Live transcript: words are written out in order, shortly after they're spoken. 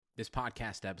This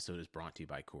podcast episode is brought to you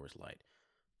by Coors Light.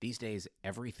 These days,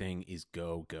 everything is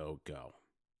go, go, go.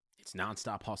 It's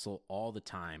nonstop hustle all the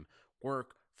time.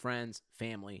 Work, friends,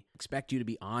 family expect you to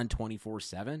be on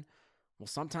 24/7. Well,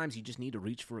 sometimes you just need to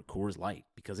reach for a Coors Light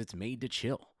because it's made to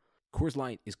chill. Coors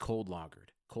Light is cold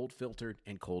lagered, cold filtered,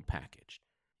 and cold packaged.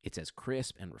 It's as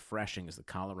crisp and refreshing as the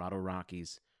Colorado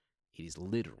Rockies. It is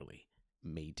literally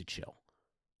made to chill.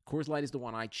 Coors Light is the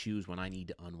one I choose when I need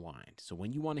to unwind. So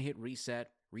when you want to hit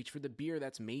reset, reach for the beer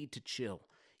that's made to chill.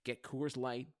 Get Coors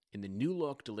Light in the new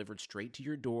look delivered straight to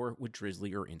your door with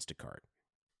Drizzly or Instacart.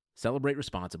 Celebrate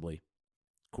responsibly.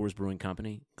 Coors Brewing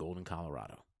Company, Golden,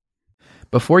 Colorado.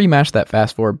 Before you mash that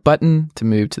fast forward button to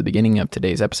move to the beginning of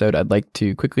today's episode, I'd like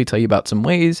to quickly tell you about some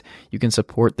ways you can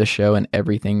support the show and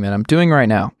everything that I'm doing right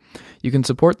now. You can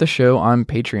support the show on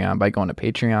Patreon by going to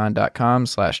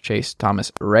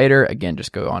patreon.com/ChaseThomasWriter. Again,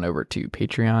 just go on over to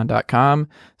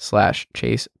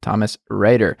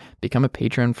patreon.com/ChaseThomasWriter. Become a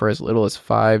patron for as little as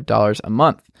 $5 a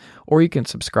month. Or you can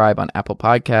subscribe on Apple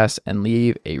Podcasts and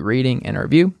leave a rating and a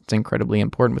review. It's incredibly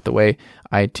important with the way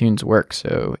iTunes works.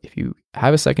 So if you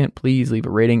have a second, please leave a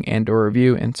rating and or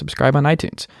review and subscribe on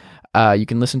iTunes. You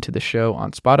can listen to the show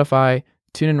on Spotify,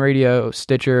 TuneIn Radio,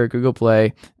 Stitcher, Google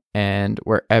Play, and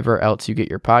wherever else you get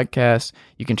your podcasts.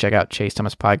 You can check out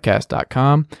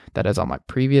chasethomaspodcast.com. That has all my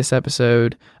previous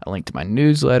episode, a link to my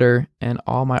newsletter, and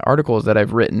all my articles that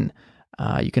I've written.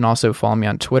 You can also follow me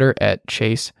on Twitter at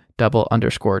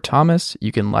Chase_Thomas.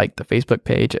 You can like the Facebook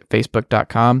page at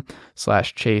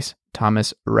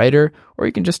facebook.com/ChaseThomasWriter, or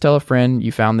you can just tell a friend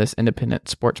you found this independent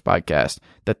sports podcast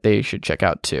that they should check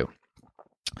out too.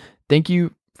 Thank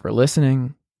you for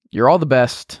listening. You're all the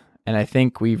best. And I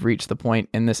think we've reached the point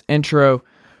in this intro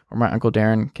where my Uncle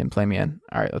Darren can play me in.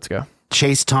 All right, let's go. The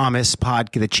Chase Thomas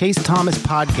podcast.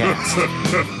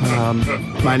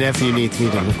 My nephew needs me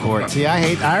to record. See,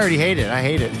 I already hate it. I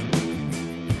hate it.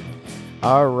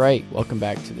 All right, welcome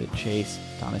back to the Chase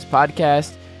Thomas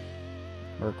podcast.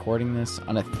 We're recording this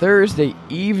on a Thursday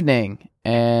evening,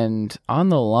 and on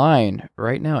the line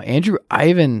right now, Andrew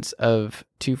Ivins of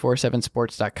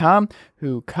 247Sports.com,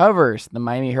 who covers the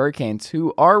Miami Hurricanes,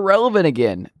 who are relevant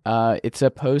again. It's a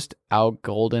post-Al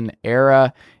Golden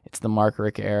era. It's the Mark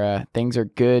Rick era. Things are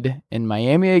good in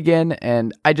Miami again,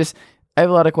 and I have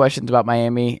a lot of questions about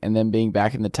Miami and them being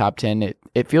back in the top 10.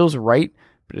 It feels right,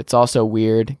 but it's also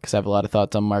weird because I have a lot of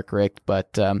thoughts on Mark Richt.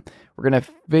 But we're going to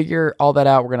figure all that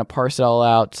out. We're going to parse it all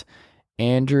out.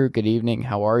 Andrew, good evening.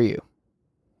 How are you?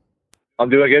 I'm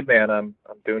doing good, man. I'm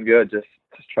doing good. Just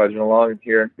trudging along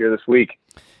here this week.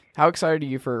 How excited are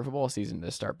you for football season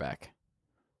to start back?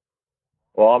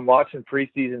 Well, I'm watching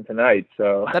preseason tonight,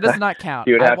 so that does not count.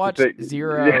 I watched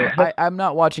zero. Yeah. I'm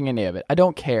not watching any of it. I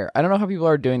don't care. I don't know how people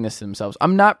are doing this to themselves.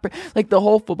 I'm not like the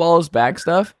whole football is back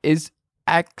stuff is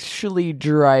actually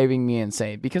driving me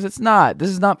insane because it's not. This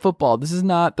is not football. This is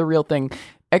not the real thing.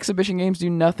 Exhibition games do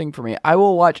nothing for me. I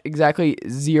will watch exactly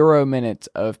 0 minutes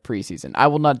of preseason. I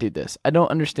will not do this. I don't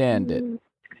understand it.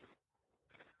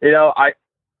 You know, I'm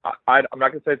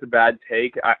not going to say it's a bad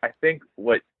take. I think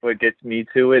what gets me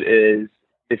to it is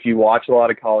if you watch a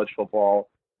lot of college football,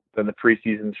 then the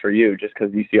preseason's for you just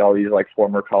because you see all these like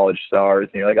former college stars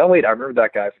and you're like, oh, wait, I remember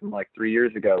that guy from like 3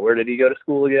 years ago. Where did he go to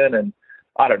school again? And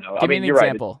I don't know. Give me an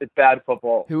example. Right. It's bad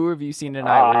football. Who have you seen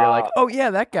tonight where you're like, oh,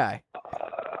 yeah, that guy?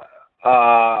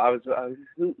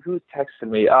 Who's texting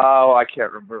me? Oh, I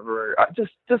can't remember.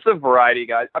 Just a variety of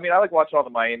guys. I mean, I like watching all the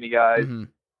Miami guys.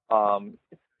 Mm-hmm.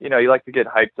 You know, you like to get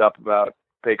hyped up about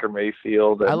Baker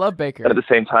Mayfield. I love Baker. At the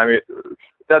same time, you're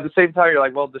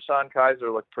like, well, Deshaun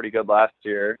Kaiser looked pretty good last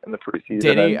year in the preseason.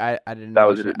 Did he? I didn't. That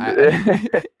was it.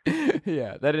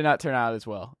 Yeah, that did not turn out as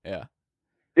well. Yeah.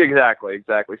 Exactly.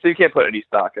 So you can't put any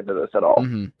stock into this at all.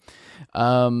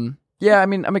 Mm-hmm. Yeah, I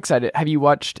mean, I'm excited. Have you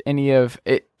watched any of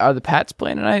it? Are the Pats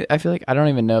playing tonight? I feel like I don't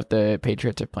even know if the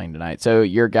Patriots are playing tonight. So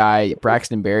your guy,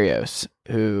 Braxton Berrios,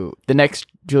 who the next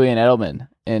Julian Edelman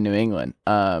in New England,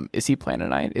 is he playing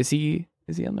tonight? Is he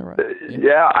on the run?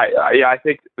 Yeah, I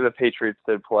think the Patriots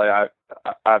did play. I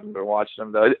haven't been watching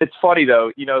them, though. It's funny,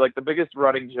 though. You know, like the biggest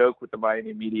running joke with the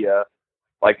Miami media,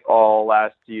 like all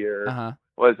last year,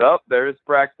 was, there's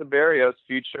Braxton Berrios,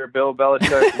 future Bill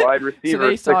Belichick wide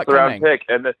receiver, so 6th round pick.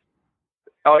 And then,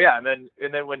 and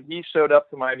then when he showed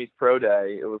up to Miami's pro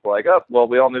day, it was like,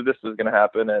 we all knew this was going to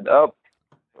happen. And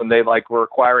when they like were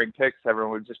acquiring picks,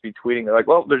 everyone would just be tweeting. They're like,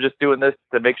 well, they're just doing this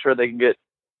to make sure they can get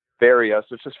Berrios.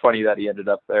 It's just funny that he ended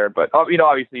up there. But, you know,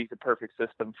 obviously he's a perfect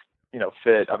system, you know,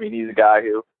 fit. I mean, he's a guy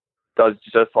who does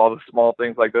just all the small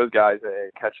things like those guys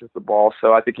and catches the ball.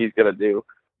 So I think he's going to do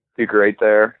do great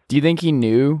there. Do you think he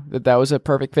knew that was a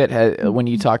perfect fit? When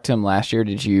you talked to him last year,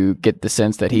 did you get the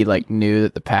sense that he knew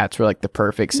that the Pats were the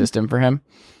perfect system for him?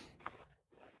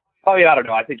 Oh yeah, I don't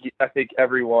know. I think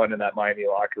everyone in that Miami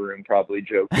locker room probably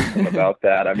joked with him about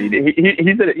that. I mean,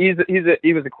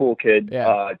 he was a cool kid,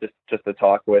 just to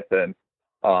talk with, and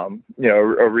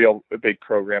a big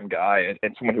program guy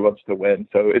and someone who wants to win.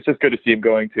 So it's just good to see him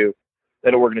going to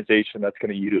an organization that's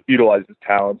going to utilize his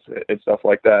talents and stuff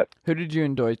like that. Who did you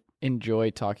enjoy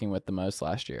talking with the most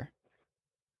last year?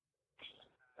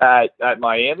 At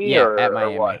Miami, at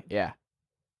Miami, or what? Yeah.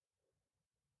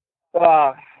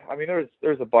 I mean,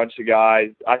 there's a bunch of guys.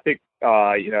 I think,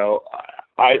 I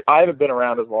haven't been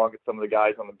around as long as some of the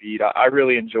guys on the beat. I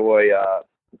really enjoy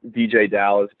DJ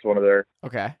Dallas. It's one of their,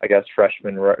 I guess,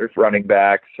 freshman running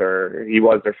backs, or he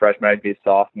was their freshman. I'd be a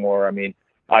sophomore. I mean,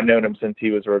 I've known him since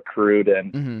he was a recruit,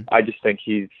 and I just think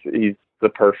he's the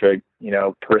perfect,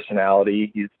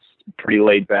 personality. He's pretty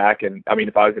laid back, and I mean,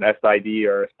 if I was an SID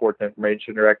or a sports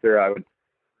information director, I would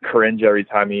cringe every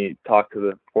time he talked to the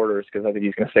reporters because I think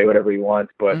he's going to say whatever he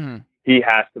wants. But he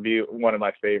has to be one of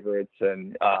my favorites,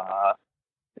 and I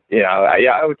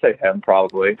would say him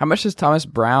probably. How much does Thomas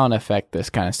Brown affect this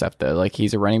kind of stuff though?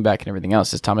 He's a running back and everything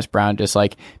else. Is Thomas Brown just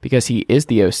because he is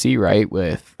the OC, right,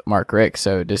 with Mark Richt?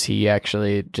 So does he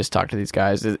actually just talk to these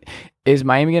guys? Is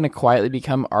Miami going to quietly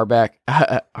become our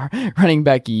running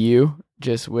back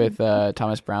just with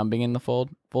Thomas Brown being in the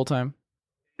fold full time?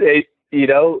 He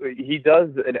does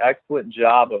an excellent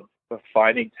job of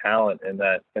finding talent in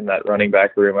that running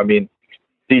back room. I mean,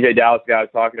 DJ Dallas guy I was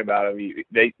talking about,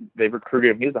 they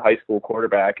recruited him. He was a high school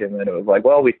quarterback, and then it was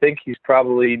well, we think he's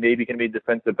probably maybe going to be a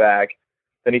defensive back.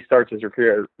 Then he starts as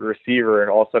a receiver, and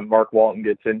all of a sudden Mark Walton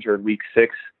gets injured week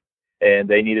 6, and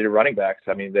they needed a running back.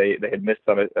 So, I mean, they had missed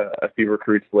a few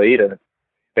recruits late, and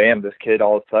bam, this kid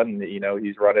all of a sudden,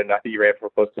 he's running. I think he ran for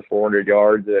close to 400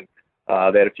 yards, and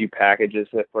they had a few packages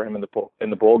for him in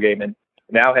the bowl game. And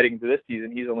now heading into this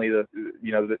season, he's only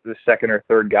the second or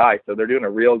third guy. So they're doing a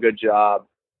real good job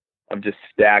of just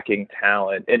stacking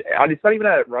talent. And it's not even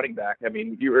at running back. I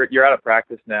mean, you're out of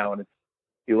practice now, and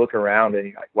you look around and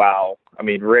you're like, wow. I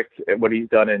mean, Rick, what he's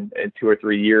done in 2 or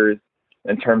 3 years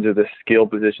in terms of the skill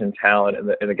position talent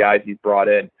and the guys he's brought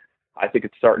in, I think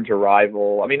it's starting to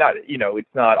rival. I mean,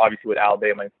 it's not obviously what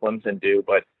Alabama and Clemson do,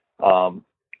 but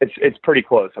it's pretty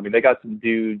close. I mean, they got some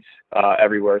dudes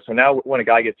everywhere. So now when a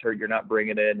guy gets hurt, you're not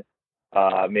bringing in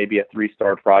maybe a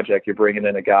 3-star project. You're bringing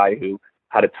in a guy who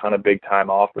had a ton of big time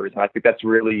offers. And I think that's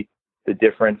really the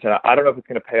difference. And I don't know if it's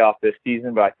going to pay off this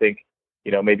season, but I think,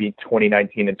 maybe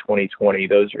 2019 and 2020,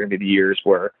 those are going to be the years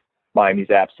where Miami's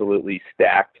absolutely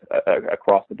stacked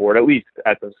across the board, at least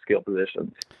at those skill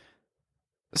positions.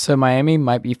 So Miami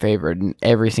might be favored in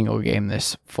every single game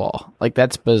this fall.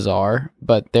 That's bizarre,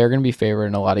 but they're going to be favored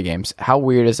in a lot of games. How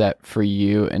weird is that for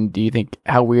you? And do you think,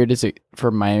 how weird is it for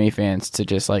Miami fans to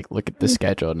just look at the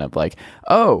schedule and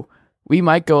oh, we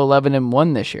might go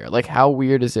 11-1 this year? How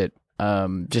weird is it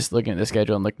just looking at the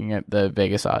schedule and looking at the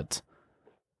Vegas odds?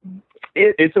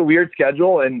 It's a weird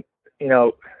schedule, and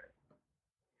I'll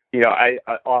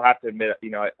have to admit,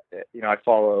 I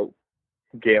follow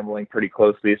gambling pretty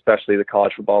closely, especially the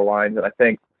college football lines. And I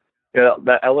think,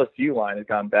 that LSU line has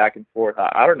gone back and forth.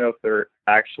 I don't know if they're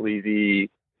actually the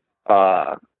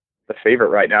favorite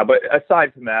right now, but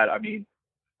aside from that, I mean,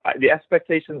 the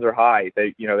expectations are high.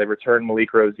 They returned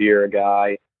Malik Rozier, a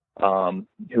guy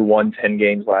who won 10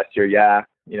 games last year. Yeah.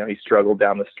 He struggled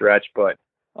down the stretch, but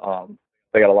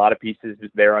they got a lot of pieces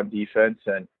there on defense,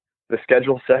 and the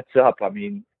schedule sets up. I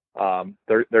mean,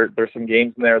 there's some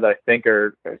games in there that I think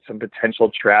are some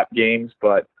potential trap games,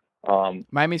 but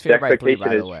Miami's favored by 3,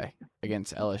 by the way,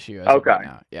 against LSU. Right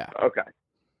now. Yeah.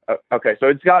 Okay. So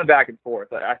it's gone back and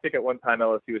forth. I think at one time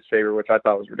LSU was favored, which I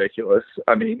thought was ridiculous.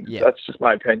 I mean, that's just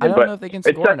my opinion. I don't know if they can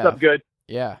score enough. It sets up good.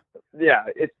 Yeah. Yeah.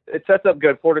 It sets up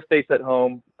good. Florida State's at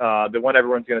home. The one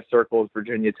everyone's going to circle is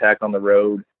Virginia Tech on the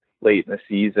road late in the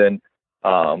season.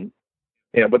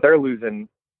 But they're losing.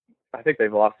 I think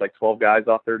they've lost 12 guys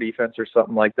off their defense or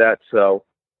something like that. So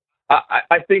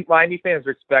I think Miami fans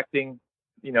are expecting,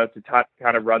 to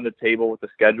kind of run the table with the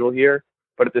schedule here.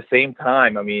 But at the same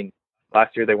time, I mean,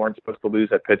 last year they weren't supposed to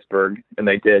lose at Pittsburgh, and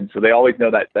they did. So they always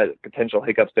know that potential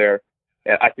hiccups there.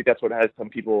 And I think that's what has some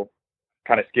people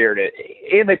kind of scared.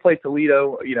 And they play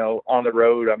Toledo, on the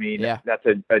road. I mean, That's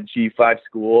a G5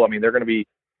 school. I mean, they're going to be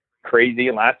crazy.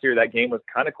 And last year that game was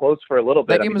kind of close for a little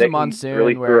bit. That game was a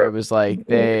monsoon where it was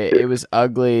it was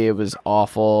ugly, it was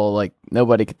awful,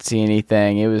 nobody could see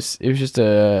anything. It was just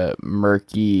a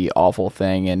murky, awful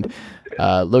thing. And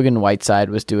Logan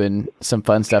Whiteside was doing some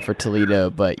fun stuff for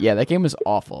Toledo, but yeah, that game was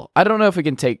awful. I don't know if we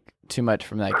can take too much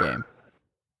from that game?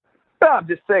 No, I'm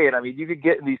just saying. I mean, you could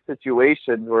get in these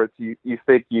situations where it's, you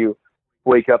think you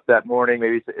wake up that morning,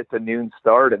 maybe it's a noon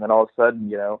start, and then all of a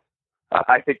sudden,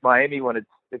 I think Miami, when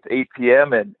it's 8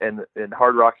 p.m. and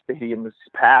Hard Rock Stadium is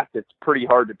packed, it's pretty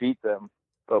hard to beat them.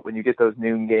 But when you get those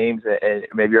noon games and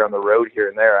maybe you're on the road here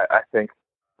and there, I think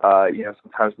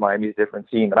sometimes Miami's a different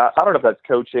team. And I don't know if that's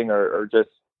coaching or just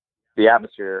the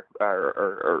atmosphere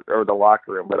or the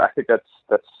locker room, but I think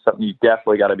that's something you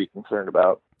definitely got to be concerned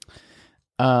about.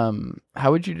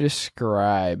 How would you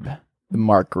describe the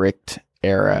Mark Richt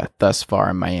era thus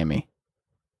far in Miami?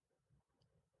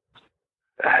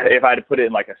 If I had to put it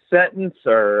in like a sentence,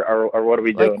 or what are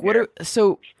we doing?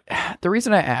 So the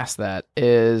reason I ask that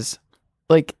is,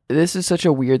 like, this is such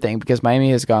a weird thing because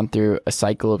Miami has gone through a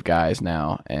cycle of guys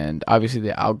now, and obviously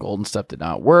the Al Golden stuff did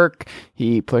not work.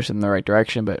 He pushed them in the right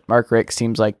direction, but Mark Richt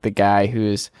seems like the guy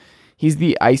he's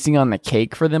the icing on the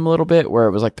cake for them a little bit, where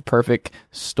it was like the perfect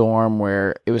storm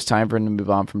where it was time for him to move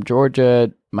on from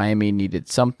Georgia. Miami needed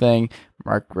something.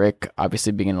 Mark Richt,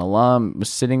 obviously being an alum, was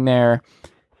sitting there,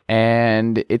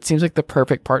 and it seems like the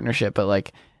perfect partnership. But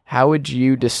like, how would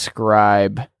you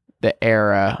describe the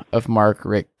era of Mark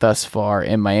Richt thus far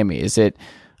in Miami? Is it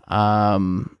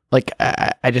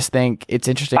I just think it's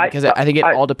interesting because I think it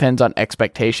all depends on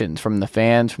expectations from the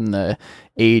fans, from the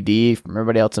AD, from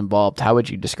everybody else involved. How would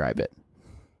you describe it?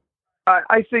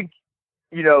 I think,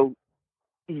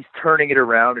 he's turning it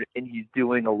around and he's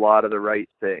doing a lot of the right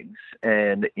things.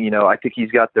 And, I think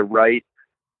he's got the right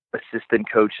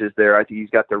assistant coaches there. I think he's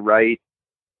got the right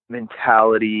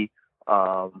mentality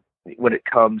when it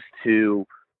comes to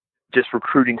just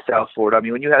recruiting South Florida. I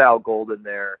mean, when you had Al Golden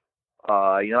there,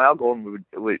 Al Golden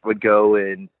would go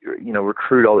and,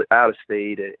 recruit all out of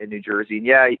state in New Jersey. And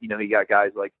yeah, he got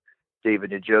guys like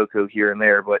David Njoku here and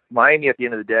there, but Miami at the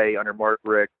end of the day under Mark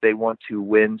Richt, they want to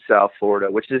win South Florida,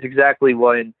 which is exactly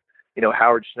when,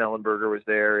 Howard Schnellenberger was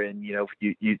there. And,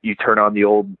 you turn on the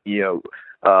old,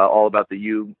 All About the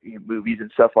You movies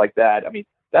and stuff like that. I mean,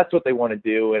 that's what they want to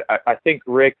do. And I think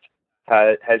Richt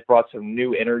has brought some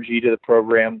new energy to the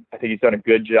program. I think he's done a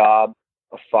good job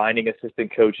of finding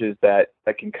assistant coaches that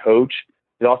can coach.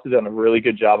 He's also done a really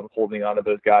good job of holding on to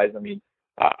those guys. I mean,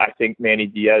 I think Manny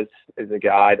Diaz is a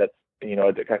guy that's,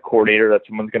 a coordinator that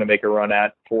someone's going to make a run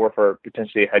at for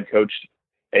potentially a head coach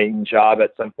job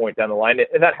at some point down the line.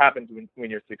 And that happens when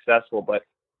you're successful, but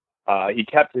he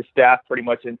kept his staff pretty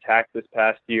much intact this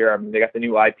past year. I mean, they got the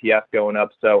new IPF going up.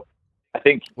 So I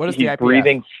think he's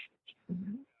breathing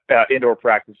indoor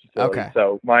practice facility. Okay.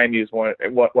 So Miami is one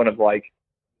of like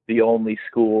the only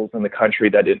schools in the country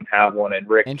that didn't have one. And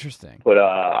Rick, interesting. But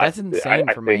that's insane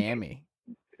for Miami.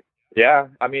 Yeah,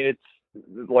 I mean,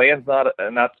 the land's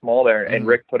not small there, and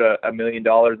Rick put $1 million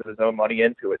of his own money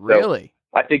into it. So really?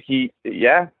 I think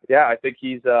I think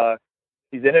he's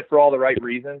in it for all the right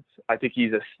reasons. I think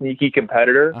he's a sneaky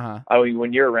competitor. Uh-huh. I mean,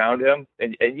 when you're around him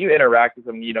and you interact with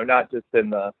him, not just in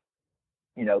the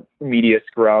media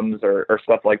scrums or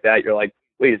stuff like that, you're like,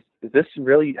 wait, is this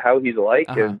really how he's like?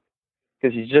 Uh-huh. And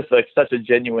because he's just like such a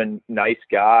genuine, nice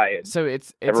guy. And so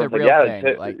it's a real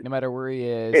thing. Like no matter where he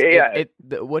is,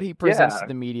 what he presents to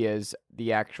the media is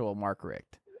the actual Mark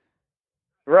Richt.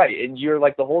 Right, and you're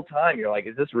like the whole time you're like,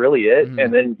 is this really it? Mm-hmm.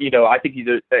 And then I think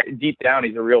deep down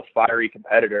he's a real fiery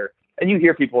competitor. And you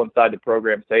hear people inside the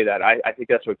program say that. I think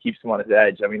that's what keeps him on his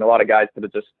edge. I mean, a lot of guys could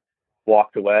have just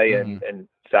walked away and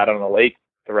sat on a lake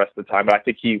the rest of the time. But I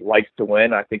think he likes to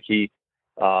win. I think he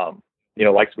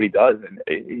likes what he does, and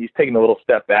he's taking a little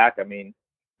step back. I mean,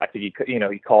 I think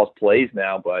he calls plays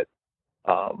now, but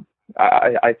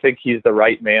I think he's the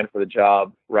right man for the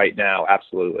job right now.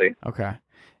 Absolutely. Okay.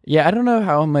 Yeah, I don't know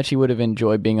how much he would have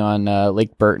enjoyed being on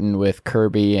Lake Burton with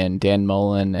Kirby and Dan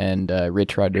Mullen and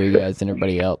Rich Rodriguez and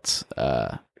everybody else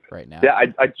right now. Yeah,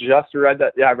 I just read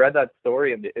that. Yeah, I read that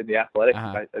story in the Athletic.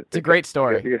 Uh-huh. It's a great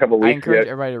story. I encourage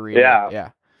everybody to read it. Yeah.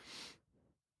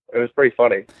 It was pretty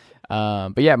funny.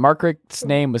 But yeah, Mark Richt's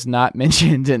name was not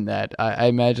mentioned in that. I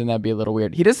imagine that'd be a little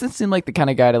weird. He doesn't seem like the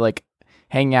kind of guy to like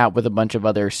hang out with a bunch of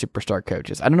other superstar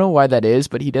coaches. I don't know why that is,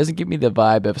 but he doesn't give me the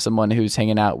vibe of someone who's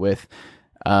hanging out with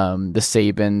the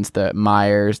Sabins, the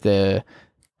Myers, the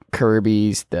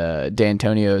Kirbys, the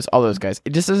D'Antonios, all those guys.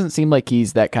 It just doesn't seem like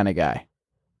he's that kind of guy.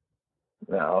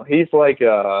 No, he's like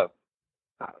I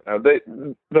don't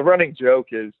know, the running joke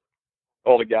is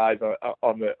all the guys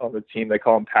on the team, they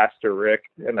call him Pastor Rick,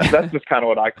 and that's just kind of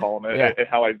what I call him and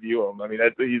how I view him. I mean,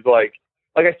 he's like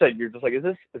I said, you're just like, is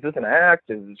this an act?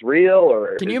 Is this real?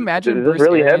 Or can you imagine Bruce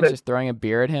really Arians just throwing a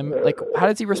beer at him? Like, how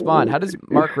does he respond? How does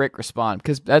Mark Richt respond?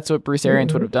 Because that's what Bruce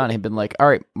Arians would have done. He'd been like, all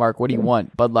right, Mark, what do you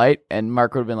want? Bud Light? And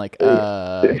Mark would have been like,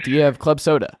 do you have club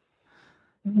soda?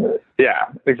 Yeah,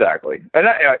 exactly. And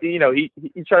he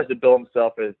tries to bill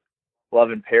himself as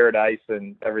love in paradise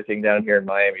and everything down here in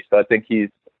Miami. So I think he's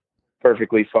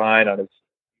perfectly fine on his.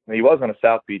 I mean, he was on a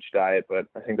South Beach diet, but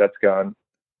I think that's gone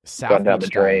down the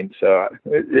drain. So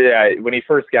yeah, when he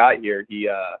first got here, he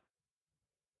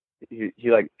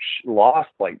like lost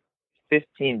like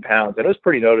 15 pounds, and it was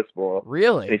pretty noticeable.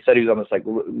 Really? And he said he was on this like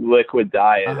liquid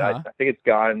diet. I think it's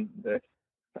gone.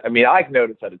 I mean, I've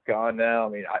noticed that it's gone now. I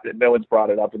mean, no one's brought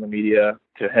it up in the media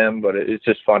to him, but it's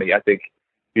just funny. I think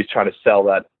he's trying to sell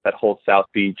that whole South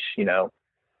Beach,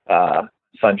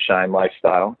 sunshine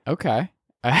lifestyle. Okay.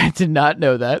 I did not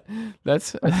know that.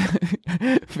 That's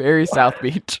very South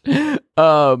Beach.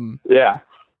 Yeah.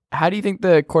 How do you think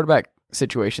the quarterback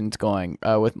situation's going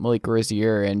with Malik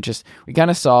Rozier? And just, we kind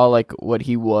of saw like what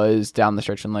he was down the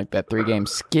stretch in like that 3-game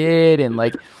skid, and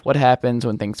like what happens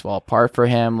when things fall apart for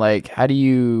him. Like, what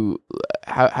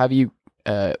have you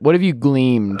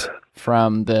gleaned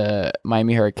from the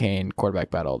Miami Hurricane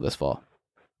quarterback battle this fall?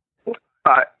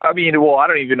 I mean, well, I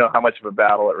don't even know how much of a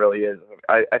battle it really is.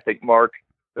 I think Mark,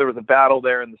 there was a battle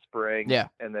there in the spring, yeah,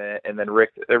 and then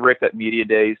Rick at media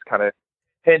days kind of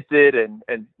hinted and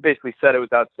basically said it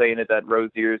without saying it that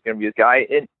Rozier is going to be his guy.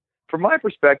 And from my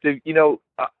perspective,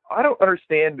 I don't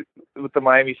understand with the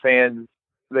Miami fans.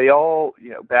 They all,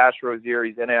 bash Rozier.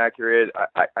 He's inaccurate.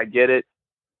 I get it.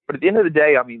 But at the end of the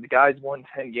day, I mean, the guy's won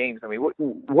 10 games. I mean, what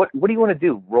do you want to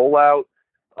do? Roll out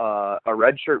a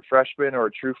redshirt freshman or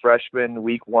a true freshman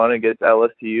week 1 against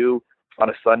LSU on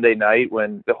a Sunday night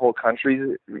when the whole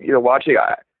country's, watching?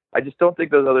 I just don't think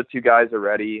those other two guys are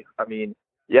ready. I mean,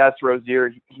 yes,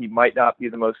 Rozier, he might not be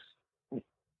the most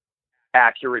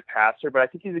accurate passer, but I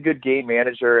think he's a good game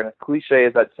manager. And as cliche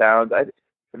as that sounds,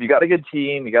 if you got a good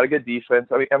team, you got a good defense,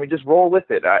 I mean, just roll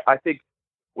with it. I think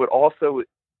what also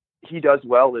he does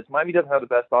well is Miami doesn't have the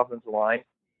best offensive line,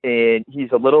 and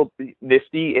he's a little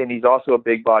nifty, and he's also a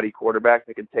big body quarterback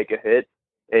that can take a hit,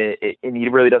 and he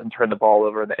really doesn't turn the ball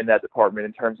over in that department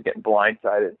in terms of getting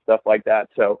blindsided and stuff like that.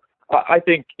 So I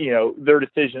think, their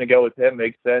decision to go with him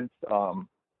makes sense.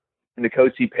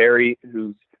 N'Kosi Perry,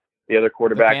 who's the other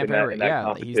quarterback in that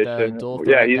competition. He's the dual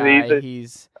threat guy.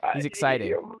 He's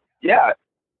exciting. Yeah.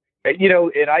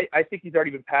 And I think he's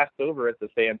already been passed over as the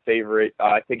fan favorite.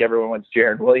 I think everyone wants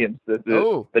Jaron Williams, the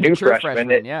new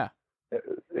freshman. Yeah.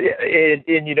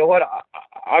 And you know what?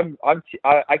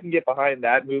 I can get behind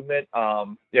that movement.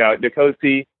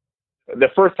 N'Kosi, the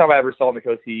first time I ever saw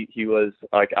N'Kosi, he was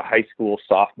like a high school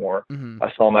sophomore. Mm-hmm.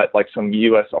 I saw him at like some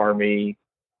U.S. Army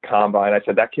combine. I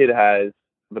said, that kid has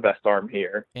the best arm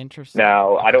here. Interesting.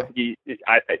 Now, okay. I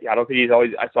don't think he's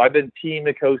always. So I've been team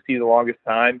N'Kosi the longest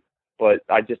time, but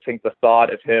I just think the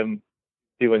thought of him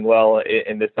doing well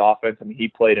in this offense. I mean, he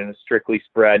played in a strictly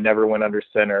spread, never went under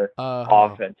center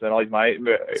offense, and all these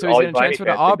so he's going to transfer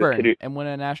to Auburn and win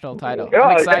a national title.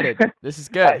 I'm excited. This is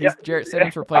good. He's Jarrett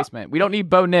Simmons' replacement. We don't need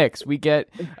Bo Nix. We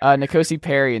get N'Kosi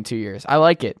Perry in 2 years. I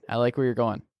like it. I like where you're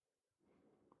going.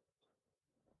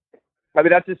 I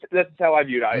mean, that's how I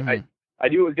viewed it. Mm-hmm. I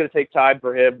knew it was going to take time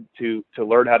for him to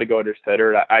learn how to go under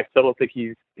center. I still don't think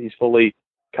he's fully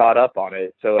caught up on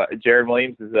it. So Jaron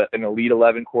Williams is an Elite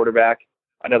 11 quarterback.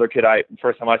 Another kid,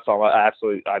 first time I saw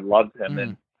him, I loved him,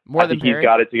 and more I think he's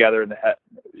got it together in the head.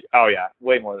 Oh yeah,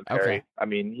 way more than Perry. Okay. I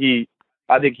mean,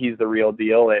 I think he's the real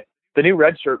deal. And the new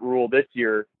redshirt rule this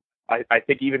year, I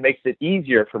think even makes it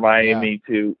easier for Miami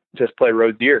to just play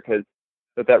Rozier, because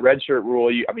with that redshirt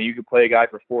rule, you could play a guy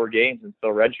for 4 games and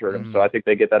still redshirt him. So I think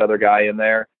they get that other guy in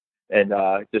there and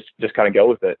just kind of go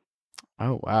with it.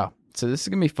 Oh wow. So this is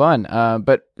gonna be fun.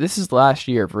 But this is last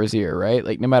year for Rozier, right?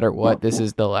 Like no matter what, this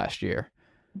is the last year.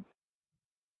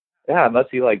 Yeah, unless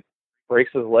he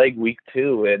breaks his leg week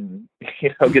 2 and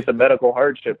gets a medical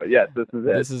hardship. But yes, this is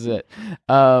it. This is it.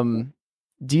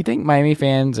 Do you think Miami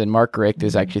fans and Mark Richt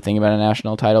is actually thinking about a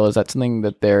national title? Is that something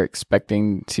that they're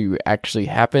expecting to actually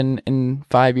happen in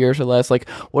 5 years or less? Like,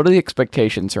 what are the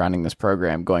expectations surrounding this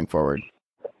program going forward?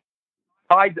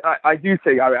 I do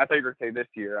think. I thought you were going to say this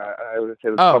year. I would say.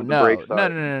 No. The brakes No.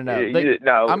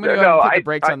 No. I'm going to put the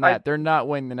brakes on that. They're not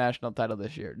winning the national title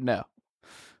this year. No.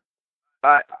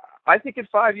 I think in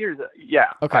 5 years,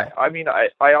 yeah. Okay.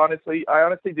 I honestly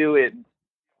do it.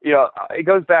 It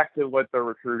goes back to what they're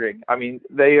recruiting. I mean,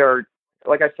 they are,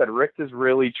 like I said, Rick has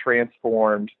really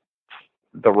transformed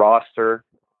the roster.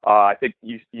 I think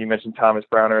you mentioned Thomas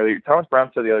Brown earlier. Thomas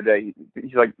Brown said the other day,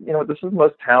 he's like, this is the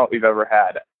most talent we've ever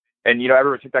had. And,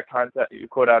 everyone took that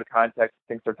quote out of context,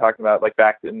 thinks they're talking about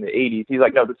back in the 80s. He's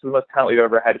like, no, this is the most talent we've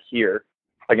ever had here.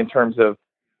 In terms of,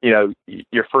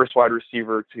 your first wide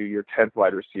receiver to your 10th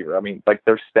wide receiver. I mean,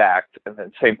 they're stacked. And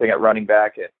then same thing at running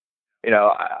back.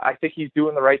 I think he's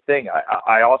doing the right thing.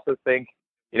 I also think,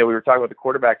 we were talking about the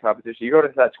quarterback competition. You go to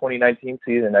that 2019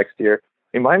 season next year,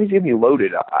 Miami's going to be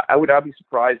loaded. I would not be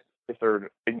surprised if they're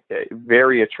a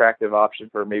very attractive option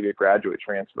for maybe a graduate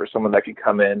transfer, someone that can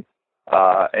come in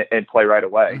and play right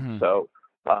away. Mm-hmm. So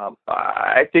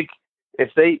I think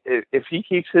if he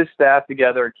keeps his staff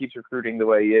together and keeps recruiting the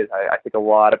way he is, I think a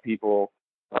lot of people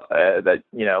that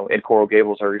in Coral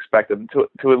Gables are expecting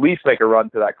to at least make a run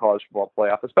to that college football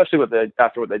playoff, especially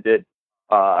after what they did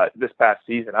this past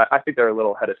season. I think they're a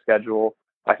little ahead of schedule.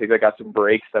 I think they got some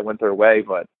breaks that went their way,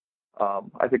 but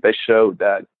I think they showed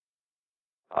that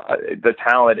the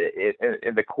talent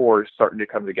in the core is starting to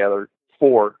come together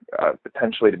for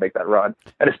potentially to make that run.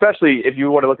 And especially if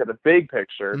you want to look at the big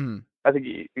picture, I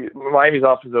think Miami's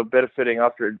offense is benefiting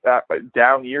after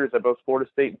down years at both Florida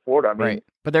State and Florida. I mean, right,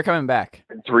 but they're coming back.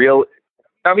 It's real.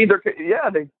 I mean,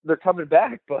 they're coming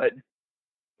back, but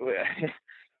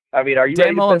I mean, are you?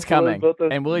 Dan Mullen's coming,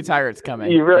 and Willie Tyrant's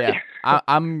coming. Really? Yeah,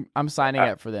 I'm signing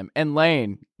up for them. And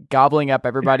Lane gobbling up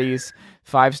everybody's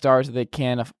 5 stars that they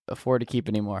can't afford to keep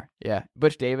anymore. Yeah,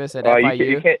 Butch Davis at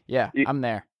FIU. I'm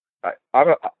there.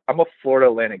 I'm a Florida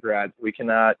Atlantic grad. We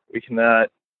cannot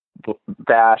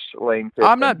bash Lane Kiffin.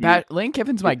 I'm not bad. Lane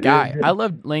Kiffin's my guy. I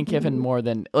love Lane Kiffin more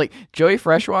than Joey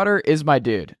Freshwater is my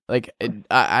dude.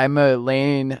 I'm a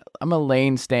Lane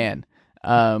stan,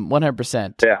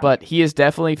 100%. Yeah. But he has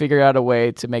definitely figured out a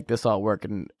way to make this all work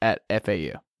at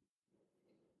FAU.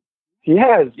 He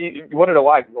has. You want to know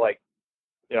why?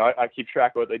 I keep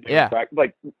track of what they do. Yeah.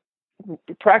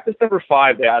 Practice number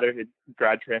 5, they added a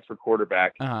grad transfer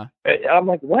quarterback. Uh-huh. And I'm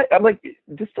like, what? I'm like,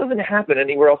 this doesn't happen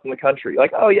anywhere else in the country.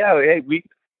 Oh yeah, hey,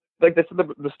 this is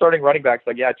the starting running back's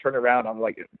turn around. I'm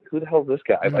like, who the hell is this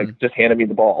guy? Mm-hmm. Just handed me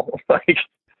the ball. It's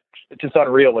just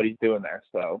unreal what he's doing there.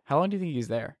 So how long do you think he's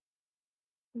there?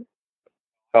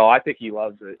 Oh, I think he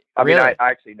loves it. I mean, I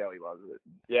actually know he loves it.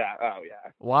 Yeah. Oh yeah.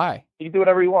 Why? He can do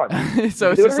whatever he wants. So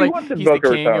it's just he's the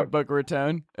king of Boca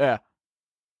Raton. Yeah.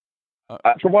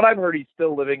 From what I've heard, he's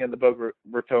still living in the Boca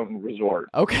Raton resort.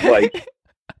 Okay.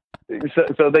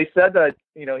 So they said that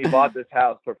he bought this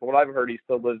house, but from what I've heard, he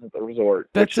still lives at the resort.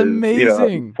 That's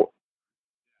amazing.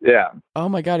 Yeah. Oh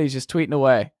my God, he's just tweeting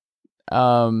away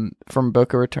from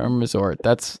Boca Raton Resort.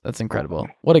 That's incredible.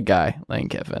 What a guy, Lane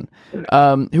Kiffin.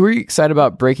 Who are you excited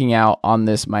about breaking out on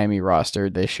this Miami roster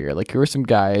this year? Who are some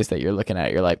guys that you're looking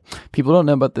at? You're like, people don't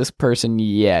know about this person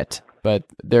yet, but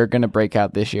they're going to break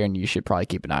out this year, and you should probably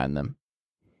keep an eye on them.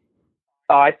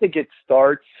 I think it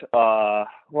starts. I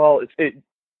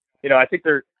think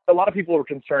a lot of people were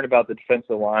concerned about the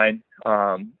defensive line.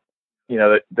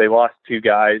 They lost 2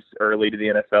 guys early to the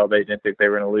NFL. They didn't think they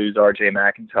were going to lose R.J.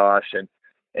 McIntosh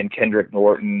and Kendrick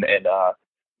Norton. And,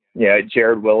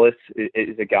 Jared Willis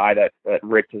is a guy that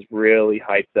Rick has really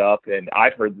hyped up. And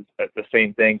I've heard the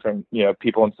same thing from,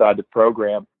 people inside the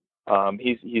program.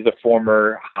 He's a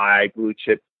former high blue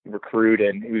chip recruit,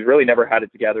 and he really never had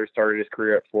it together. Started his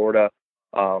career at Florida.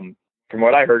 From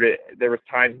what I heard, there was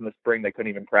times in the spring they couldn't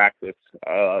even practice.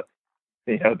 The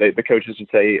coaches would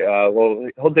say, well,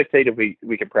 he'll dictate if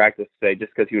we can practice today,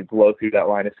 just because he would blow through that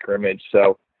line of scrimmage.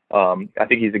 So I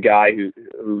think he's a guy who's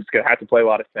going to have to play a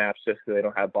lot of snaps just because they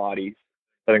don't have bodies.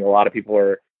 I think a lot of people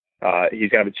he's going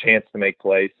to have a chance to make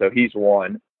plays. So he's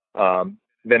one.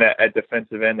 Then at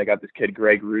defensive end, they got this kid,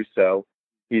 Greg Russo.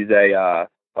 He's a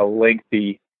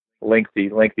lengthy.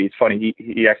 It's funny.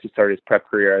 He actually started his prep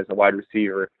career as a wide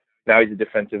receiver. Now he's a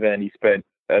defensive end. He spent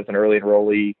as an early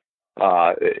enrollee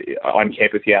on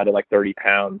campus. He added 30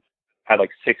 pounds, had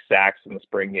 6 sacks in the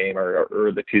spring game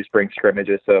or the 2 spring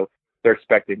scrimmages. So they're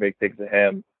expecting big things of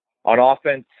him. On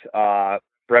offense,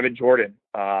 Brevin Jordan,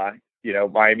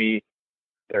 Miami,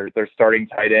 they're starting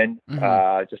tight end,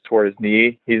 just tore his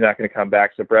knee. He's not going to come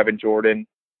back. So Brevin Jordan,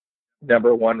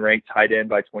 number 1 ranked tight end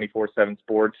by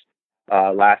 247Sports.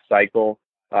 Last cycle,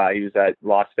 he was at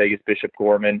Las Vegas Bishop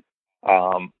Gorman.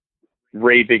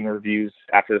 Raving reviews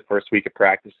after the first week of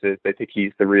practices. They think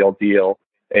he's the real deal,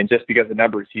 and just because of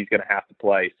numbers, he's going to have to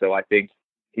play. So I think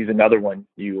he's another one.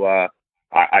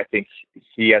 I think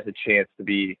he has a chance to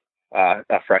be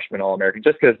a freshman All-American,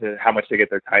 just because of how much they get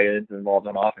their tight ends involved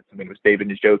on offense. I mean, it was David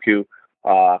Njoku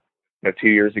 2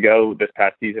 years ago. This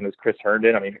past season was Chris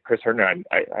Herndon. I mean, Chris Herndon,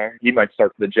 he might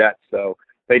start for the Jets. So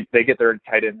they get their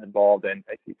tight ends involved, and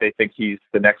they think he's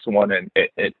the next one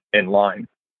in line.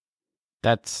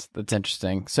 That's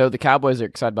interesting. So the Cowboys are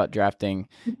excited about drafting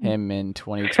him in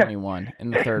 2021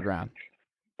 in the 3rd round.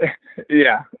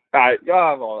 Yeah.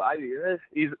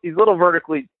 He's a little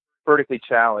vertically vertically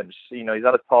challenged. He's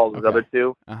not as tall as his other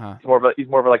two. Uh-huh. He's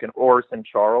more of like an Orson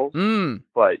Charles.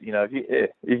 But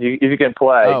if you can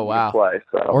play, oh wow, you can play.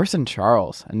 So. Orson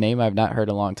Charles, a name I've not heard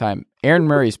in a long time. Aaron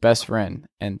Murray's best friend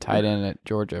and tight end at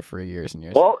Georgia for years and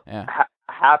years. Well, yeah.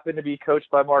 Happened to be coached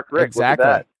by Mark Richt. Exactly.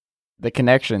 Look at that. The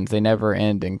connections, they never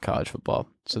end in college football.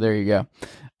 So there you go.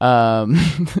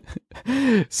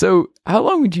 So how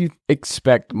long would you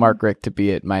expect Mark Richt to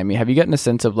be at Miami? Have you gotten a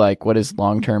sense of like what his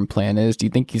long-term plan is? Do you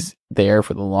think he's there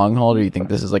for the long haul, or do you think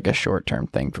this is like a short-term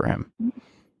thing for him?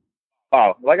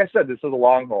 Oh, like I said, this is a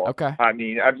long haul. Okay. I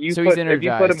mean, he's energized. If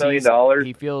you put $1 million,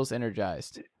 he feels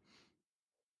energized.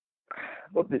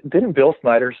 Well, didn't Bill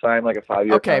Snyder sign like a 5-year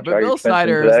contract? Okay, but Bill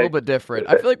Snyder is a little bit different.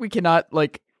 I feel like we cannot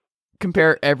like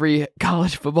compare every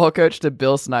college football coach to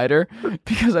Bill Snyder,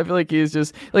 because I feel like he's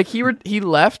just like he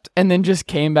left and then just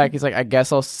came back. He's like, I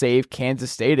guess I'll save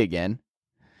Kansas State again.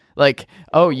 Like,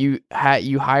 oh, you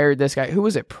hired this guy. Who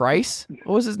was it? Price?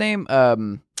 What was his name?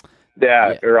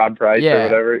 Yeah, Rod Price or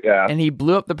whatever. Yeah. And he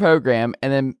blew up the program,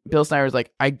 and then Bill Snyder was like,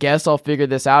 I guess I'll figure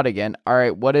this out again. All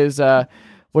right, what is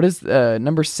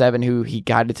number 7 who he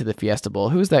guided to the Fiesta Bowl?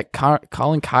 Who's that?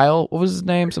 Colin Kyle? What was his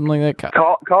name? Something like that.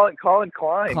 Colin Klein.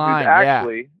 Klein,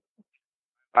 actually,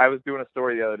 I was doing a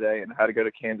story the other day and had to go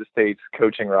to Kansas State's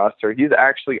coaching roster. He's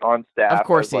actually on staff. Of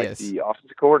course, as, he is the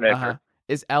offensive coordinator. Uh-huh.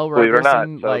 Is Al Believe it or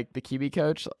Roberson not, so. like the QB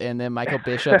coach, and then Michael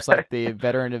Bishop's like the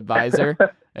veteran advisor?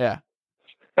 Yeah.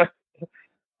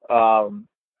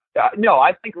 No,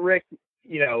 I think Rick,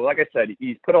 like I said,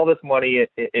 he's put all this money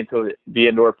into the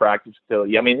indoor practice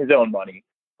facility. I mean, his own money.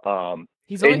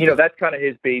 He's only, that's kind of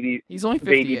his baby. He's only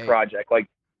 58. Baby project. Like,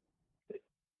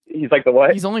 he's like the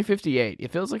what? He's only 58.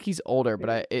 It feels like he's older,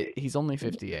 but he's only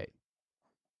 58.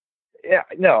 Yeah,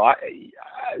 no,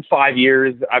 5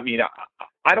 years. I mean,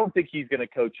 I don't think he's going to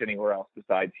coach anywhere else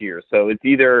besides here. So it's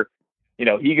either,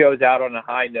 he goes out on a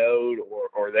high note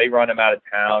or they run him out of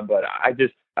town. But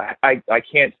I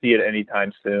can't see it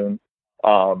anytime soon.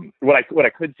 What I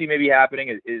could see maybe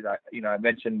happening is I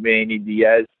mentioned Manny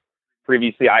Diaz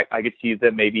previously. I could see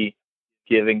them maybe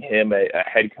giving him a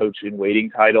head coach in waiting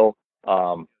title.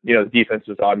 The defense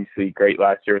was obviously great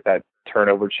last year with that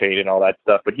turnover chain and all that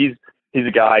stuff. But he's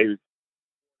a guy who's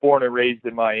born and raised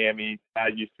in Miami.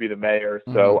 Dad used to be the mayor,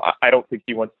 so I don't think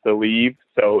he wants to leave.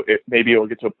 So maybe it'll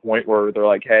get to a point where they're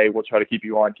like, "Hey, we'll try to keep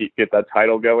you on, get that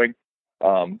title going."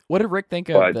 What did Rick think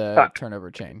of the turnover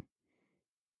chain?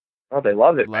 Oh, they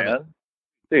love it, man.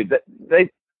 Dude,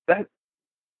 it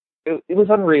was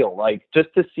unreal. Like, just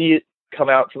to see it come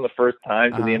out from the first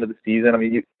time to the end of the season. I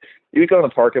mean, you go in the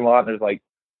parking lot and there's like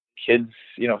kids,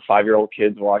 5-year-old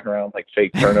kids walking around with like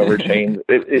fake turnover chains.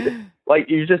 Like,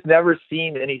 you've just never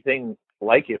seen anything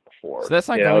like it before. So that's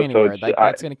not going anywhere. So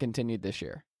that's going to continue this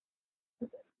year.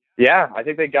 Yeah, I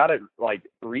think they got it like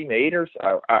remade or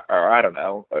I don't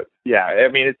know. Yeah, I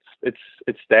mean it's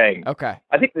staying. Okay.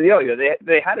 I think they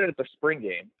had it at the spring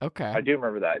game. Okay. I do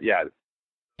remember that. Yeah.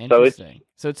 Interesting.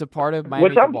 So it's a part of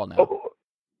Miami football now.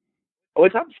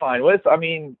 Which I'm fine with. I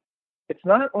mean, it's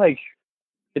not like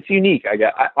it's unique.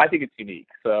 I think it's unique.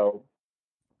 So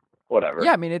whatever.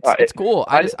 Yeah, I mean it's cool.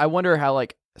 I wonder how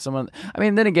like someone. I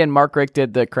mean, then again, Mark Richt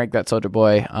did the Crank That Soldier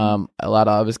Boy. A lot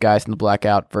of his guys in the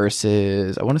blackout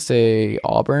versus I want to say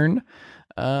Auburn,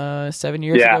 7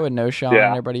 years ago, and No Sean and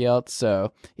everybody else.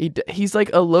 So he's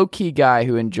like a low key guy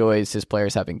who enjoys his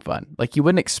players having fun. Like, you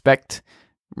wouldn't expect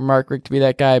Mark Richt to be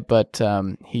that guy, but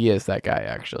he is that guy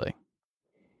actually.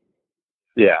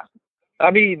 Yeah, I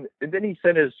mean, and then he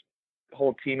sent his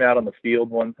whole team out on the field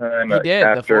one time. He did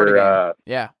after, the Florida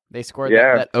game. They scored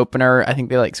that opener. I think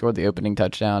they scored the opening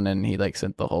touchdown, and he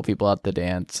sent the whole people out to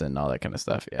dance and all that kind of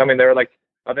stuff. Yeah. I mean, I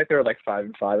think they were like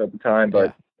 5-5 at the time,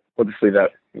 but we'll just leave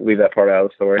that part out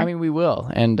of the story. I mean, we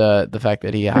will. And the fact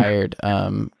that he hired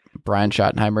Brian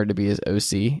Schottenheimer to be his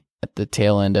OC at the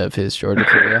tail end of his Georgia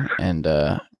career, and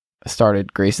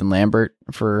started Grayson Lambert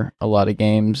for a lot of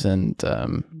games, and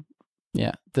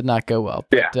did not go well.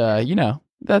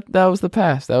 But that was the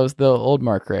past. That was the old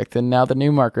Mark Richt, and now the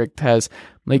new Mark Richt has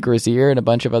Malik Rozier and a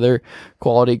bunch of other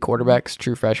quality quarterbacks,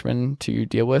 true freshmen, to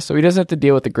deal with. So he doesn't have to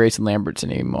deal with the Grayson Lamberts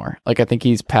anymore. Like, I think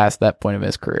he's past that point of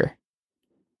his career.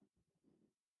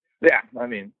 Yeah, I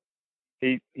mean,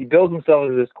 he builds himself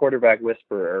as this quarterback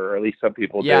whisperer, or at least some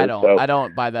people do. Yeah, I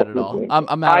don't buy that at all.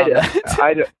 I'm out on that.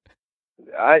 I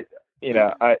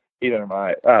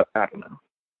don't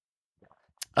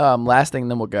know. Last thing,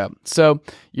 then we'll go. So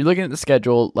you're looking at the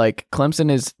schedule. Like,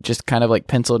 Clemson is just kind of like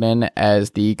penciled in as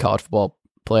the college football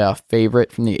playoff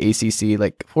favorite from the ACC.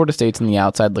 Like, Florida State's on the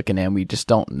outside looking in. We just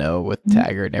don't know with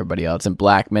Taggart and everybody else, and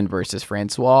Blackman versus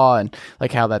Francois, and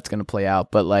like how that's going to play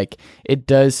out. But like, it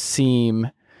does seem,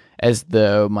 as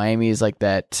though Miami is like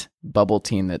that bubble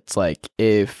team that's like,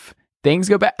 if things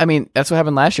go back, I mean, that's what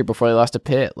happened last year before they lost to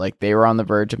Pitt. Like, they were on the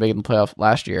verge of making the playoff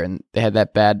last year, and they had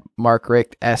that bad Mark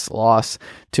Richt-esque loss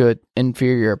to an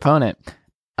inferior opponent.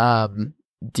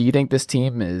 Do you think this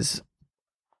team is,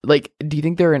 like, do you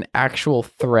think they're an actual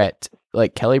threat,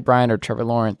 like Kelly Bryant or Trevor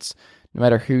Lawrence, no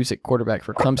matter who's at quarterback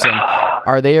for Clemson?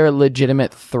 Are they a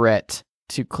legitimate threat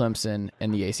to Clemson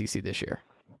in the ACC this year?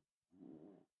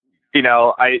 You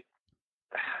know,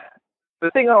 the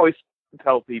thing I always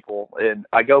tell people, and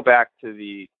I go back to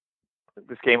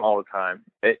this game all the time,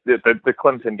 the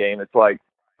Clemson game. It's like,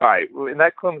 all right, in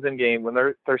that Clemson game, when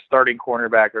their starting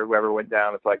cornerback or whoever went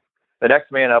down, it's like the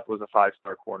next man up was a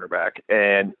 5-star cornerback,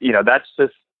 and you know that's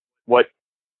just what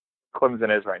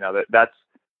Clemson is right now. That's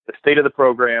the state of the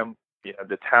program. You know,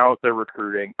 the talent they're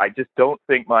recruiting. I just don't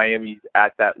think Miami's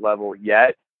at that level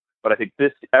yet, but I think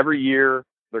every year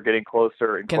they're getting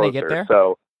closer and closer. Can they get there?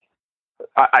 So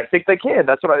I think they can.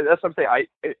 That's what I'm saying.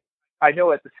 I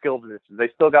know at the skill positions, they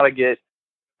still got to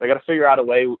figure out a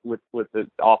way with the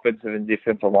offensive and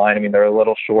defensive line. I mean, they're a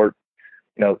little short.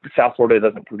 You know, South Florida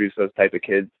doesn't produce those type of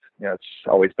kids. You know, it's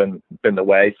always been the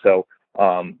way. So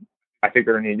I think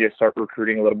they're going to need to start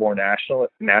recruiting a little more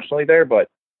nationally there. But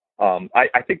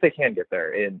I think they can get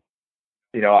there. And,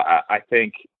 you know, I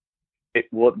think it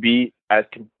will be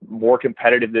more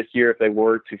competitive this year if they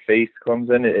were to face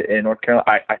Clemson in North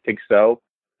Carolina. I think so.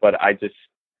 But it's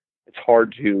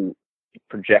hard to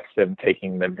project them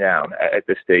taking them down at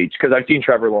this stage, because I've seen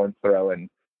Trevor Lawrence throw, and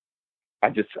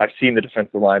I've seen the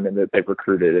defensive linemen that they've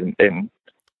recruited, and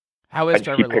how is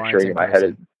Trevor Lawrence in my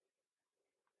head?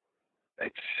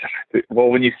 Well,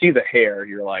 when you see the hair,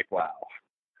 you're like, wow,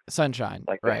 sunshine,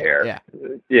 like right? The hair,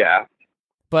 yeah.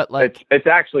 But like, it's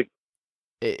actually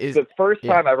the first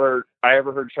time I ever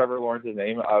heard Trevor Lawrence's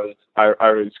name. I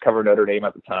was covering Notre Dame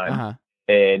at the time.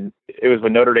 And it was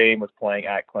when Notre Dame was playing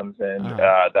at Clemson,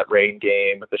 that rain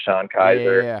game with the Sean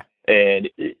Kaiser. Yeah. And,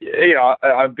 you know,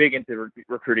 I'm big into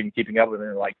recruiting, keeping up with them.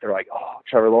 They're like, oh,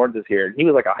 Trevor Lawrence is here. And he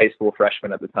was like a high school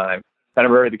freshman at the time. I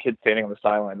remember the kid standing on the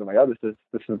sidelines. I'm like, oh, this is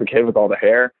the kid with all the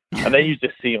hair. And then you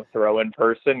just see him throw in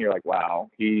person. You're like, wow,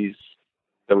 he's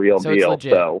the real deal.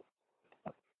 So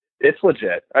it's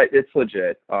legit. It's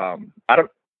legit. I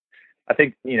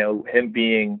think, you know, him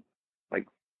being like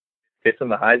fifth in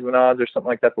the Heisman odds or something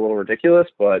like that's a little ridiculous,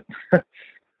 but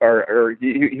or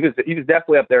he was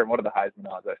definitely up there in one of the Heisman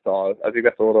odds I saw. I think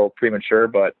that's a little premature,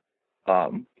 but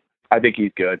I think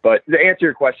he's good. But to answer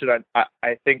your question,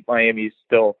 I think Miami's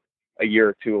still a year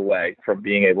or two away from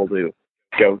being able to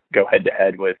go head to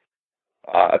head with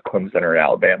Clemson or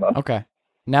Alabama. Okay.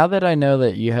 Now that I know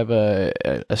that you have a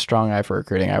strong eye for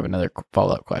recruiting, I have another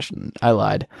follow-up question. I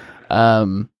lied.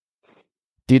 Do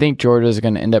you think Georgia's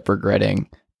going to end up regretting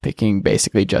picking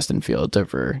basically Justin Fields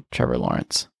over Trevor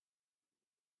Lawrence?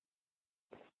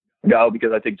 No,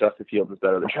 because I think Justin Fields is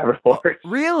better than Trevor Lawrence.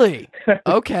 Really?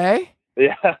 Okay.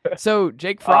 Yeah. So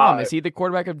Jake Fromm, is he the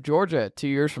quarterback of Georgia 2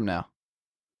 years from now?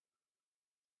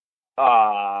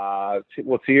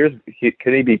 Well, 2 years.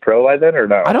 Could he be pro by then or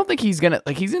no? I don't think he's gonna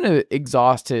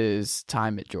exhaust his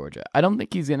time at Georgia. I don't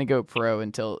think he's gonna go pro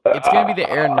until it's gonna be the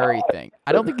Aaron Murray thing.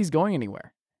 I don't think he's going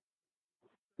anywhere.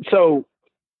 So,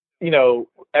 you know,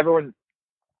 everyone.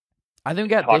 I think we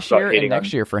got this year and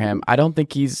next year for him. I don't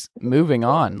think he's moving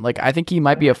on. Like, I think he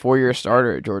might be a 4-year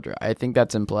starter at Georgia. I think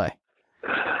that's in play.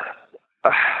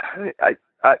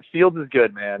 Fields is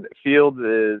good, man. Fields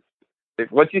is.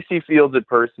 Once you see Fields in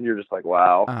person, you're just like,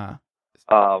 wow.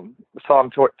 Saw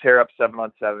him tear up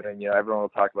 7-on-7, and, you know, everyone will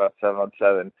talk about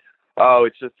 7-on-7. Oh,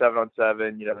 it's just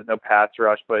 7-on-7. You know, there's no pass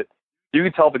rush, but you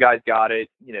can tell the guy's got it,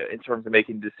 you know, in terms of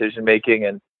making decision making.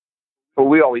 And what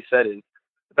we always said is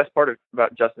the best part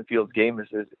about Justin Fields' game is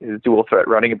his dual threat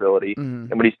running ability.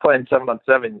 Mm-hmm. And when he's playing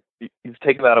 7-on-7, he's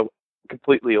taken that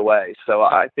completely away. So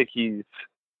I think he's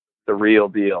the real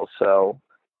deal. So,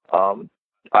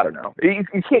 I don't know. You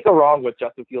can't go wrong with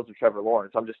Justin Fields or Trevor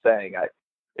Lawrence. I'm just saying,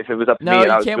 if it was up to me,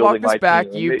 no, you can't walk this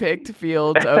back. You picked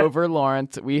Fields over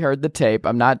Lawrence. We heard the tape.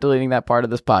 I'm not deleting that part of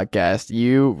this podcast.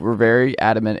 You were very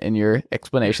adamant in your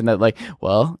explanation that, like,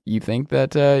 well, you think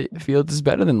that Fields is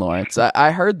better than Lawrence.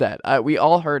 I heard that. We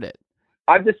all heard it.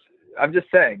 I'm just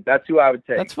saying that's who I would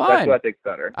take. That's fine. That's who I think's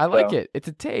better. I like it. It's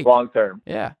a take long term.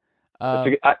 Yeah. I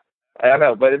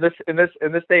know, but in this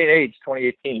day and age,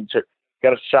 2018.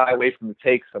 Got to shy away from the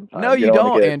take sometimes. No, you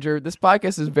don't, Andrew. This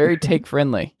podcast is very take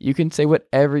friendly. You can say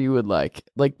whatever you would like.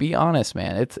 Like, be honest,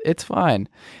 man. It's fine.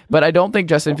 But I don't think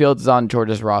Justin Fields is on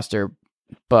Georgia's roster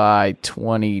by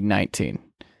 2019.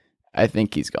 I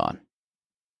think he's gone.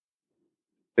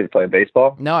 Did he play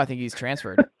baseball? No, I think he's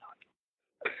transferred.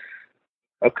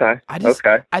 Okay. I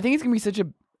think it's gonna be such a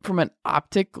from an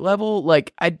optic level.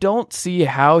 Like I don't see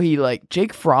how he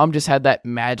Jake Fromm just had that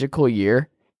magical year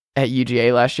at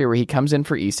UGA last year where he comes in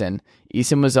for Eason.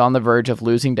 Eason was on the verge of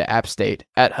losing to App State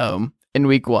at home in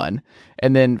week 1,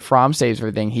 and then Fromm saves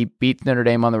everything. He beats Notre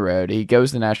Dame on the road. He goes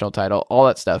to the national title. All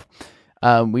that stuff.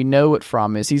 We know what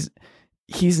Fromm is.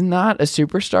 He's not a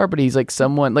superstar, but he's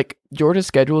someone Georgia's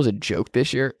schedule is a joke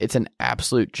this year. It's an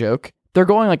absolute joke. They're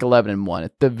going 11-1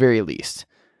 at the very least.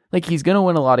 He's going to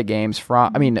win a lot of games.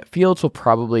 Fields will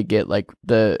probably get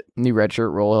the new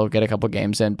redshirt role. He'll get a couple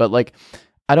games in, but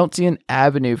I don't see an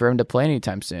avenue for him to play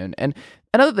anytime soon. And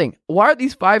another thing, why are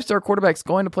these 5-star quarterbacks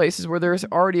going to places where there's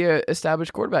already an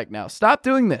established quarterback now? Stop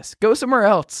doing this. Go somewhere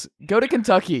else. Go to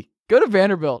Kentucky. Go to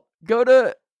Vanderbilt. Go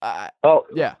to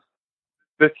yeah.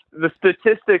 The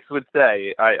statistics would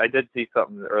say, I did see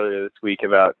something earlier this week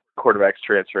about quarterbacks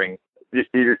transferring.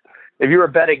 If you were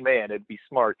a betting man, it'd be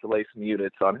smart to lay some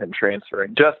units on him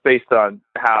transferring, just based on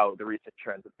how the recent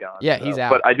trends have gone. Yeah, he's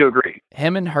out. But I do agree.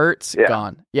 Him and Hurts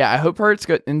gone. Yeah, I hope Hurts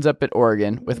ends up at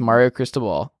Oregon with Mario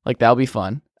Cristobal. That'll be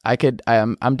fun.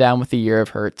 I'm down with the year of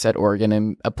Hurts at Oregon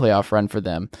and a playoff run for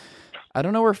them. I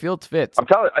don't know where Fields fits. I'm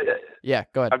telling. Yeah,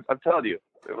 go ahead. I'm telling you.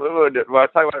 What I was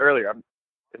talking about earlier.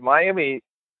 In Miami,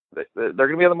 they're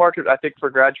going to be on the market, I think, for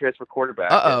grad transfer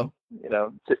quarterback.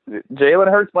 Jalen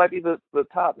Hurts might be the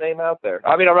top name out there.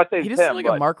 I'm not saying he doesn't him, look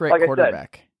a mark rate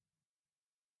quarterback.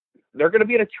 They're going to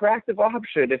be an attractive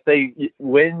option if they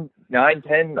win 9,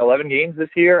 10, 11 games this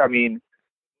year.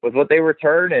 With what they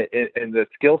return and the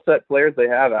skill set players they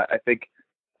have, I think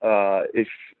if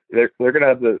they're going to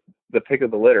have the pick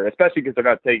of the litter, especially because they're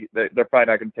probably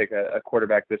not going to take a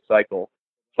quarterback this cycle.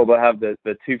 So they'll have the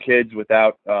 2 kids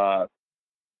without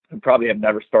who probably have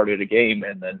never started a game,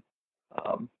 and then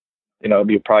it'll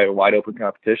be probably a wide open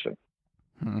competition.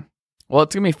 Well,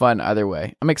 it's gonna be fun either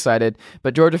way. I'm excited,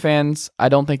 but Georgia fans, I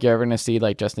don't think you're ever gonna see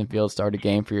Justin Fields start a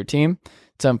game for your team.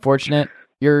 It's unfortunate.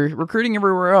 You're recruiting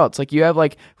everywhere else. You have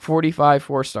 45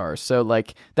 4-stars, so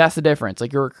that's the difference.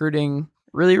 You're recruiting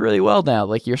really, really well now.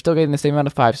 You're still getting the same amount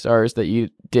of 5 stars that you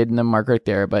did in the mark right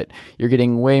there, but you're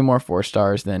getting way more 4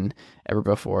 stars than ever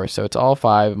before. So it's all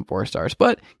 5 and 4 stars.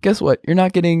 But guess what? You're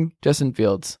not getting Justin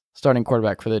Fields starting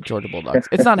quarterback for the Georgia Bulldogs.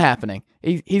 It's not happening.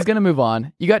 He's going to move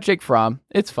on. You got Jake Fromm.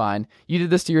 It's fine. You did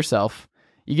this to yourself.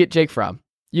 You get Jake Fromm.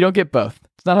 You don't get both.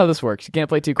 It's not how this works. You can't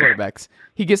play 2 quarterbacks.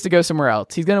 He gets to go somewhere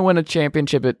else. He's going to win a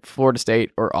championship at Florida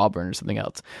State or Auburn or something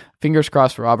else. Fingers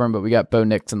crossed for Auburn, but we got Bo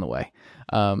Nix in the way.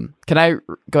 Can I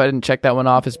go ahead and check that one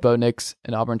off as Bo Nix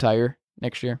an Auburn Tiger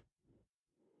next year?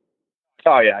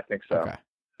 Oh, yeah, I think so. Okay.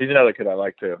 He's another kid I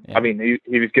like, too. Yeah.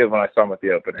 He was good when I saw him at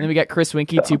the opening. And then we got Chris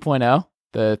Winkie 2.0,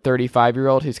 the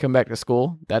 35-year-old who's come back to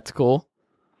school. That's cool.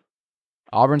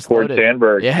 Auburn's loaded.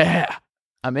 Sandberg. Yeah,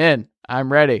 I'm in. I'm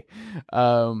ready.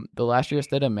 The last year of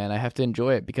Stidham, man, I have to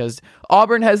enjoy it because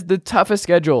Auburn has the toughest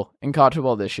schedule in college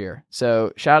football this year.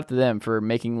 So shout out to them for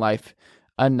making life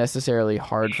unnecessarily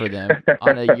hard for them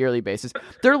on a yearly basis.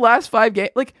 Their last 5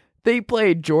 games, they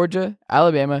played Georgia,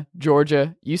 Alabama,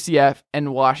 Georgia, UCF,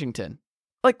 and Washington.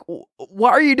 Why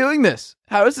are you doing this?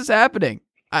 How is this happening?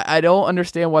 I don't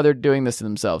understand why they're doing this to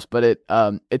themselves, but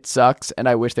it sucks, and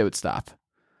I wish they would stop.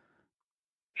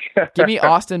 Give me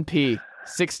Austin P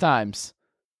 6 times.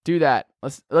 Do that.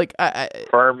 Let's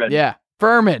Furman. Yeah,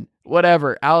 Furman.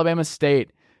 Whatever. Alabama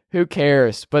State. Who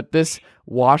cares? But this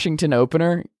Washington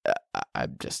opener,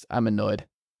 I'm annoyed.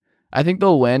 I think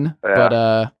they'll win,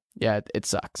 but it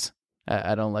sucks.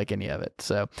 I don't like any of it.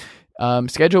 So,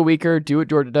 schedule weaker. Do what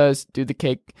Georgia does. Do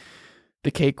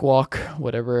the cakewalk,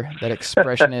 whatever that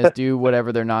expression is. Do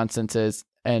whatever their nonsense is,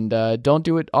 and don't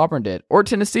do what Auburn did or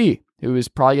Tennessee, who is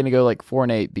probably going to go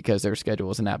 4-8 because their schedule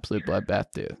is an absolute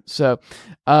bloodbath too. So,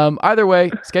 either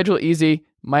way, schedule easy.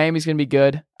 Miami's going to be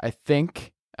good, I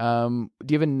think. Do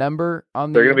you have a number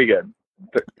on They're going to be good.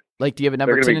 Do you have a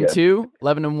number 10-2,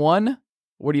 11-1?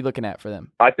 What are you looking at for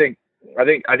them? I think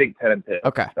 10-2.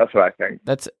 Okay. That's what I think.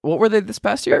 What were they this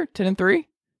past year? 10-3?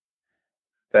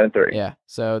 10-3. Yeah.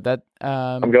 So that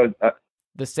I'm going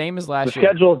the same as last year. The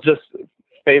schedule is just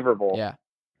favorable. Yeah.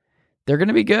 They're going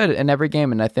to be good in every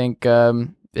game, and I think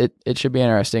it should be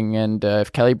interesting. And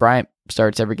if Kelly Bryant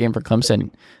starts every game for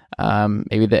Clemson,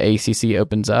 maybe the ACC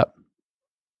opens up.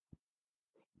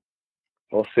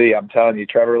 We'll see. I'm telling you,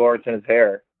 Trevor Lawrence and his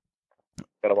hair.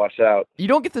 Gotta watch out. You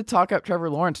don't get to talk up Trevor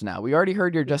Lawrence now. We already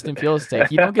heard your Justin Fields take.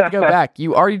 You don't get to go back.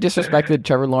 You already disrespected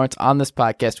Trevor Lawrence on this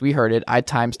podcast. We heard it. I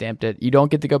timestamped it. You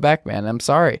don't get to go back, man. I'm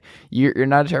sorry. You're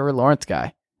not a Trevor Lawrence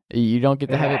guy. You don't get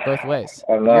to have it both ways.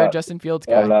 You're a Justin Fields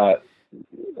guy. I'm not.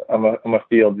 I'm a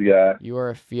Fields guy. You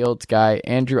are a Fields guy.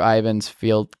 Andrew Ivins,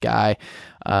 Field guy.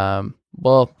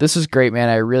 Well, this is great, man.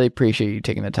 I really appreciate you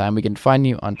taking the time. We can find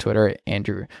you on Twitter at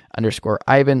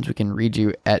Andrew_Ivins. We can read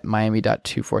you at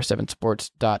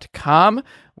Miami.247Sports.com,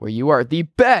 where you are the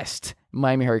best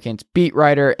Miami Hurricanes beat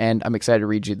writer, and I'm excited to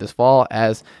read you this fall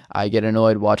as I get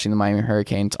annoyed watching the Miami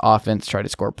Hurricanes offense try to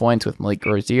score points with Malik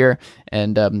Rozier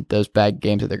and those bad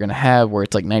games that they're going to have where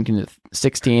it's like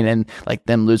 19-16 and like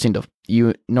them losing to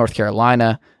North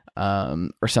Carolina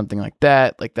or something like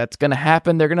that. Like that's going to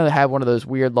happen. They're going to have one of those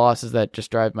weird losses that just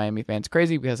drive Miami fans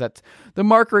crazy because that's the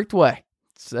Mark Richt way.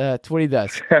 That's what he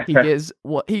does.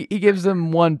 He gives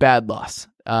them one bad loss.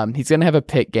 He's going to have a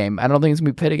Pitt game. I don't think it's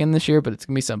going to be Pitt again this year, but it's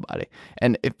going to be somebody.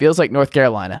 And it feels like North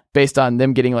Carolina based on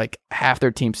them getting like half their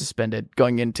team suspended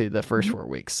going into the first 4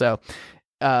 weeks. So,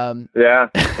 yeah,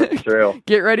 that's true.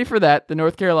 Get ready for that. The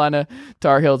North Carolina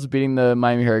Tar Heels beating the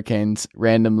Miami Hurricanes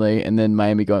randomly, and then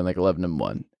Miami going like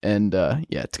 11-1. And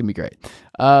yeah, it's going to be great.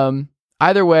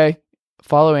 Either way,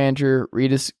 follow Andrew, read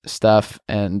his stuff,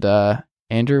 and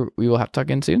Andrew, we will have to talk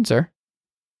again soon, sir.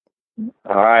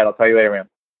 All right, I'll tell you later, man.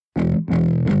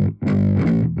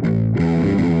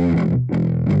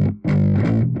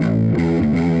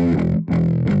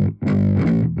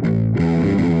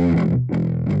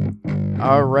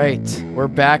 All right, we're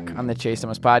back on the Chase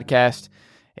Thomas podcast.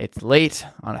 It's late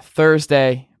on a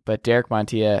Thursday, but Derek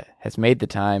Montilla has made the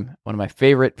time. One of my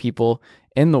favorite people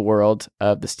in the world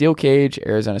of the Steel Cage,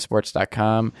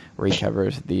 ArizonaSports.com, where he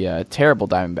covers the terrible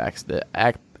Diamondbacks, the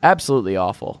absolutely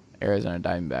awful Arizona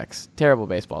Diamondbacks, terrible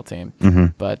baseball team. Mm-hmm.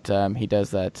 But he does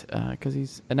that because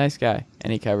he's a nice guy,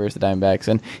 and he covers the Diamondbacks,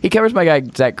 and he covers my guy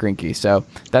Zach Greinke, so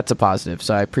that's a positive.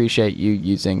 So I appreciate you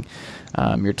using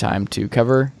your time to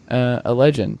cover a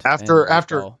legend.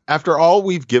 After all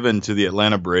we've given to the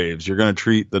Atlanta Braves, you're going to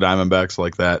treat the Diamondbacks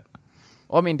like that?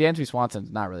 Well, I mean, Dansby Swanson's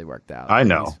not really worked out. I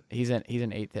know. He's an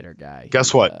eighth hitter guy.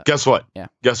 Guess what? Yeah.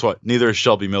 Guess what? Neither is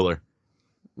Shelby Miller.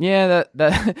 Yeah,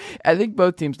 that I think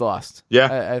both teams lost.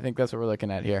 Yeah. I think that's what we're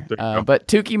looking at here. But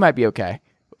Tukey might be okay.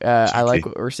 I like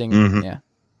what we're seeing. Mm-hmm. Yeah,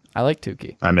 I like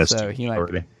Tukey. I missed Tukey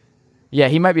already. Yeah,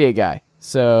 he might be a guy.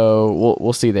 So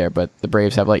we'll see there. But the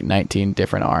Braves have like 19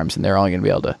 different arms, and they're only going to be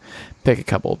able to pick a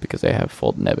couple because they have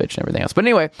Fulton Nebich and everything else. But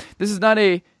anyway, this is not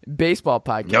a baseball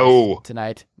podcast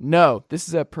tonight. No, this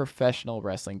is a professional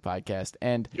wrestling podcast.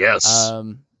 And yes,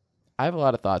 I have a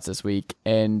lot of thoughts this week.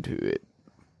 And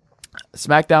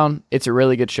SmackDown, it's a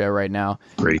really good show right now.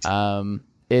 Great.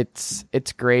 It's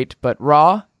great. But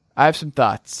Raw, I have some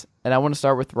thoughts. And I want to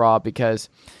start with Raw because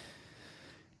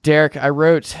Derek, I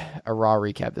wrote a Raw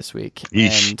recap this week.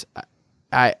 Eesh.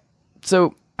 And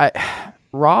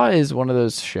Raw is one of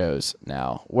those shows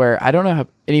now where I don't know how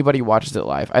anybody watches it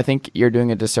live. I think you're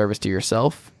doing a disservice to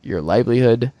yourself, your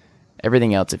livelihood,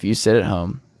 everything else if you sit at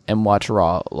home and watch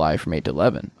Raw live from 8 to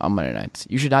 11 on Monday nights.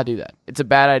 You should not do that. It's a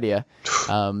bad idea.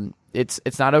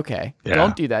 It's not okay. Yeah.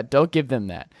 Don't do that. Don't give them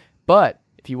that. But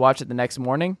if you watch it the next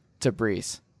morning, it's a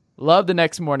breeze. Love the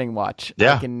next morning watch.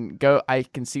 Yeah. I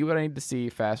can see what I need to see,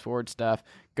 fast forward stuff,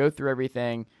 go through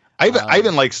everything. I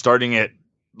even like starting it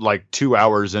like 2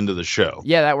 hours into the show.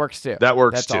 Yeah, that works too.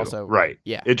 That's too. Also, right.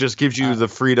 Yeah. It just gives you the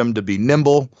freedom to be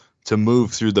nimble, to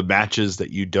move through the matches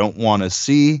that you don't want to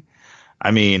see.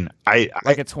 I mean, a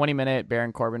 20-minute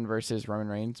Baron Corbin versus Roman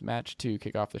Reigns match to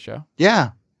kick off the show.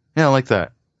 Yeah, I like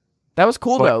that. That was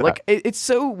cool though. Like it's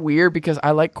so weird because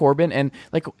I like Corbin, and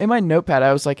like in my notepad,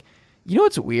 I was like, you know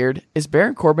what's weird is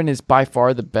Baron Corbin is by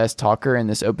far the best talker in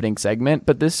this opening segment,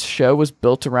 but this show was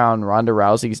built around Ronda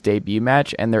Rousey's debut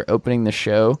match, and they're opening the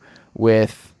show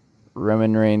with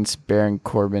Roman Reigns, Baron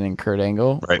Corbin, and Kurt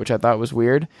Angle, right, which I thought was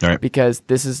weird because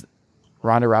this is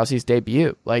Ronda Rousey's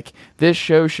debut. Like, this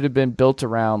show should have been built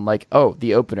around, like, oh,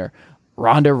 the opener,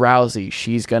 Ronda Rousey,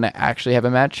 she's going to actually have a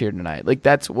match here tonight. Like,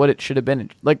 that's what it should have been.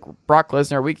 Like Brock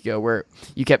Lesnar a week ago, where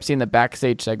you kept seeing the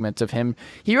backstage segments of him.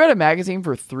 He read a magazine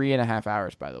for 3.5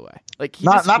 hours, by the way. Like, he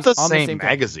not the on same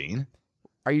magazine.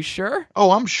 Are you sure?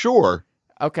 Oh, I'm sure.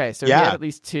 Okay, so he had at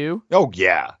least two? Oh,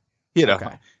 yeah. He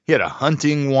had a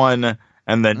hunting one,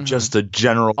 and then just a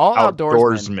general all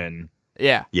outdoorsman.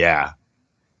 Yeah. Yeah.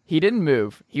 He didn't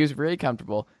move. He was really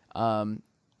comfortable.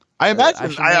 I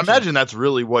imagine that's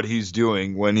really what he's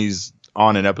doing when he's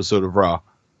on an episode of Raw.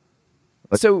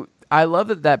 So I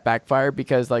love that backfired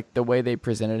because like the way they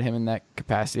presented him in that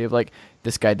capacity of like,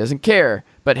 this guy doesn't care,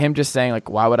 but him just saying like,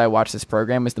 why would I watch this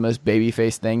program is the most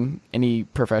babyface thing any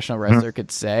professional wrestler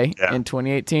could say in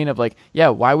 2018 of like, yeah,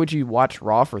 why would you watch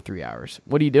Raw for 3 hours?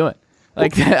 What are you doing?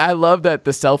 Like, I love that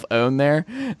the self-own there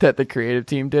that the creative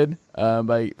team did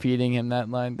by feeding him that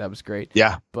line. That was great.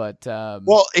 Yeah. But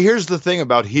well, here's the thing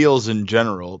about heels in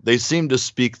general. They seem to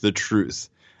speak the truth,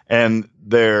 and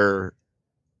their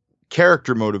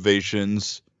character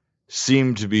motivations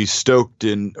seem to be stoked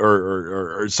in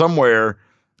or somewhere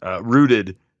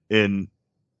rooted in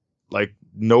like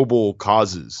noble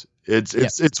causes.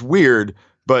 It's weird,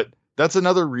 but that's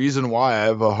another reason why I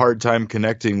have a hard time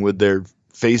connecting with their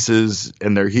faces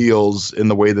and their heels in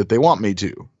the way that they want me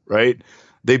to, right?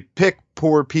 They pick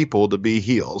poor people to be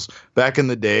heels. Back in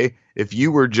the day, if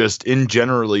you were just in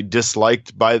generally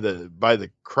disliked by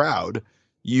the crowd,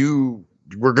 you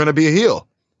were going to be a heel.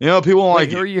 You know, people don't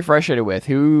like who are you frustrated with?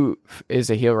 Who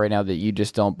is a heel right now that you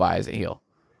just don't buy as a heel?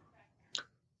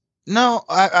 No,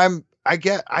 I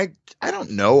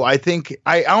don't know. I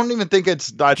don't even think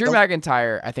it's Drew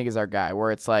McIntyre. I think is our guy.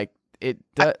 Where it's like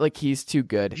like he's too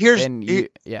good. Here's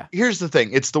the thing.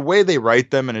 It's the way they write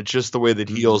them, and it's just the way that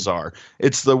heels are.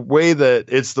 It's the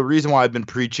reason why I've been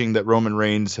preaching that Roman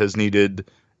Reigns has needed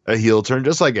a heel turn,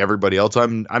 just like everybody else.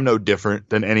 I'm no different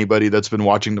than anybody that's been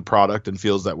watching the product and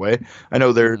feels that way. I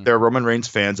know there are Roman Reigns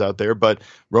fans out there, but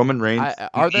Roman Reigns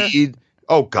are there?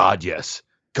 Oh God, yes,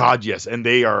 and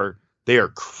they are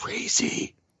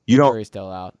crazy. You don't. Jury's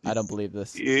still out. I don't believe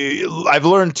this. I've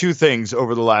learned two things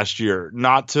over the last year: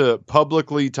 not to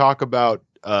publicly talk about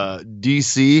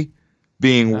DC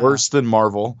being worse than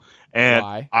Marvel, and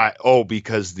why?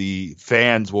 Because the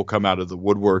fans will come out of the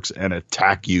woodworks and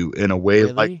attack you in a way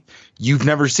Really? like you've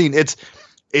never seen.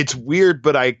 It's weird,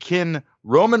 but I akin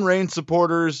Roman Reigns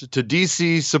supporters to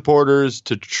DC supporters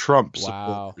to Trump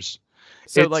supporters.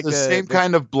 So it's like the same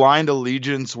kind of blind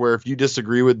allegiance where if you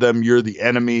disagree with them, you're the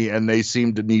enemy and they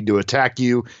seem to need to attack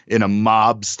you in a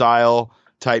mob style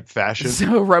type fashion.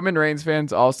 So Roman Reigns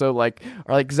fans also are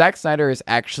like Zack Snyder is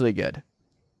actually good.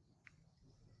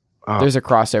 There's a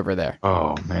crossover there.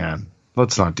 Oh man.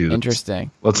 Let's not do that.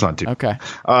 Interesting. Let's not do that. Okay.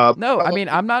 No, I mean,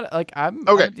 I'm not I'm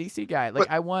a DC guy.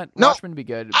 Like, I want Watchmen to be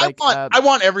good. I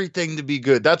want everything to be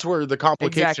good. That's where the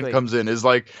complication comes in. Is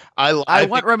like I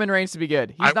want Roman Reigns to be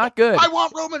good. He's not good. I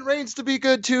want Roman Reigns to be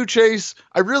good too, Chase.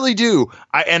 I really do.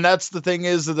 And that's the thing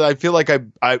is that I feel like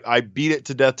I beat it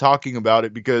to death talking about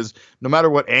it because no matter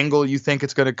what angle you think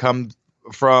it's going to come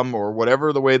from or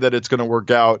whatever the way that it's going to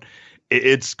work out,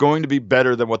 it's going to be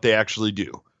better than what they actually do.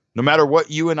 No matter what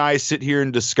you and I sit here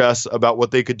and discuss about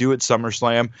what they could do at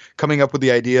SummerSlam, coming up with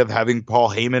the idea of having Paul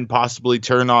Heyman possibly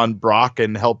turn on Brock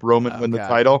and help Roman win the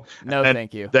title. No,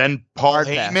 thank you. Then Paul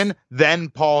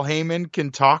Heyman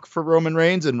can talk for Roman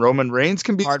Reigns, and Roman Reigns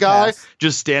can be the guy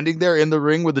just standing there in the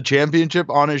ring with the championship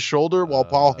on his shoulder while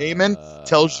Paul Heyman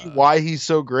tells you why he's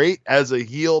so great as a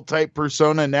heel type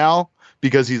persona now.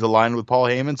 Because he's aligned with Paul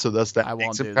Heyman, so thus that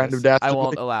makes him kind of dastardly. I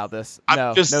won't allow this.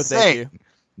 I'm just saying, thank you.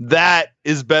 That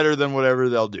is better than whatever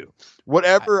they'll do.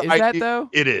 Whatever though?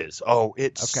 It is. Oh,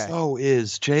 so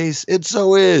is, Chase. It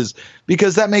so is.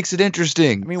 Because that makes it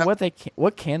interesting. I mean,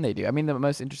 what can they do? I mean, the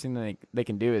most interesting thing they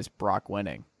can do is Brock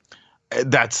winning.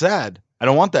 That's sad. I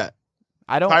don't want that.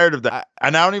 I'm tired of that. I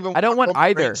don't want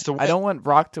either. I don't want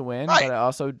Brock to win, but I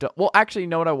also don't. Well, actually, you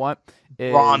know what I want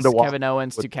is Kevin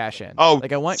Owens to cash in. Oh,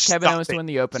 I want Kevin Owens to win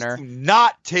the opener. Do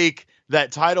not take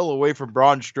that title away from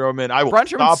Braun Strowman. I will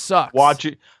Strowman stop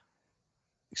watching.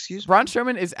 Excuse me? Braun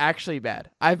Strowman is actually bad.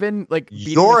 I've been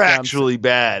You're actually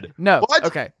bad. No. What?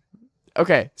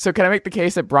 Okay. So can I make the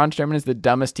case that Braun Strowman is the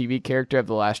dumbest TV character of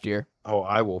the last year? Oh,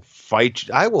 I will fight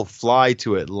you. I will fly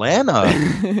to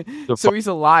Atlanta. So he's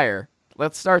a liar.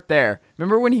 Let's start there.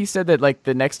 Remember when he said that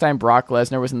the next time Brock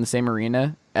Lesnar was in the same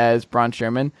arena as Braun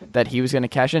Strowman, that he was going to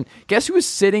cash in? Guess who was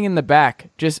sitting in the back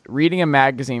just reading a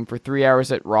magazine for 3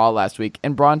 hours at Raw last week,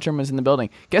 and Braun Strowman was in the building?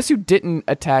 Guess who didn't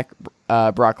attack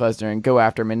Brock Lesnar and go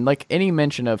after him? And any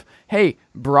mention of, hey,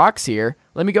 Brock's here,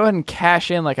 let me go ahead and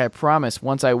cash in like I promised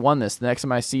once I won this. The next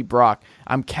time I see Brock,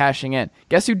 I'm cashing in.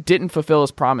 Guess who didn't fulfill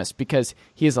his promise because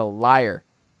he is a liar?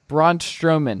 Braun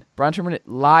Strowman. Braun Strowman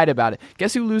lied about it.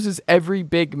 Guess who loses every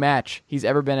big match he's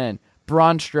ever been in?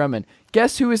 Braun Strowman.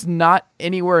 Guess who is not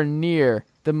anywhere near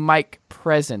the mic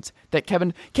presence that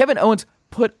Kevin Owens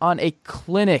put on a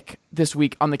clinic this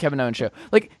week on the Kevin Owens show?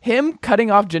 Him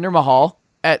cutting off Jinder Mahal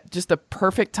at just the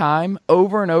perfect time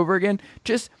over and over again.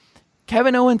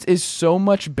 Kevin Owens is so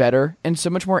much better and so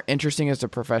much more interesting as a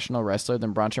professional wrestler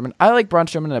than Braun Strowman. I like Braun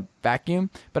Strowman in a vacuum,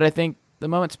 but I think the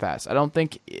moment's passed. I don't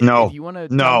think if you want to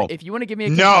give me a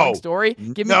compelling story,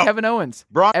 give me Kevin Owens.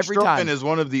 Braun every Strowman time. is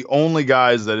one of the only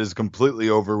guys that is completely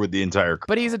over with the entire crowd.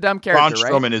 But he's a dumb character,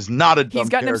 Braun Strowman is not a dumb character. He's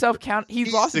gotten himself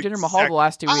He's lost to Jinder Mahal the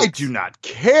last 2 weeks. I do not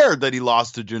care that he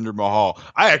lost to Jinder Mahal.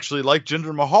 I actually like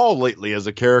Jinder Mahal lately as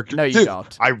a character. No, you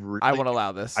don't. I won't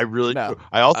allow this. I really do.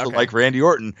 I also like Randy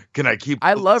Orton. Can I keep?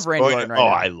 I love Randy Orton right now.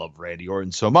 I love Randy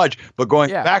Orton so much. But going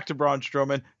back to Braun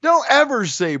Strowman, don't ever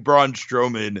say Braun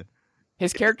Strowman.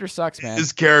 His character sucks, man.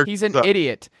 His character He's an sucks.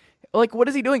 idiot. Like, what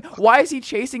is he doing? Why is he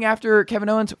chasing after Kevin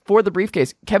Owens for the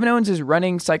briefcase? Kevin Owens is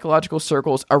running psychological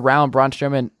circles around Braun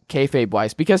Strowman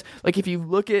kayfabe-wise because, like, if you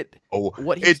look at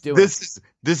what he's doing. This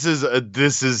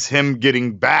is him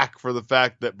getting back for the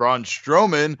fact that Braun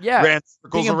Strowman ran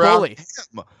circles around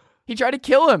him. He tried to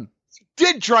kill him.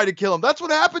 Did try to kill him. That's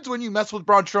what happens when you mess with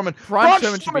Braun Strowman. Braun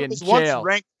Strowman should be in was jail. Once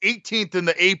ranked 18th in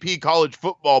the AP college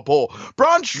football poll.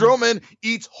 Braun Strowman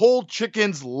eats whole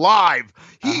chickens live.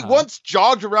 He once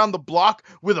jogged around the block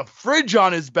with a fridge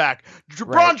on his back.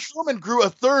 Braun Strowman grew a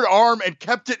third arm and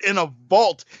kept it in a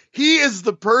vault. He is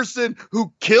the person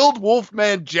who killed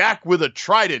Wolfman Jack with a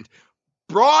trident.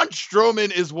 Braun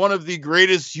Strowman is one of the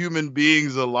greatest human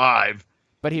beings alive.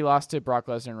 But he lost to Brock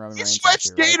Lesnar and Roman Reigns. He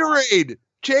sweats Gatorade.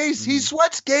 Chase, he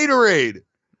sweats Gatorade.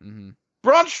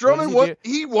 Braun Strowman,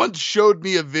 he once showed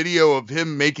me a video of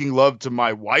him making love to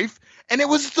my wife, and it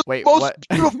was the most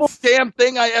beautiful damn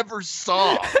thing I ever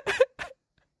saw.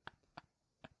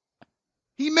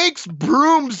 He makes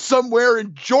brooms somewhere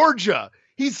in Georgia.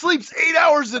 He sleeps 8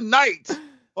 hours a night.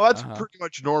 Well, that's pretty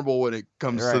much normal when it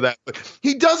comes to that. But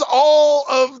he does all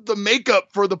of the makeup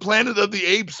for the Planet of the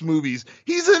Apes movies.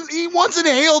 He once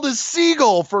inhaled a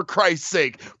seagull, for Christ's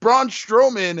sake. Braun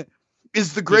Strowman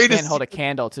is the greatest. He can't hold a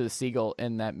candle to the seagull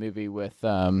in that movie with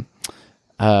Ryan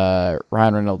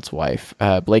Reynolds' wife,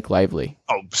 Blake Lively.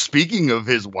 Oh, speaking of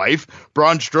his wife,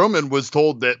 Braun Strowman was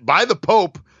told that by the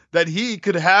Pope that he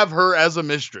could have her as a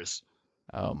mistress.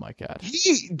 Oh my God!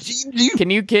 Can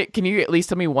you at least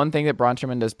tell me one thing that Braun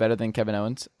Strowman does better than Kevin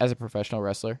Owens as a professional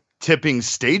wrestler? Tipping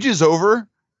stages over.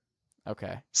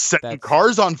 Okay. Setting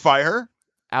cars on fire.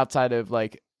 Outside of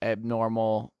like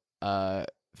abnormal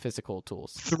physical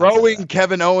tools. Throwing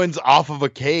Kevin Owens off of a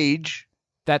cage.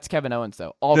 That's Kevin Owens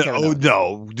though. Kevin Owens.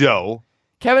 No.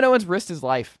 Kevin Owens risked his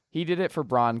life. He did it for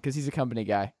Braun because he's a company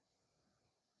guy.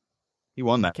 He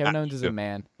won that. Kevin Owens is a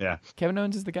man. Yeah. Kevin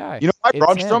Owens is the guy. You know why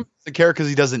Braun Strowman doesn't care? Because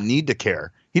he doesn't need to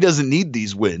care. He doesn't need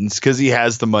these wins because he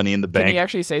has the money in the bank. Can he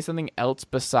actually say something else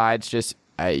besides just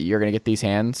you're going to get these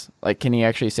hands? Like, can he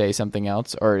actually say something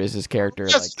else? Or is his character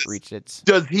reached its...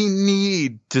 Does he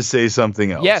need to say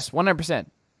something else? Yes, 100%.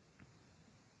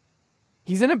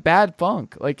 He's in a bad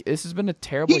funk. Like, this has been a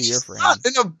terrible year for him.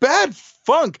 He's not in a bad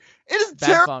funk. It is a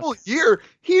terrible year.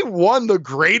 He won the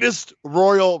greatest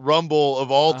Royal Rumble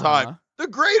of all time. The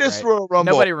greatest Royal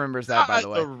Rumble. Nobody remembers that, by the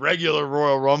way. Not the regular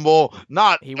Royal Rumble.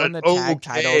 He won the tag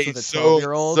titles with a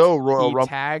 12-year-old. He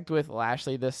tagged with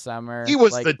Lashley this summer. He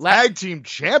was the tag team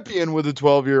champion with a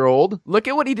 12-year-old. Look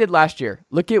at what he did last year.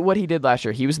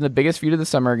 He was in the biggest feud of the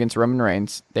summer against Roman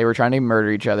Reigns. They were trying to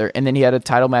murder each other. And then he had a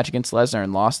title match against Lesnar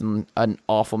and lost in an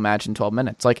awful match in 12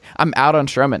 minutes. Like, I'm out on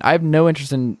Strowman. I have no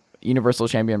interest in Universal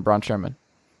Champion Braun Strowman.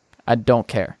 I don't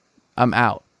care. I'm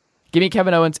out. Give me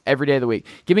Kevin Owens every day of the week.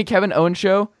 Give me Kevin Owens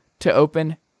show to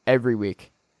open every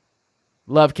week.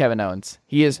 Love Kevin Owens.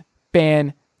 He is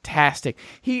fantastic.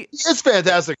 He is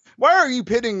fantastic. Why are you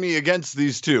pitting me against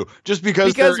these two? Just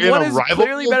because they're in one a is rivalry?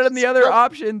 Clearly better than the other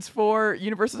options for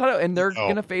Universal title, and they're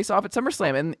going to face off at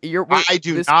SummerSlam. And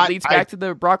this leads back to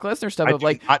the Brock Lesnar stuff of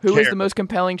like, who is the most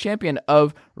compelling champion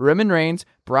of Roman Reigns,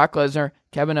 Brock Lesnar,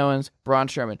 Kevin Owens, Braun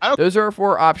Strowman. Those are our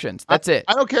four options. That's it.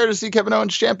 I don't care to see Kevin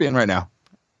Owens champion right now.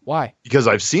 Why? Because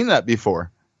I've seen that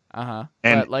before. And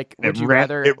would you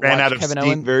rather it ran out of Kevin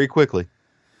steam Owens very quickly.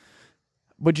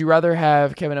 Would you rather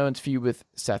have Kevin Owens feud with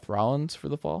Seth Rollins for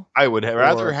the fall? I would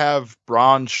rather have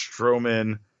Braun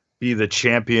Strowman be the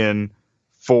champion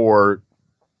for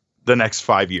the next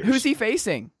 5 years. Who's he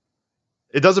facing?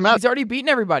 It doesn't matter. He's already beaten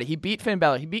everybody. He beat Finn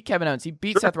Balor. He beat Kevin Owens. He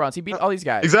beat Seth Rollins. He beat all these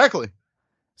guys. Exactly.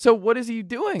 So what is he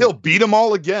doing? He'll beat them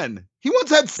all again. He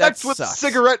once had sex with a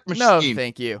cigarette machine. No,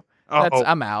 thank you.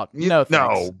 I'm out. No, thanks.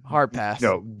 No. Hard pass.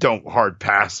 No, don't hard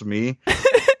pass me.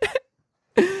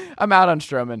 I'm out on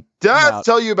Strowman. Did I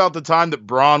tell you about the time that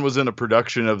Braun was in a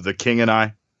production of The King and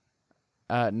I?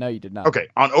 No, you did not. Okay,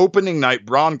 on opening night,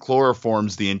 Braun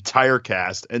chloroforms the entire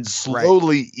cast and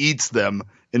slowly eats them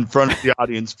in front of the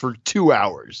audience for 2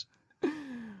 hours.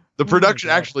 The production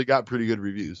actually got pretty good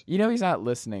reviews. You know he's not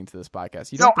listening to this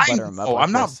podcast. You don't have to butter him up.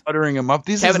 I'm not buttering him up.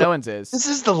 Kevin Owens is. This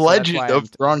is the legend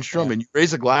of Braun Strowman. You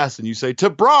raise a glass and you say,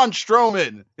 "To Braun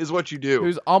Strowman," is what you do.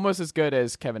 Who's almost as good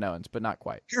as Kevin Owens, but not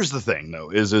quite. Here's the thing, though,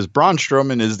 is Braun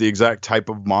Strowman is the exact type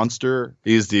of monster.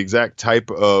 He is the exact type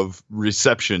of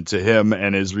reception to him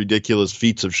and his ridiculous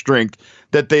feats of strength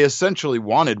that they essentially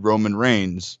wanted Roman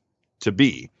Reigns to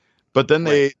be. But then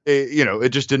they it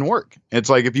just didn't work. It's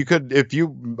like if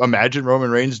you imagine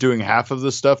Roman Reigns doing half of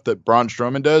the stuff that Braun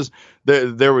Strowman does,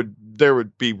 there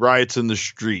would be riots in the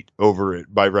street over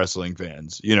it by wrestling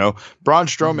fans. You know, Braun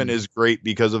Strowman is great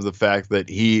because of the fact that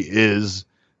he is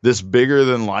this bigger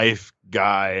than life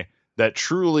guy that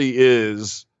truly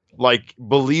is like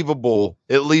believable,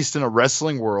 at least in a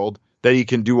wrestling world, that he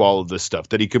can do all of this stuff,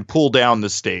 that he can pull down the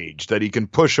stage, that he can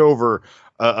push over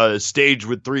a stage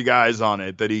with 3 guys on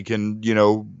it, that he can,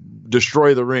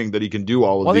 destroy the ring, that he can do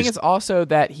all of these. Well, I think it's also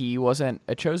that he wasn't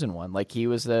a chosen one. Like, he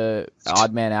was the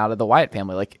odd man out of the Wyatt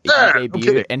family. Like, he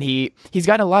debuted, and he's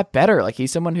gotten a lot better. Like,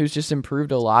 he's someone who's just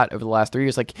improved a lot over the last 3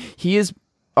 years. Like, he is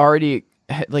already,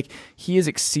 he has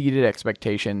exceeded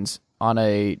expectations on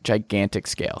a gigantic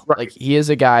scale. Right. Like, he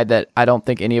is a guy that I don't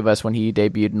think any of us, when he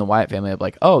debuted in the Wyatt family, of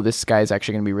like, oh, this guy is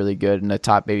actually going to be really good and a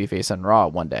top babyface on Raw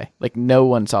one day. Like, no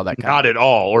one saw that coming. Not at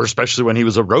all, or especially when he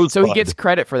was a Rosebud. So he gets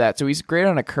credit for that. So he's great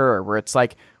on a curve where it's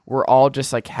like, we're all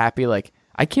just like happy, like,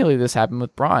 I can't believe this happened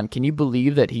with Braun. Can you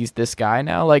believe that he's this guy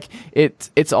now? Like,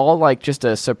 it's all like just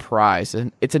a surprise.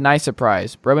 And it's a nice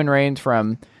surprise. Roman Reigns,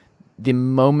 from the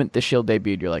moment the Shield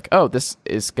debuted, you're like, oh, this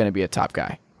is going to be a top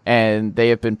guy. And they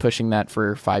have been pushing that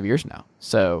for 5 years now.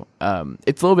 So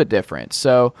it's a little bit different.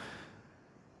 So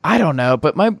I don't know.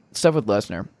 But my stuff with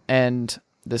Lesnar, and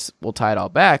this will tie it all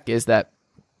back, is that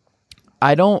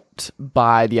I don't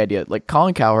buy the idea. Like,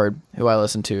 Colin Cowherd, who I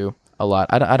listen to a lot,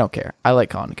 I don't care. I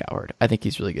like Colin Cowherd. I think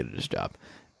he's really good at his job.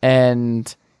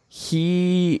 And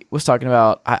he was talking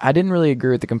about, I didn't really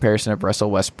agree with the comparison of Russell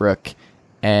Westbrook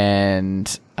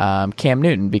and Cam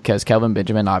Newton, because Kelvin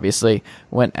Benjamin obviously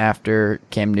went after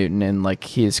Cam Newton, and like,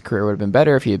 his career would have been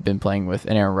better if he had been playing with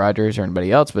an Aaron Rodgers or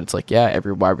anybody else. But it's like, yeah,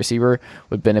 every wide receiver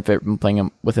would benefit from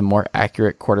playing with a more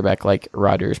accurate quarterback like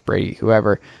Rodgers, Brady,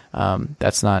 whoever.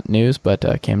 That's not news, but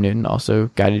Cam Newton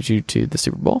also guided you to the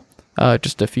Super Bowl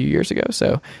just a few years ago.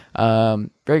 So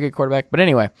very good quarterback. But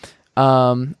anyway,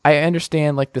 I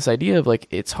understand like this idea of like,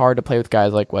 it's hard to play with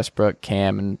guys like Westbrook,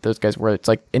 Cam, and those guys where it's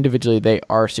like individually they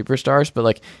are superstars, but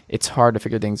like, it's hard to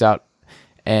figure things out.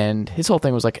 And his whole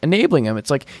thing was like enabling him. It's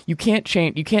like, you can't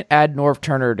add Norv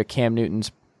Turner to Cam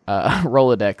Newton's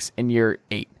Rolodex in year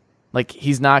 8. Like,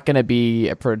 he's not going to be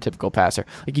a prototypical passer.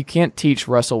 Like, you can't teach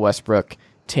Russell Westbrook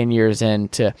 10 years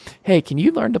into, hey, can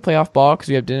you learn to play off ball? Because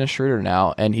we have Dennis Schroeder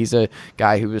now, and he's a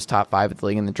guy who was top 5 of the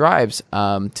league in the drives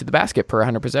to the basket per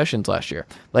 100 possessions last year.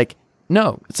 Like,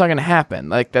 no, it's not going to happen.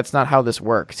 Like, that's not how this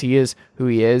works. He is who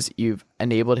he is. You've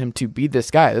enabled him to be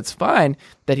this guy. That's fine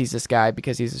that he's this guy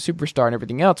because he's a superstar and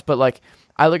everything else. But like,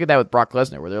 I look at that with Brock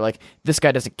Lesnar, where they're like, this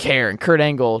guy doesn't care, and Kurt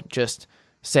Angle just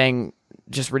saying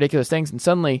just ridiculous things, and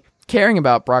suddenly caring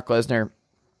about Brock Lesnar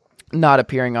not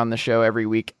appearing on the show every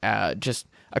week just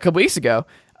a couple weeks ago,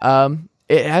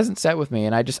 it hasn't sat with me,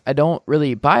 and I don't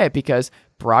really buy it, because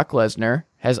Brock Lesnar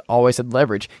has always had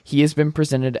leverage. He has been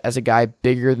presented as a guy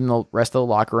bigger than the rest of the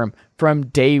locker room from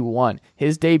day one.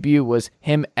 His debut was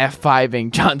him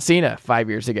F5ing John Cena 5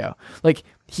 years ago. Like,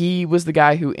 he was the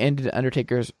guy who ended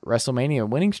Undertaker's WrestleMania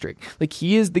winning streak. Like,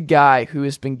 he is the guy who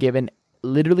has been given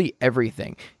literally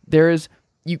everything.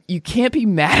 You can't be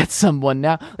mad at someone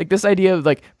now. Like, this idea of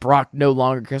like, Brock no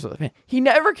longer cares about the fan. He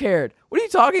never cared. What are you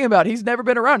talking about? He's never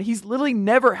been around. He's literally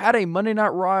never had a Monday Night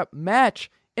Raw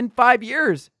match in 5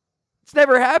 years. It's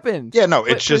never happened. Yeah, no,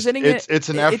 it's just it's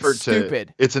an effort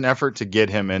it's an effort to get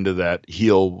him into that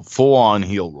full on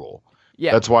heel role.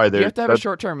 Yeah, that's why you have to have a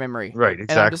short term memory, right?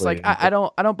 Exactly. And I'm just like, I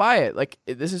don't buy it. Like,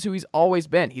 this is who he's always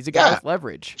been. He's a guy with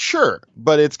leverage. Sure,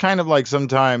 but it's kind of like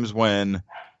sometimes when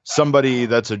somebody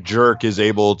that's a jerk is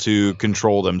able to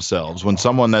control themselves, when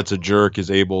someone that's a jerk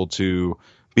is able to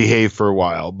behave for a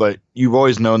while, but you've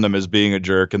always known them as being a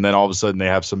jerk, and then all of a sudden they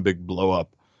have some big blow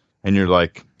up, and you're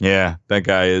like, yeah, that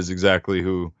guy is exactly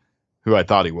who I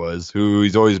thought he was, who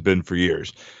he's always been for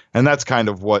years. And that's kind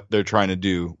of what they're trying to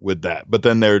do with that. But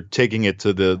then they're taking it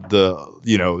to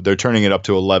they're turning it up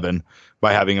to 11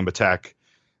 by having him attack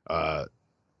Paul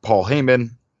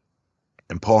Heyman.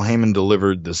 And Paul Heyman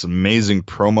delivered this amazing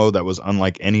promo that was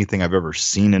unlike anything I've ever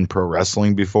seen in pro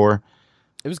wrestling before.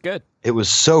 It was good. It was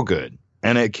so good.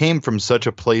 And it came from such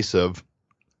a place of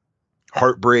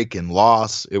heartbreak and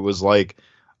loss. It was like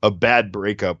a bad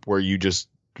breakup where you just,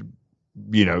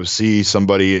 see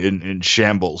somebody in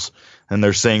shambles and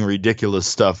they're saying ridiculous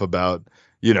stuff about,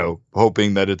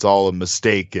 hoping that it's all a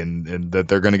mistake and that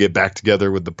they're going to get back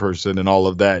together with the person and all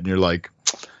of that. And you're like,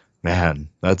 man,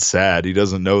 that's sad. He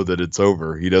doesn't know that it's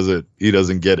over. He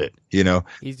doesn't get it,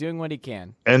 He's doing what he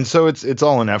can. And so it's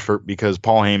all an effort, because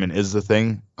Paul Heyman is the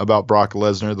thing about Brock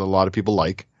Lesnar that a lot of people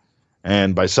like.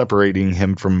 And by separating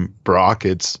him from Brock,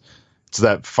 it's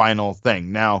that final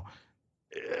thing. Now,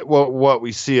 what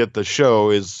we see at the show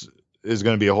is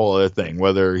going to be a whole other thing,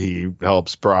 whether he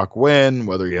helps Brock win,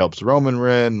 whether he helps Roman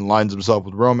win, lines himself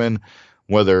with Roman,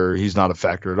 whether he's not a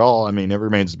factor at all. I mean, it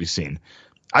remains to be seen.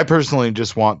 I personally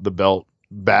just want the belt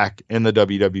back in the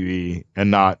WWE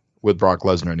and not with Brock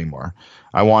Lesnar anymore.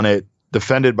 I want it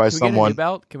defended by Can we get a someone. new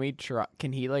belt? Can we try?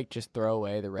 Can he like just throw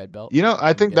away the red belt?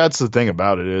 I think that's the thing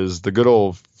about it is the good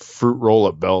old fruit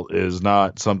roll-up belt is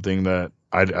not something that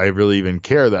I really even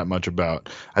care that much about.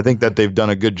 I think that they've done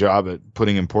a good job at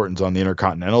putting importance on the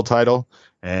Intercontinental title,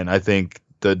 and I think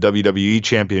the WWE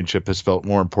Championship has felt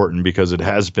more important because it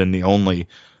has been the only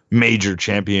major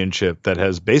championship that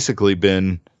has basically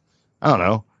been, I don't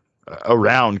know,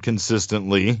 around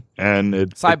consistently. And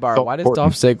Sidebar: why does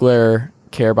Dolph Ziggler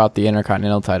care about the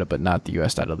Intercontinental title but not the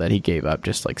U.S. title that he gave up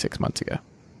just like 6 months ago?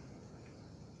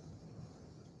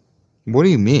 What do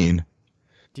you mean?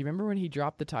 Do you remember when he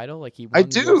dropped the title? Like he won I the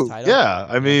do. US title? Yeah.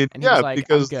 I mean, And he was like,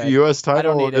 because "I'm the good. U.S. I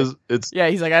don't title need it." it's Yeah,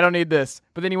 he's like, I don't need this.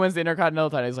 But then he wins the Intercontinental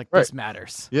title. He's like, this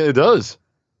matters. yeah, it does.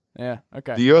 Yeah,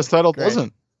 okay. The U.S. title Great.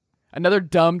 doesn't. Another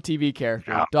dumb TV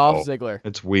character, No. Dolph Ziggler.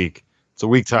 It's weak. It's a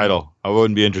weak title. I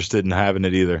wouldn't be interested in having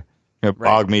it either. It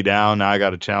bogged me down. Now I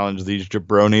got to challenge these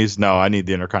jabronis. No, I need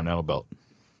the Intercontinental belt.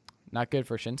 Not good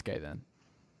for Shinsuke then.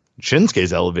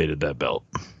 Shinsuke's elevated that belt.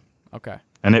 Okay.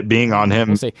 And it being on him.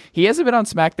 We'll see. He hasn't been on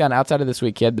SmackDown outside of this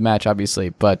week. He had the match, obviously,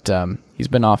 but he's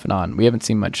been off and on. We haven't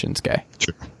seen much Shinsuke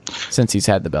since he's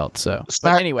had the belt. So,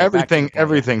 but anyway, everything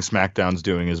SmackDown's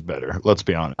doing is better. Let's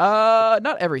be honest.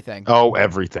 Not everything. Oh,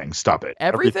 everything. Stop it.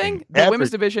 Everything? The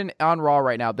women's division on Raw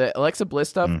right now, the Alexa Bliss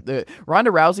stuff, the Ronda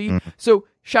Rousey. So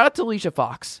shout out to Alicia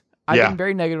Fox. I've been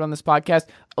very negative on this podcast.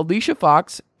 Alicia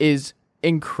Fox is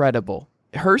incredible.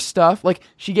 Her stuff, like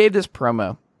she gave this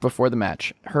promo before the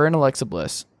match. Her and Alexa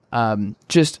Bliss,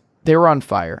 they were on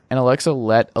fire. And Alexa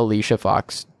let Alicia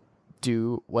Fox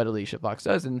do what Alicia Fox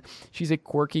does. And she's a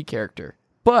quirky character.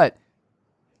 But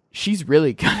she's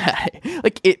really good at it.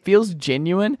 Like, it feels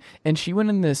genuine. And she went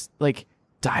in this, like,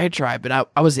 diatribe. And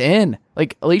I was in.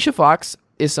 Like, Alicia Fox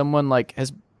is someone, like,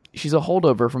 she's a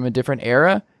holdover from a different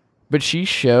era. But she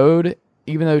showed,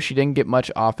 even though she didn't get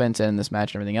much offense in this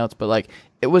match and everything else, but like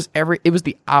it was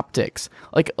the optics.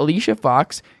 Like Alicia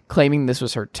Fox claiming this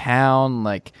was her town,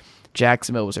 like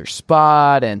Jacksonville was her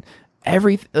spot, and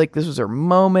like this was her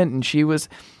moment, and she was,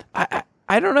 I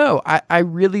don't know. I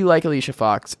really like Alicia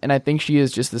Fox, and I think she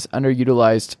is just this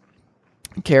underutilized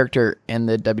character in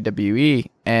the WWE,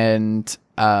 and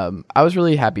I was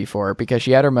really happy for her because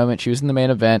she had her moment. She was in the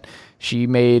main event. She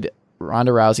made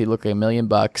Ronda Rousey look like $1 million,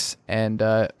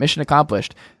 and mission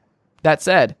accomplished. That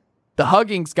said, the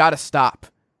hugging's got to stop.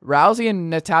 Rousey and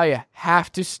Natalya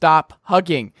have to stop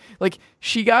hugging. Like,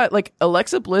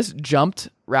 Alexa Bliss jumped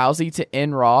Rousey to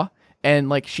end Raw, and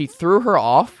like she threw her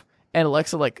off, and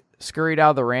Alexa like scurried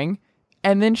out of the ring,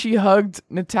 and then she hugged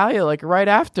Natalya like right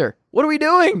after. What are we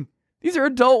doing? These are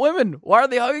adult women. Why are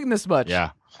they hugging this much?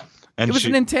 Yeah. And it was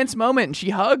an intense moment, and she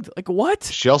hugged. Like, what?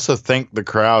 She also thanked the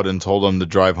crowd and told them to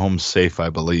drive home safe, I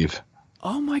believe.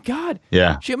 Oh, my God.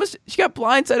 Yeah. She got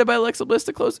blindsided by Alexa Bliss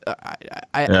to close.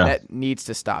 That needs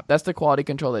to stop. That's the quality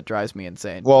control that drives me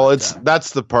insane. Well,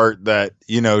 that's the part that,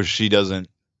 she doesn't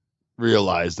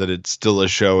realize that it's still a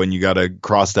show and you got to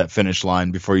cross that finish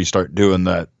line before you start doing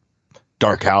that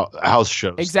dark house show.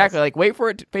 Exactly. Stuff. Like, wait for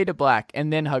it to fade to black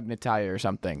and then hug Natalya or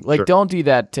something. Like, Don't do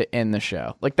that to end the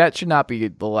show. Like, that should not be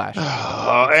the last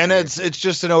show. And it's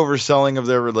just an overselling of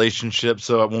their relationship.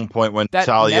 So at one point when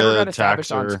Natalya never got attacks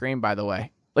established her on screen, by the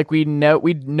way. Like, we know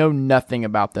nothing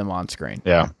about them on screen.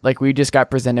 Yeah. Like, we just got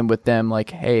presented with them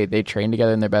like, hey, they train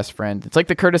together and they're best friends. It's like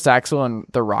the Curtis Axel and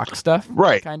The Rock stuff.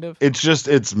 Right. Kind of.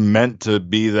 It's meant to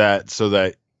be that so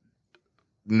that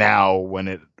now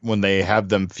when they have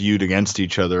them feud against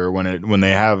each other, when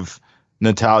they have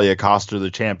Natalya cost her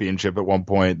the championship at one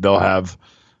point, they'll have,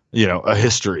 a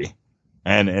history,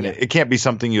 and it can't be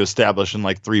something you establish in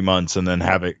like 3 months and then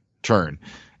have it turn.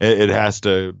 It has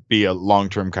to be a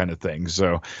long-term kind of thing.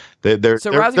 So they're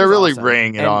really awesome.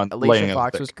 laying it on. Alicia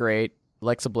Fox was great.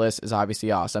 Alexa Bliss is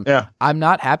obviously awesome. Yeah. I'm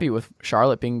not happy with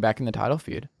Charlotte being back in the title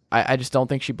feud. I just don't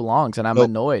think she belongs, and I'm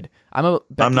annoyed. I'm a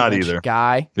Becky not Lynch either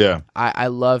guy. Yeah. I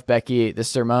love Becky. This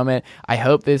is her moment. I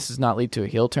hope this does not lead to a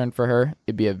heel turn for her.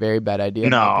 It'd be a very bad idea.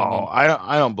 No,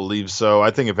 I don't believe so.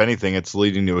 I think if anything, it's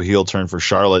leading to a heel turn for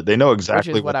Charlotte. They know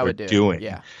exactly what they're doing.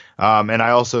 Yeah. And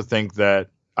I also think that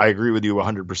I agree with you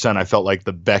 100%. I felt like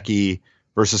the Becky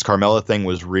versus Carmella thing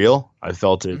was real. I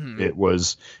felt it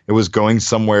was going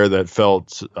somewhere that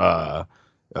felt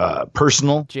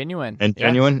personal,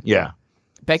 genuine. Yeah.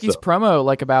 Becky's promo,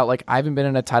 like about like I haven't been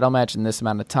in a title match in this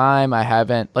amount of time. I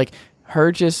haven't like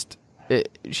her just.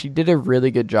 She did a really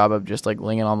good job of just like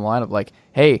laying it on the line of like,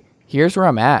 hey, here's where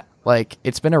I'm at. Like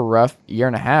it's been a rough year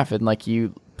and a half, and like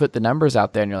you put the numbers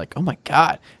out there, and you're like, oh my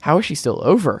God, how is she still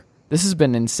over? This has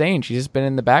been insane. She's just been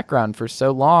in the background for so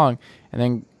long, and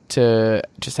then to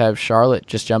just have Charlotte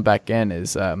just jump back in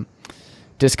is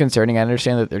disconcerting. I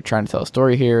understand that they're trying to tell a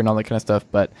story here and all that kind of stuff,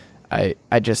 but I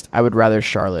would rather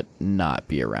Charlotte not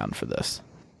be around for this.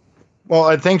 Well,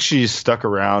 I think she's stuck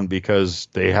around because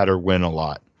they had her win a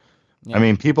lot. Yeah. I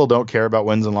mean, people don't care about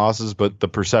wins and losses, but the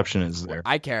perception is there.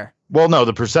 I care. Well, no,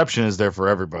 the perception is there for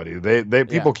everybody.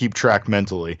 People keep track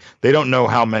mentally. They don't know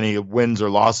how many wins or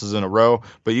losses in a row,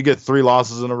 but you get 3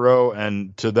 losses in a row,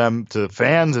 and to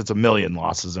fans, it's 1,000,000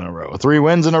 losses in a row. 3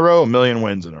 wins in a row, 1,000,000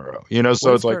 wins in a row. You know, so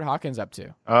what it's is like Kurt Hawkins up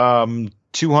to?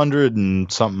 200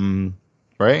 and something,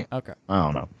 right? Okay. I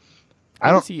don't know.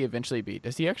 How does he eventually beat?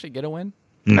 Does he actually get a win?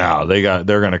 No, they're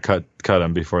going to cut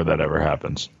him before that ever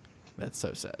happens. That's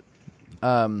so sad.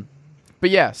 But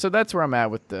yeah, so that's where I'm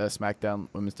at with the SmackDown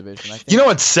Women's Division. I think you know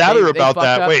what's sadder about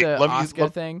that? Wait,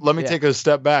 let me take a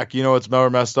step back. You know what's more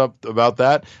messed up about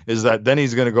that is that then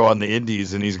he's going to go on the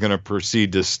Indies and he's going to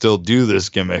proceed to still do this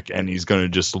gimmick and he's going to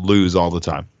just lose all the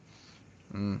time.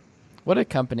 What a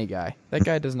company guy. That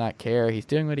guy does not care. He's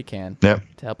doing what he can to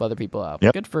help other people out.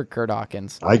 Yep. Good for Kurt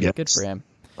Hawkins. Good for him.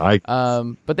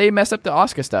 But they messed up the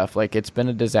Asuka stuff. Like, it's been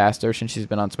a disaster since she's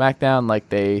been on SmackDown. Like,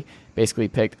 they basically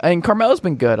picked... I mean, Carmella's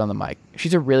been good on the mic.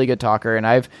 She's a really good talker, and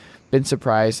I've been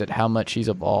surprised at how much she's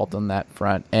evolved on that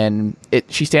front. And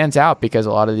she stands out because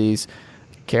a lot of these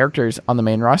characters on the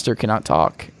main roster cannot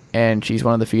talk. And she's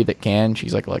one of the few that can.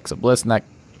 She's like Alexa Bliss in that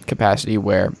capacity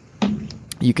where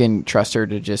you can trust her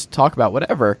to just talk about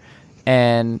whatever.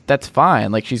 And that's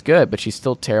fine. Like, she's good, but she's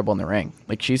still terrible in the ring.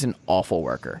 Like, she's an awful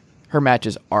worker. Her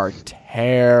matches are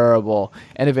terrible,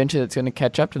 and eventually it's going to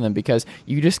catch up to them because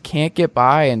you just can't get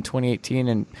by in 2018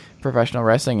 in professional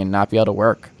wrestling and not be able to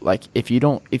work. Like, if you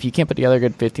can't put together a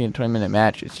good 15 to 20 minute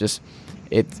match, it's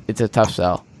a tough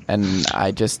sell. And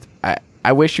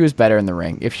I wish she was better in the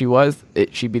ring. If she was,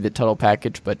 she'd be the total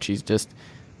package, but she's just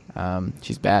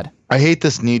she's bad. I hate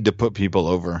this need to put people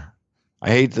over.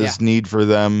 I hate this need for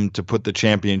them to put the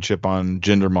championship on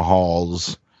Jinder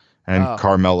Mahal's and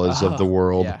Carmella's of the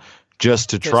world. Yeah.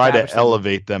 Just to try to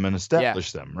elevate them and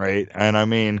establish them, right? And I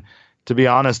mean, to be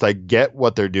honest, I get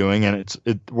what they're doing, and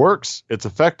it works. It's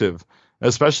effective,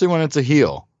 especially when it's a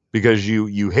heel, because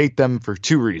you hate them for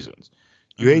 2 reasons.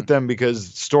 You hate them because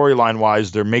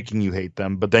storyline-wise, they're making you hate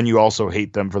them, but then you also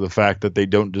hate them for the fact that they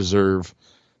don't deserve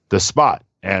the spot.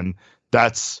 And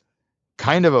that's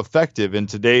kind of effective in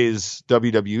today's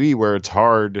WWE, where it's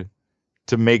hard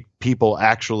to make people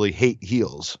actually hate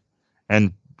heels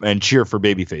and cheer for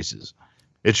baby faces.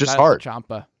 It's just hard.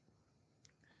 Ciampa.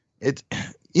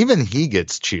 Even he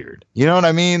gets cheered. You know what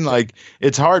I mean? Like,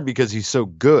 it's hard because he's so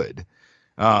good.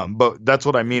 But that's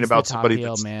what I mean about somebody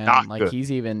that's not like good.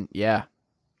 He's even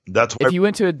That's why if you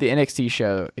went to the NXT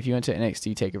show, if you went to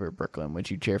NXT Takeover Brooklyn, would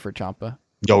you cheer for Ciampa?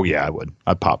 Oh yeah, I would.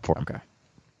 I'd pop for him. Okay.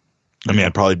 I mean,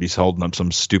 I'd probably be holding up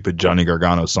some stupid Johnny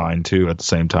Gargano sign too at the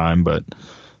same time, but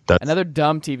that's another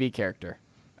dumb TV character.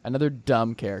 Another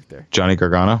dumb character. Johnny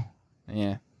Gargano?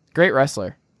 Yeah. Great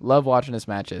wrestler. Love watching his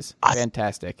matches.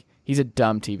 Fantastic. He's a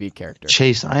dumb TV character.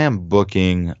 Chase, I am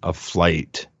booking a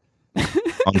flight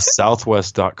on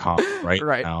southwest.com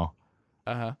right now.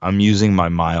 Uh-huh. I'm using my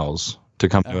miles to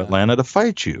come to Atlanta to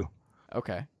fight you.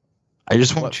 Okay. I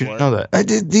just want you to know that. I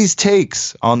did these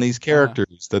takes on these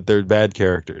characters that they're bad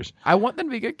characters. I want them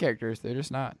to be good characters. They're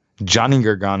just not. Johnny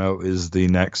Gargano is the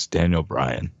next Daniel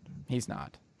Bryan. He's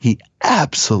not. He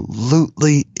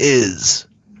absolutely is.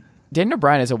 Daniel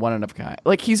Bryan is a one of a kind.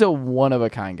 Like, he's a one of a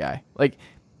kind guy. Like,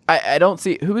 I don't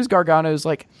see who is Gargano's.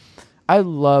 Like, I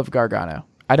love Gargano.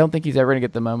 I don't think he's ever gonna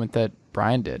get the moment that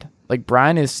Bryan did. Like,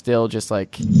 Bryan is still just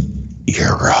like,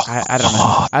 I don't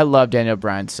know. I love Daniel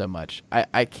Bryan so much.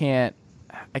 I can't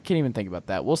even think about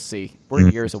that. We'll see. We're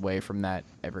years away from that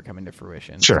ever coming to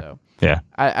fruition. Sure. So, yeah.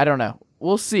 I don't know.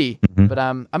 We'll see. But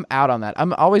I'm out on that.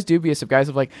 I'm always dubious of guys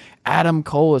of like Adam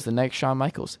Cole is the next Shawn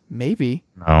Michaels. Maybe.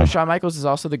 No. But Shawn Michaels is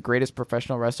also the greatest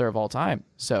professional wrestler of all time.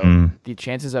 So the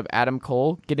chances of Adam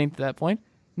Cole getting to that point,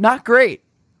 not great.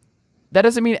 That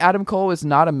doesn't mean Adam Cole is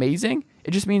not amazing.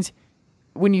 It just means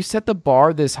when you set the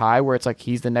bar this high where it's like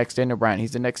he's the next Daniel Bryan,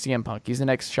 he's the next CM Punk, he's the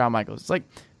next Shawn Michaels. It's like,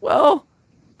 well,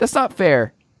 that's not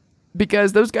fair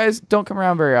because those guys don't come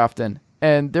around very often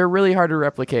and they're really hard to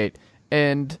replicate.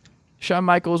 And Shawn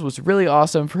Michaels was really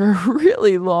awesome for a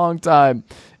really long time.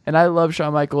 And I love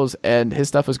Shawn Michaels, and his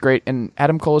stuff was great. And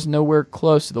Adam Cole is nowhere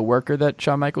close to the worker that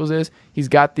Shawn Michaels is. He's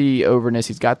got the overness.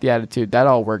 He's got the attitude. That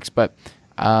all works. But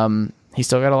he's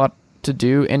still got a lot to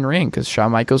do in ring because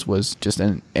Shawn Michaels was just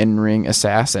an in-ring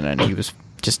assassin, and he was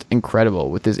just incredible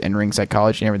with his in-ring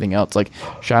psychology and everything else. Like,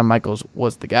 Shawn Michaels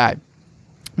was the guy.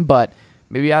 But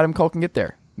maybe Adam Cole can get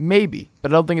there. Maybe.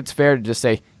 But I don't think it's fair to just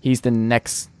say he's the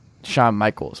next Shawn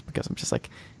Michaels because I'm just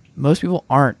like, most people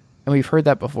aren't. And we've heard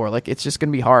that before. Like, it's just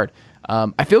going to be hard.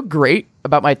 I feel great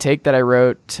about my take that I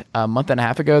wrote a month and a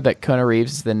half ago that Kona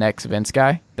Reeves is the next Vince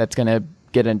guy that's going to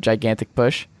get a gigantic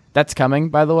push. That's coming,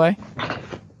 by the way.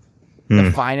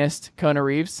 The finest Kona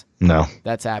Reeves. No.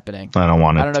 That's happening. I don't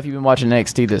want it. I don't know if you've been watching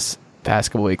NXT this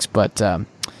past couple weeks, but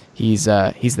he's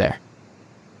there.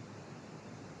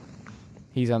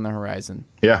 He's on the horizon.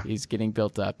 Yeah. He's getting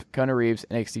built up. Kona Reeves,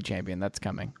 NXT champion. That's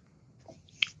coming.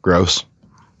 Gross.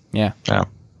 Yeah. Yeah.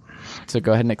 So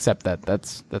go ahead and accept that.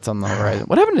 That's on the horizon.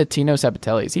 What happened to Tino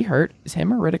Sabatelli? Is he hurt? Is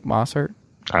him or Riddick Moss hurt?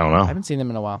 I don't know. I haven't seen them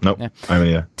in a while. Nope. Yeah. I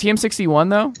mean, yeah. TM61,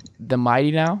 though, the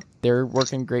Mighty now, they're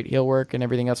working great heel work and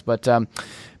everything else. But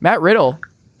Matt Riddle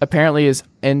apparently is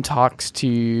in talks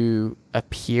to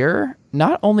appear,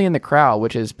 not only in the crowd,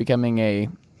 which is becoming a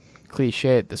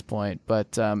cliche at this point,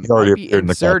 but might be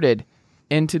inserted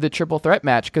into the triple threat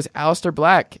match because Aleister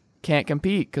Black can't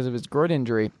compete because of his groin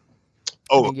injury.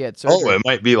 It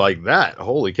might be like that.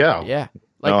 Holy cow. Yeah.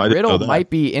 Like Riddle might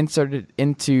be inserted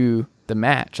into the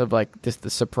match of like the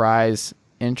surprise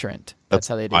entrant. That's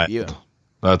how they debut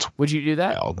him. Would you do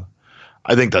that? Wild.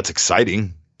 I think that's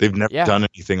exciting. They've never done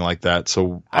anything like that.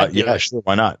 So sure,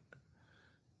 why not?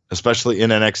 Especially in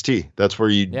NXT. That's where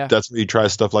you try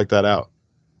stuff like that out.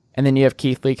 And then you have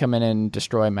Keith Lee come in and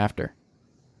destroy him after.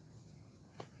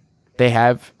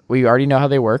 We already know how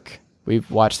they work. We've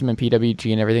watched them in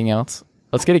PWG and everything else.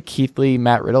 Let's get a Keith Lee,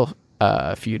 Matt Riddle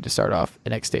feud to start off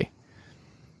NXT.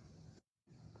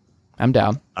 I'm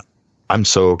down. I'm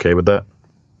so okay with that.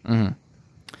 Mm-hmm.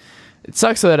 It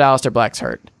sucks that Aleister Black's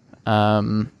hurt.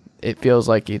 It feels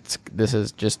like this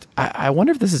is just... I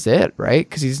wonder if this is it, right?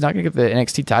 Because he's not going to get the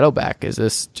NXT title back. Is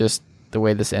this just the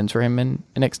way this ends for him in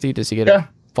NXT? Does he get a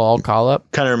fall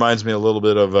call-up? Kind of reminds me a little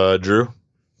bit of Drew.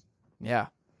 Yeah.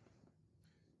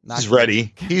 He's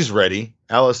ready. He's ready.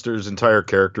 Alistair's entire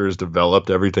character is developed.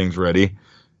 Everything's ready.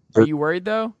 Are you worried,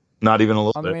 though? Not even a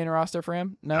little bit. On the main roster for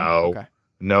him? No? No. Okay.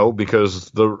 No,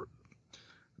 because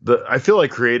I feel like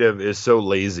creative is so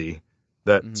lazy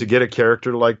that to get a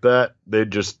character like that,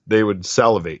 they would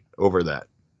salivate over that.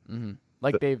 Mm-hmm.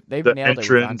 Like they've nailed it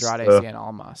with Andrade Cien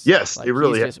Almas. Yes, like they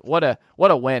really have. What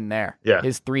a win there. Yeah.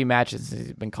 His 3 matches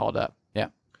he's been called up. Yeah.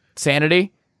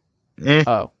 Sanity?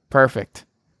 Oh, perfect.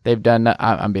 They've done that.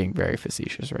 I'm being very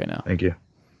facetious right now. Thank you.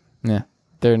 Yeah.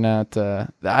 They're not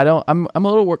I'm a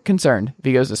little concerned if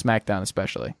he goes to SmackDown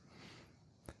especially.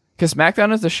 Because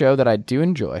SmackDown is a show that I do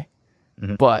enjoy,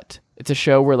 but it's a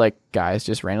show where like guys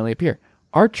just randomly appear.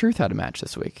 R-Truth had a match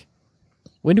this week.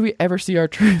 When do we ever see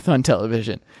R-Truth on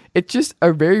television? It's just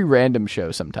a very random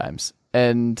show sometimes.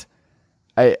 And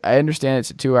I understand it's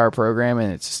a 2-hour program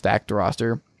and it's a stacked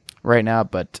roster right now,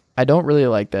 but I don't really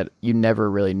like that you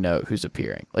never really know who's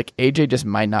appearing. Like AJ just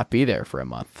might not be there for a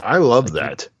month. I love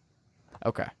that.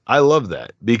 Okay. I love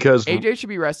that because AJ should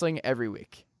be wrestling every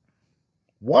week.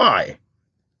 Why?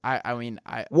 I mean,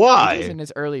 why? AJ's in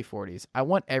his early 40s. I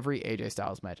want every AJ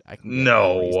Styles match I can get.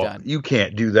 No, you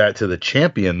can't do that to the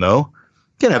champion, though.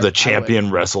 You can't have the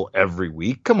champion wrestle every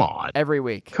week. Come on. Every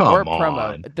week. Come or on.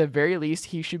 Promo. At the very least,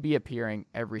 he should be appearing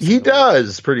every single week. He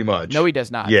does, pretty much. No, he does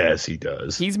not. Yes, he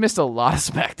does. He's missed a lot of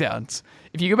SmackDowns.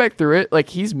 If you go back through it, like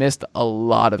he's missed a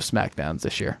lot of SmackDowns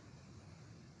this year.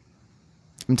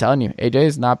 I'm telling you, AJ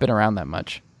has not been around that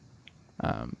much.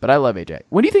 But I love AJ.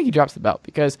 When do you think he drops the belt?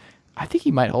 Because I think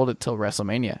he might hold it till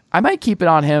WrestleMania. I might keep it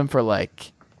on him for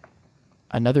like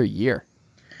another year.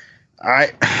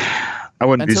 I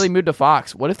wouldn't until he moved to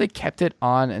Fox. What if they kept it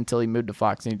on until he moved to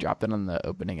Fox and he dropped it on the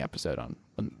opening episode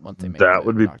once they made that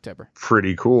would be October?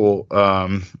 Pretty cool.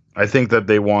 I think that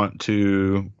they want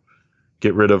to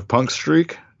get rid of Punk's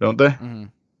streak, don't they? Mm-hmm.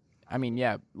 I mean,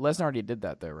 yeah, Lesnar already did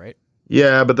that though, right?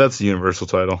 Yeah, but that's the Universal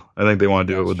title. I think they want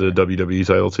to do it with the WWE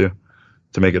title too,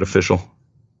 to make it official.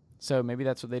 So maybe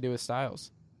that's what they do with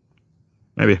Styles.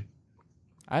 Maybe.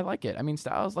 I like it. I mean,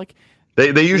 Styles, like...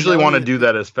 They usually want to do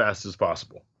that as fast as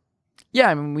possible. Yeah,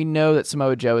 I mean, we know that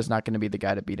Samoa Joe is not going to be the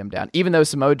guy to beat him down. Even though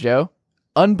Samoa Joe,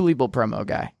 unbelievable promo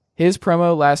guy. His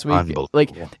promo last week,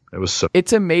 like...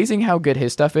 It's amazing how good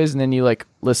his stuff is, and then you, like,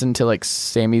 listen to, like,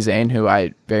 Sami Zayn, who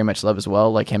I very much love as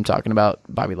well, like him talking about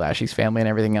Bobby Lashley's family and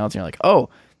everything else, and you're like, oh...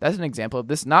 That's an example of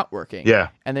this not working. Yeah.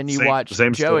 And then you watch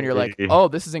Joe and you're like, oh,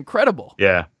 this is incredible.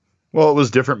 Yeah. Well, it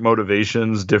was different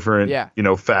motivations, different,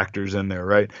 factors in there,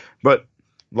 right? But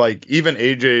like even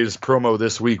AJ's promo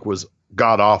this week was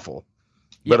god awful.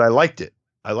 Yeah. But I liked it.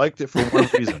 I liked it for one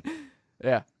reason.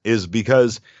 Yeah. Is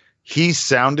because he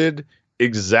sounded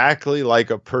exactly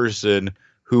like a person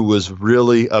who was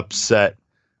really upset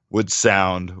would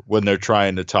sound when they're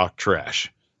trying to talk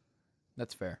trash.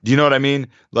 That's fair. Do you know what I mean?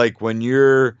 Like when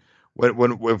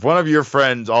if one of your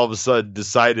friends all of a sudden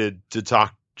decided to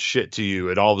talk shit to you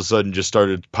and all of a sudden just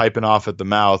started piping off at the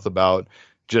mouth about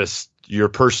just your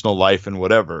personal life and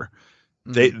whatever.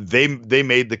 They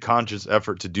made the conscious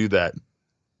effort to do that.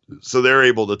 So they're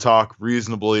able to talk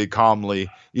reasonably, calmly,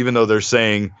 even though they're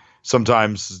saying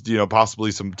sometimes,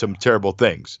 possibly some terrible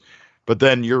things. But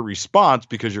then your response,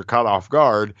 because you're caught off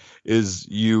guard, is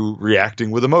you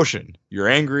reacting with emotion. You're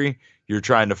angry. You're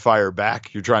trying to fire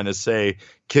back. You're trying to say,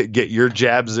 get your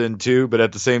jabs in too. But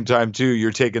at the same time, too,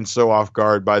 you're taken so off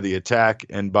guard by the attack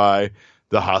and by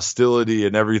the hostility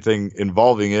and everything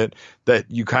involving it that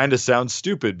you kind of sound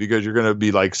stupid because you're going to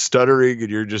be like stuttering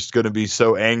and you're just going to be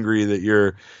so angry that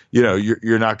you're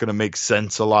not going to make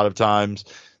sense a lot of times.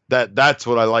 That's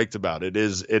what I liked about it.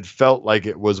 Is it felt like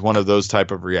it was one of those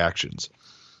type of reactions.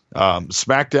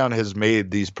 SmackDown has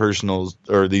made these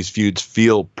feuds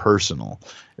feel personal.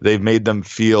 They've made them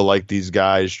feel like these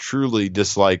guys truly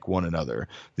dislike one another.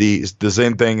 The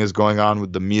same thing is going on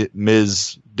with the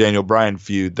Miz Daniel Bryan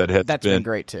feud that's been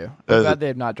great too. I'm glad they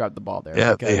have not dropped the ball there.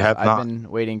 Yeah, they have not. I've been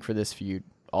waiting for this feud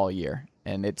all year,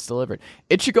 and it's delivered.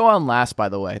 It should go on last, by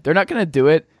the way. They're not going to do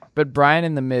it, but Bryan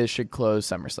and the Miz should close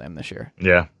SummerSlam this year.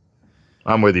 Yeah.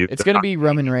 I'm with you. It's going to be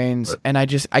Roman Reigns, and I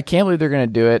can't believe they're going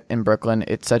to do it in Brooklyn.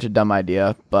 It's such a dumb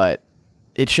idea, but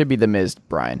it should be the Miz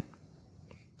Bryan.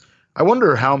 I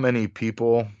wonder how many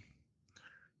people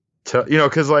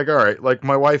because all right, like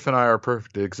my wife and I are a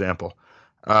perfect example.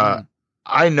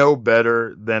 I know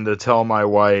better than to tell my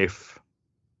wife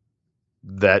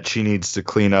that she needs to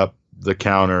clean up the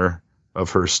counter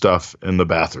of her stuff in the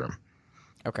bathroom.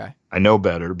 Okay. I know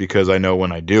better because I know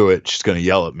when I do it, she's going to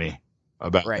yell at me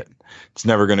about it. It's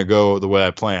never going to go the way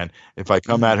I plan. If I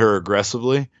come at her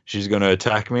aggressively, she's going to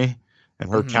attack me, and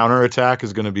her counter attack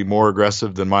is going to be more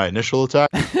aggressive than my initial attack.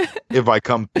 If I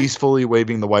come peacefully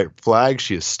waving the white flag,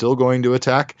 she is still going to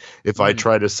attack. If I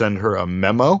try to send her a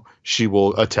memo, she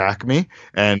will attack me.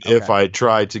 And if I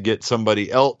try to get somebody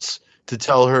else to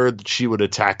tell her that, she would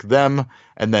attack them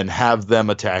and then have them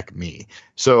attack me.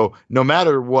 So no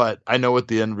matter what, I know what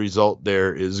the end result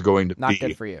there is going to be. Not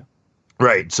good for you.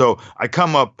 Right. So I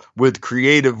come up with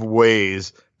creative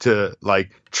ways to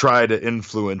try to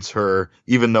influence her,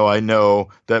 even though I know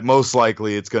that most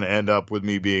likely it's going to end up with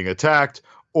me being attacked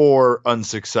or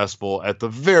unsuccessful at the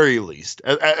very least.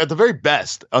 At the very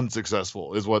best,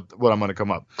 unsuccessful is what I'm going to come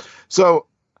up. So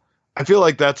I feel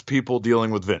like that's people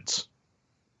dealing with Vince.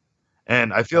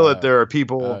 And I feel that there are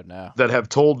people that have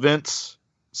told Vince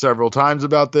several times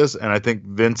about this, and I think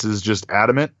Vince is just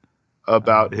adamant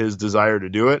about his desire to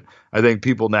do it. I think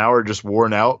people now are just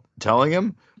worn out telling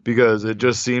him because it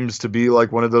just seems to be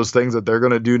like one of those things that they're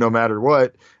going to do no matter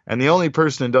what. And the only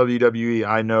person in WWE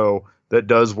I know that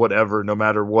does whatever no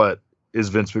matter what is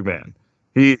Vince McMahon.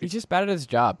 He's just bad at his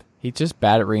job. He's just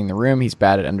bad at reading the room. He's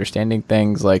bad at understanding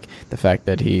things, like the fact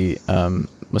that he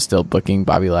was still booking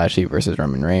Bobby Lashley versus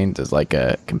Roman Reigns as like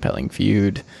a compelling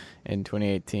feud in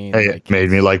 2018. Hey, it made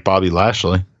me like Bobby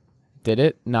Lashley. Did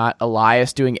it? Not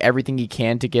Elias doing everything he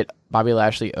can to get Bobby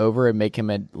Lashley over and make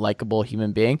him a likable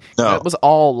human being? No. That was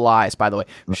all lies, by the way.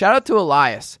 Shout out to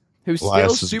Elias, who's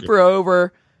still super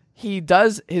over. He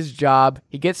does his job.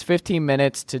 He gets 15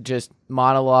 minutes to just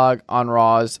monologue on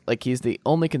Raws. Like, he's the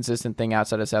only consistent thing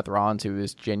outside of Seth Rollins who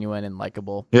is genuine and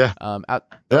likable. Yeah.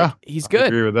 He's good. I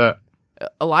agree with that.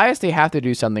 Elias, they have to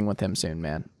do something with him soon,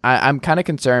 man. I'm kind of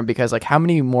concerned because, how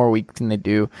many more weeks can they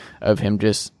do of him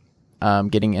just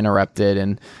getting interrupted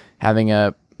and having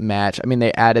a match? I mean,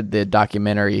 they added the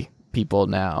documentary people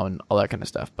now and all that kind of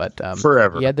stuff. But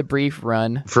forever. He had the brief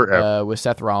run with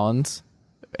Seth Rollins,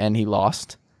 and he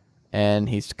lost. And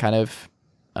he's kind of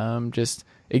just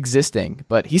existing.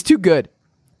 But he's too good.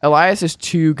 Elias is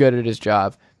too good at his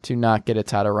job to not get a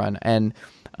title run. And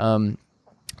you're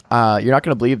not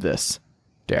going to believe this,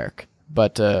 Derek,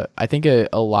 but I think a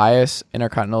Elias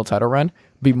Intercontinental title run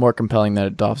would be more compelling than a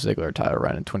Dolph Ziggler title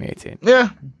run in 2018. Yeah,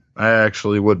 I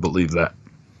actually would believe that.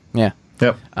 Yeah.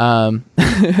 Yep.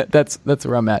 That's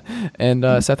where I'm at. And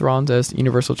Seth Rollins as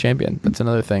Universal Champion. That's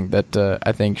another thing that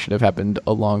I think should have happened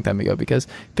a long time ago because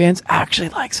fans actually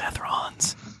like Seth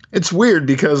Rollins. It's weird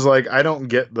because I don't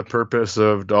get the purpose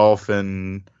of Dolph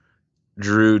and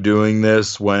Drew doing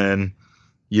this when,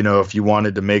 if you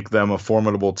wanted to make them a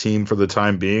formidable team for the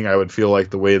time being, I would feel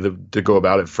like the way to go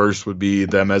about it first would be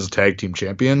them as tag team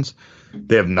champions.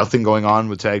 They have nothing going on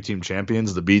with tag team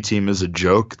champions. The B team is a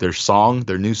joke. Their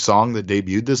new song that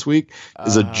debuted this week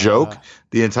is a joke.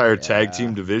 The entire tag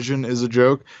team division is a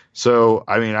joke. So,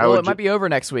 I mean, it might be over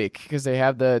next week because they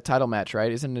have the title match,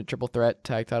 right? Isn't it a triple threat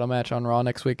tag title match on Raw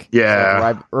next week?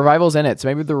 Yeah. So Revival's in it. So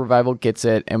maybe the Revival gets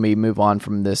it and we move on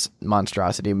from this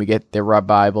monstrosity and we get the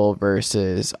Revival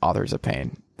versus Authors of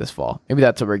Pain. this fall. Maybe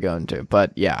that's what we're going to.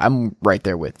 But yeah, I'm right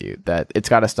there with you that it's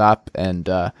got to stop, and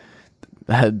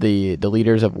the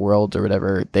leaders of Worlds or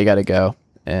whatever, they got to go,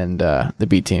 and the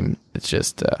B team, it's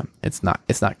just it's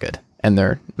not good, and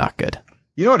they're not good.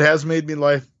 You know what has made me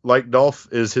like Dolph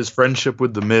is his friendship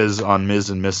with the Miz on Miz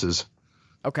and Mrs.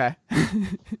 Okay.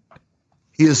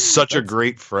 He is such a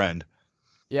great friend.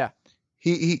 Yeah.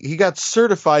 He got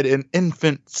certified in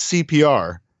infant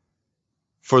CPR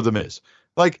for the Miz.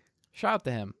 Like, shout out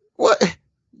to him. What?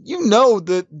 You know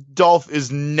that Dolph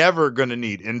is never going to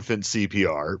need infant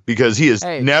CPR because he is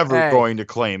never going to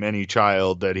claim any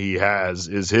child that he has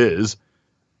is his.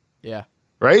 Yeah.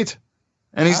 Right?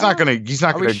 And he's not going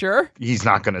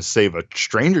to save a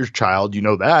stranger's child. You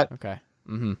know that. Okay.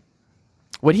 Mm-hmm.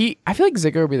 I feel like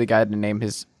Ziggler would be the guy to name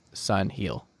his son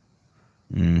Heel.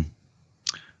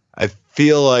 I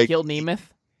feel like Heel Nemeth.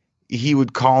 He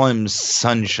would call him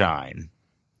Sunshine,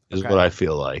 is what I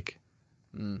feel like.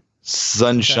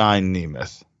 Sunshine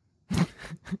Nemeth.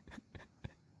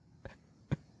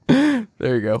 There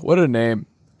you go. What a name.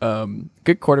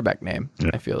 Good quarterback name,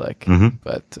 I feel like. Mm-hmm.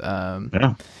 But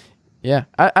yeah.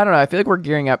 I don't know. I feel like we're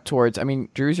gearing up towards. I mean,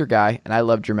 Drew's your guy, and I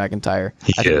love Drew McIntyre. I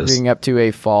think we're gearing up to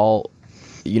a fall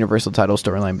Universal title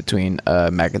storyline between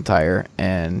McIntyre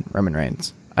and Roman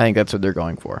Reigns. I think that's what they're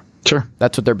going for. Sure.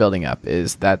 That's what they're building up.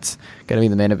 That's going to be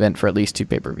the main event for at least 2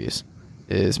 pay-per-views.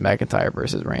 Is McIntyre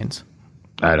versus Reigns.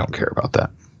 I don't care about that.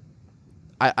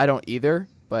 I don't either,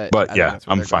 but yeah,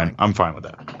 I'm fine. I'm fine with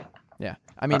that. Yeah.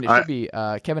 I mean, it should be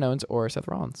Kevin Owens or Seth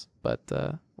Rollins, but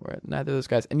we're neither of those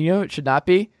guys. And you know who it should not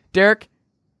be? Derek?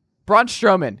 Braun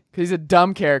Strowman, because he's a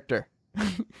dumb character.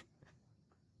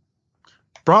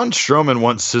 Braun Strowman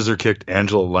once scissor kicked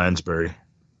Angela Lansbury.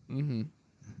 Mm-hmm.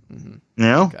 Mm-hmm. You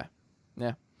know? Okay.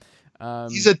 Yeah.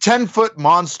 He's a 10-foot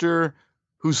monster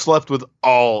who slept with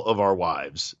all of our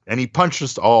wives, and he punched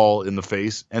us all in the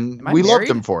face, and we loved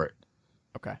him for it.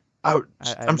 Okay.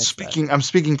 I'm speaking. I'm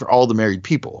speaking for all the married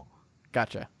people.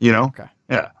 Gotcha. You know? Okay.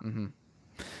 Yeah.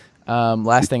 Mm-hmm.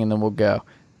 Last thing, and then we'll go.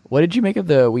 What did you make of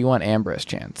the "We Want Ambrose"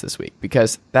 chants this week?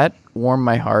 Because that warmed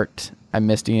my heart. I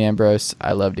miss Dean Ambrose.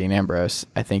 I love Dean Ambrose.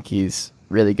 I think he's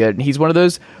really good. And he's one of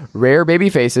those rare baby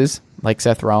faces like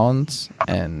Seth Rollins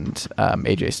and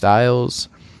AJ Styles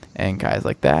and guys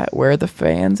like that, where the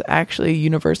fans actually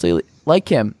universally like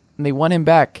him and they want him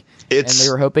back. And they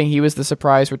were hoping he was the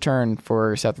surprise return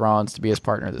for Seth Rollins to be his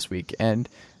partner this week. And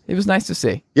it was nice to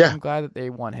see. Yeah. I'm glad that they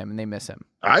want him and they miss him.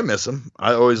 I miss him.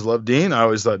 I always loved Dean. I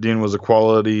always thought Dean was a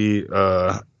quality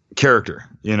character.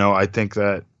 You know, I think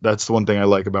that's the one thing I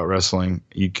like about wrestling.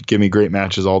 You could give me great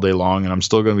matches all day long, and I'm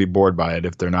still going to be bored by it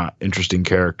if they're not interesting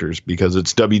characters because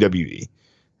it's WWE.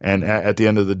 And at the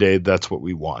end of the day, that's what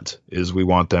we want, is we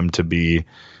want them to be,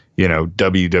 you know,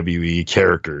 WWE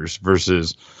characters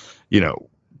versus, you know,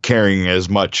 caring as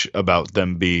much about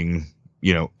them being,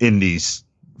 you know, indies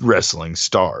wrestling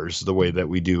stars the way that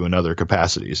we do in other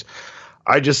capacities.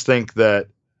 I just think that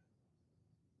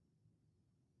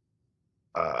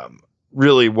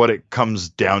really what it comes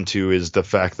down to is the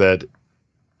fact that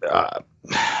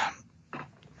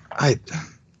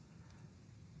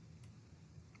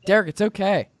Derek, it's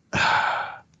okay.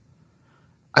 I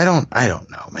don't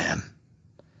know, man.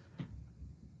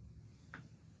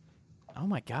 Oh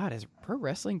my God, has pro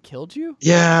wrestling killed you?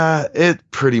 Yeah, it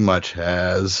pretty much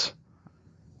has.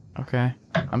 Okay,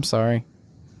 I'm sorry.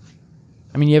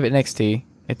 I mean, you have NXT.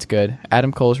 It's good.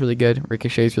 Adam Cole's really good.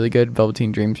 Ricochet's really good.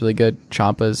 Velveteen Dream's really good.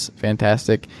 Ciampa's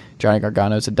fantastic. Johnny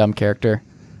Gargano's a dumb character.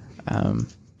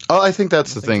 I think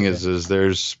that's the thing is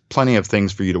there's plenty of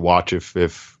things for you to watch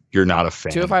if you're not a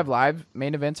fan. 205 Live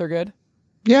main events are good.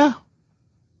 Yeah.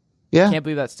 Can't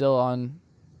believe that's still on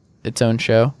its own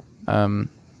show.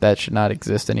 That should not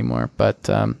exist anymore. But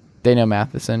Danielle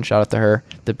Matheson, shout out to her,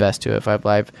 the best 205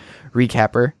 Live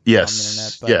recapper.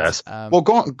 Yes. On the internet. Yes. Well,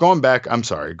 going back, I'm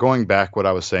sorry. Going back, what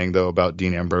I was saying though about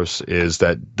Dean Ambrose is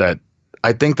that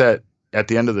I think that at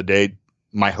the end of the day,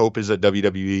 my hope is that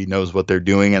WWE knows what they're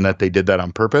doing and that they did that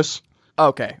on purpose.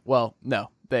 Okay. Well, no,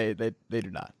 they do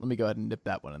not. Let me go ahead and nip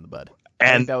that one in the bud. I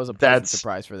And think that was a pleasant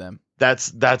surprise for them. That's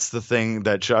the thing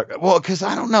that shocked. Well, because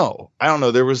I don't know.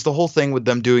 There was the whole thing with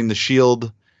them doing the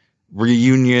Shield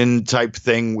reunion type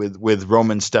thing with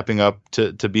Roman stepping up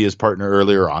to be his partner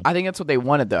earlier on. I think that's what they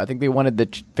wanted, though. I think they wanted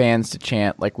the fans to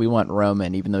chant like, "We want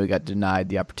Roman," even though he got denied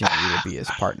the opportunity to be his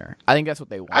partner. I think that's what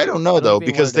they wanted. I don't know though,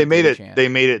 because they made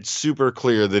it super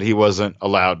clear that he wasn't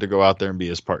allowed to go out there and be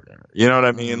his partner. You know what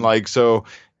I mean? Like, so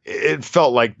it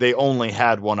felt like they only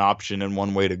had one option and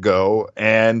one way to go.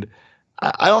 And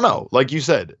I don't know, like you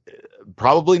said,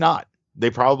 probably not. They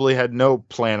probably had no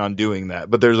plan on doing that.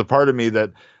 But there's a part of me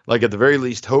that like at the very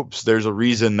least hopes there's a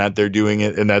reason that they're doing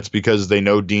it, and that's because they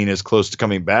know Dean is close to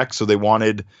coming back. So they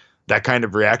wanted that kind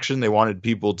of reaction. They wanted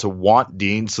people to want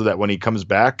Dean so that when he comes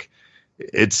back,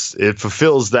 it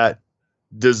fulfills that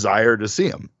desire to see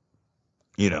him,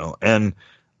 and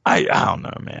I don't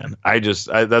know, man.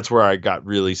 That's where I got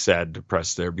really sad and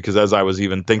depressed there, because as I was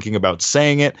even thinking about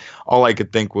saying it, all I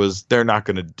could think was they're not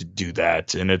going to do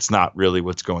that, and it's not really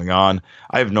what's going on.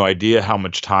 I have no idea how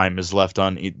much time is left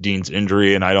on Dean's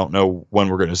injury, and I don't know when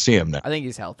we're going to see him there. I think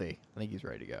he's healthy. I think he's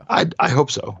ready to go. I hope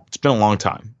so. It's been a long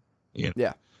time.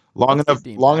 Yeah. Long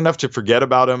enough to forget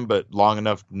about him, but long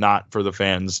enough not for the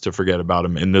fans to forget about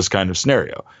him in this kind of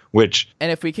scenario.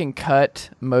 And if we can cut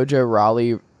Mojo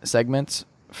Rawley segments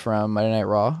from Monday Night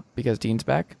Raw because Dean's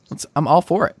back, I'm all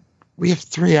for it. We have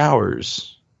 3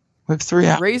 hours.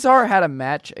 Razor had a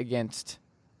match against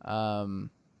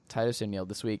Titus O'Neil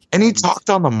this week. And he talked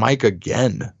on the mic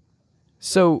again.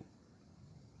 So,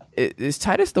 is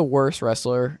Titus the worst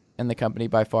wrestler in the company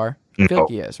by far? I feel like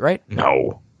he is, right?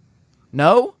 No.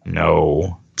 No?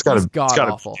 No. It's got to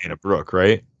god-awful. be Dana Brooke,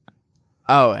 right?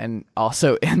 Oh, and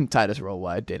also in Titus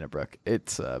Worldwide, Dana Brooke.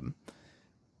 It's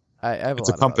it's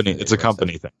a company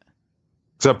thing.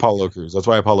 Except Apollo Crews. That's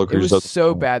why Apollo Crews was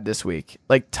so bad this week.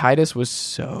 Like, Titus was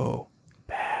so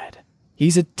bad.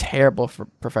 He's a terrible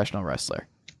professional wrestler.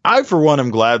 I, for one,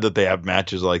 am glad that they have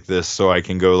matches like this so I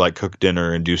can go like cook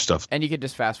dinner and do stuff. And you could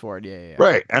just fast forward. Yeah.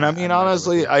 Right. And I mean,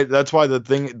 honestly, that's why the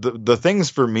things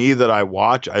for me that I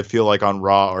watch, I feel like on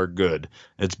Raw are good.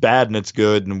 It's bad and it's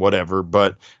good and whatever,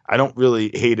 but I don't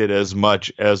really hate it as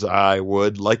much as I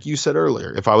would, like you said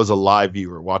earlier, if I was a live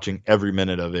viewer watching every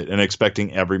minute of it and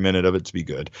expecting every minute of it to be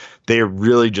good. They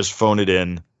really just phone it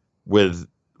in with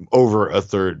over a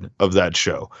third of that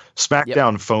show.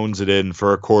 SmackDown phones it in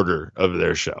for a quarter of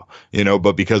their show,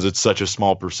 but because it's such a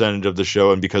small percentage of the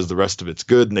show and because the rest of it's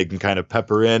good and they can kind of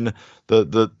pepper in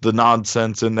the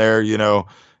nonsense in there,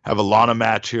 have a Lana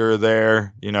match here or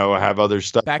there, have other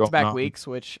stuff back-to-back weeks,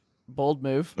 which bold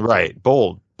move. Right.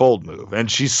 Bold move. And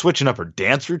she's switching up her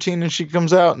dance routine and she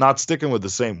comes out, not sticking with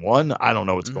the same one. I don't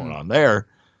know what's going on there.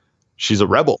 She's a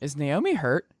rebel. Is Naomi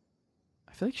hurt?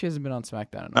 I feel like she hasn't been on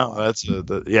SmackDown in a while. No, that's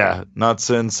not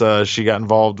since she got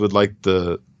involved with like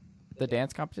the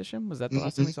dance competition. Was that the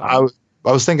last time we saw her?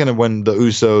 I was thinking of when the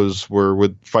Usos were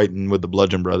fighting with the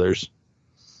Bludgeon Brothers.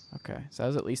 Okay, so that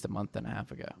was at least a month and a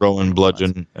half ago. Rowan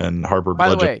Bludgeon and Harper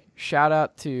Bludgeon. By the way, shout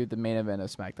out to the main event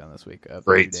of SmackDown this week of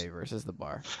New Day versus The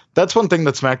Bar. That's one thing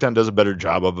that SmackDown does a better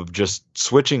job of just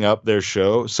switching up their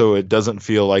show so it doesn't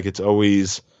feel like it's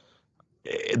always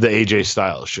the AJ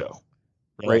Styles show.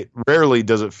 Right. Rarely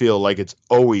does it feel like it's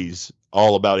always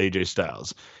all about AJ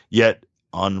Styles. Yet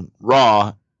on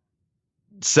Raw,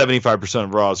 75%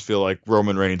 of Raws feel like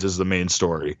Roman Reigns is the main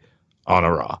story on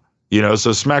a Raw.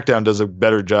 So SmackDown does a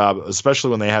better job,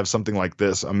 especially when they have something like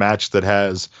this, a match that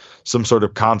has some sort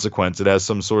of consequence. It has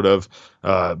some sort of,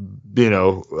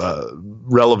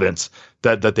 relevance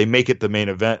that they make it the main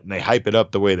event and they hype it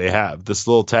up the way they have. This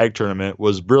little tag tournament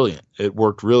was brilliant. It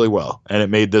worked really well, and it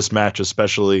made this match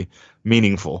especially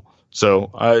meaningful. So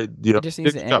it just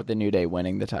needs to end with the New Day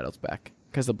winning the titles back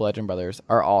because the Bludgeon Brothers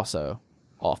are also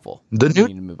awful. We need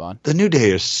to move on. The New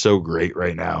Day is so great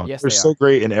right now. Yes, they're so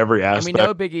great in every aspect. And we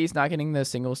know Big E's not getting the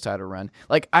singles title run.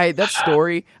 Like that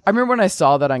story, I remember when I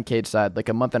saw that on Cage Side like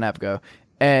a month and a half ago,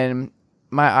 and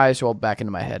my eyes rolled back into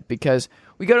my head because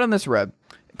we go down this road.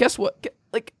 Guess what?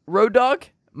 Like Road Dogg,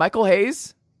 Michael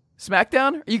Hayes,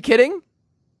 SmackDown? Are you kidding?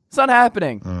 It's not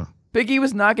happening. Big E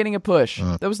was not getting a push.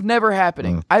 That was never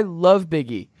happening. I love Big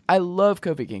E. I love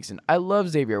Kofi Kingston. I love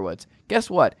Xavier Woods. Guess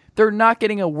what? They're not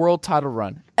getting a world title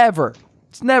run. Ever.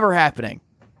 It's never happening.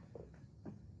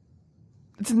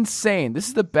 It's insane. This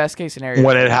is the best case scenario.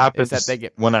 When it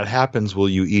happens, will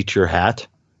you eat your hat?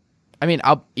 I mean,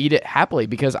 I'll eat it happily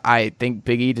because I think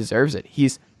Big E deserves it.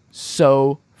 He's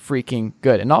so freaking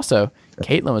good. And also,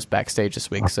 Caitlyn was backstage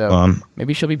this week, so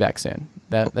maybe she'll be back soon.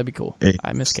 That'd be cool.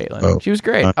 I miss Caitlyn. She was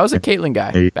great. I was a Caitlyn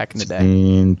guy back in the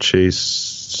day.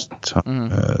 Chase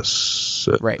Thomas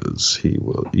says he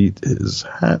will eat his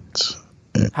hat.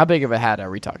 How big of a hat are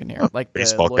we talking here? Like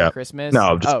baseball the Lloyd cap. Christmas?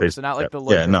 No, just so not like the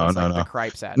Lloyd Christmas, like the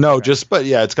Cripes hat. No,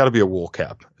 it's got to be a wool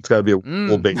cap. It's got to be a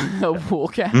wool base. A wool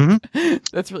cap?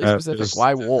 That's really specific.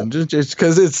 Why wool? Just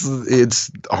because it's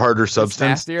harder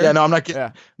substance. Yeah, no,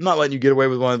 I'm not letting you get away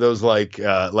with one of those like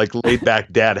laid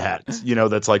back dad hats.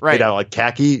 That's like made out of like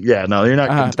khaki. Yeah, no, you're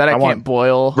not. That I can't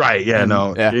boil. Right? Yeah,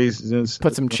 no. Yeah. Jesus.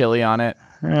 Put some chili on it.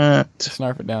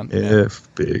 Snarf it down. If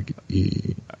Big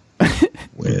E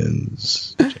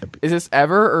wins championship. Is this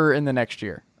ever or in the next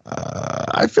year?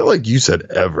 I feel like you said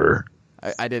ever.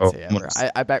 I did say ever.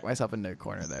 I backed myself into a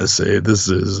corner there. Let's say this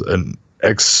is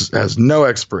has no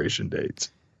expiration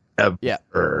dates. Ever. Yeah.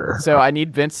 So I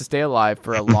need Vince to stay alive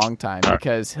for a long time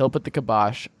because he'll put the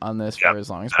kibosh on this for as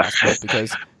long as possible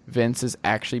because Vince is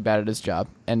actually bad at his job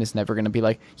and is never going to be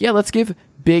like, yeah, let's give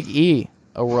Big E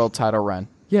a world title run.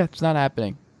 Yeah, it's not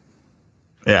happening.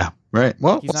 Yeah, right.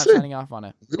 Well, he's not signing off on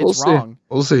it. It's wrong.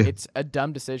 We'll see. It's a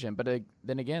dumb decision, but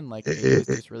then again, like he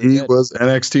was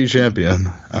NXT champion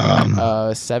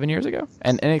 7 years ago,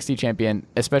 and NXT champion,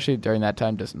 especially during that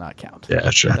time, does not count. Yeah,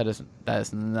 sure. That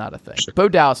is not a thing. Sure. Bo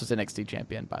Dallas was NXT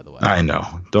champion, by the way. I know.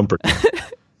 Don't pretend.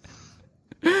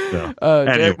 No.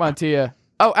 Derek Montilla.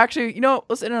 Oh, actually,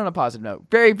 let's end on a positive note.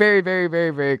 Very, very, very,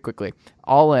 very, very quickly.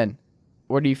 All in.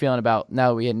 What are you feeling about now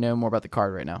that we know more about the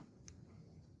card right now?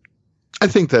 I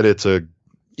think that it's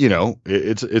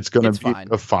it's going to be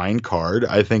a fine card.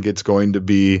 I think it's going to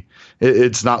be,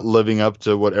 it's not living up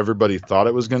to what everybody thought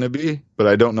it was going to be, but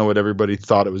I don't know what everybody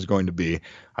thought it was going to be.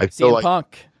 I feel like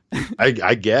Punk.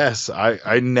 I guess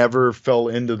I never fell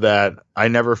into that. I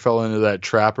never fell into that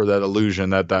trap or that illusion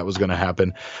that was going to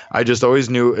happen. I just always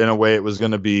knew in a way it was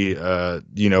going to be, a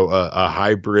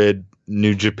hybrid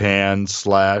New Japan /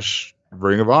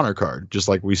 Ring of Honor card, just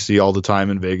like we see all the time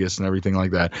in Vegas and everything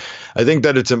like that. I think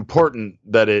that it's important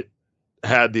that it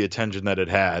had the attention that it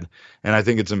had, and I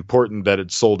think it's important that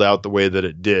it sold out the way that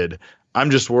it did.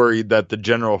 I'm just worried that the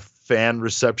general fan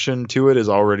reception to it is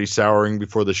already souring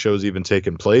before the show's even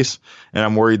taken place, and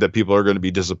I'm worried that people are going to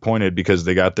be disappointed because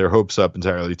they got their hopes up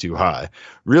entirely too high.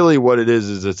 Really what it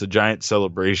is it's a giant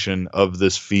celebration of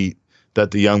this feat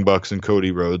that the Young Bucks and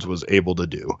Cody Rhodes was able to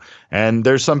do. And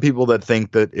there's some people that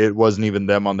think that it wasn't even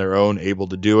them on their own able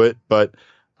to do it, but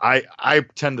I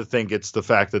tend to think it's the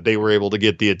fact that they were able to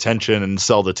get the attention and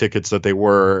sell the tickets that they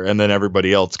were, and then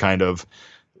everybody else kind of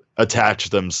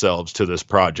attached themselves to this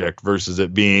project versus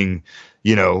it being,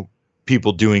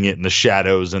 people doing it in the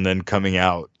shadows and then coming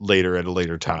out later at a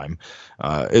later time.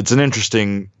 It's an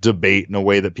interesting debate in a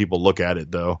way that people look at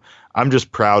it, though. I'm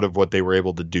just proud of what they were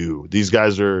able to do. These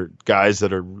guys are guys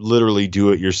that are literally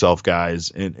do-it-yourself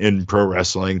guys in pro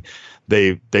wrestling.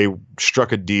 They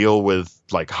struck a deal with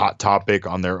like Hot Topic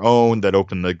on their own that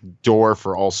opened the door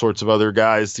for all sorts of other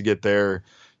guys to get their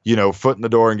foot in the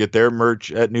door and get their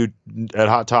merch at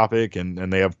Hot Topic,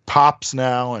 and they have pops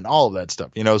now and all of that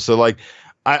stuff. So like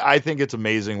I think it's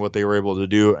amazing what they were able to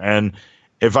do. And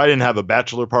if I didn't have a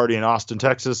bachelor party in Austin,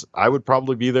 Texas, I would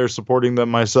probably be there supporting them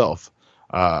myself.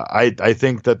 I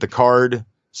think that the card,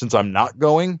 since I'm not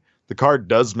going, the card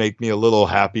does make me a little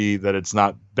happy that it's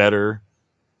not better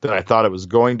than I thought it was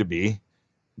going to be,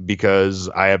 because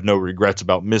I have no regrets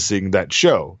about missing that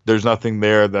show. There's nothing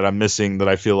there that I'm missing that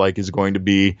I feel like is going to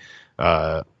be,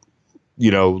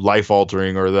 life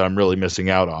altering or that I'm really missing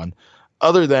out on,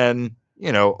 other than,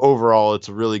 overall it's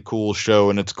a really cool show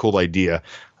and it's a cool idea.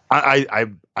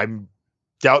 I'm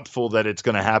doubtful that it's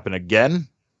going to happen again.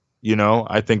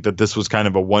 I think that this was kind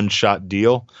of a one-shot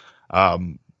deal.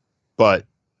 But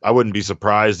I wouldn't be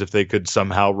surprised if they could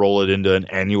somehow roll it into an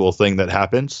annual thing that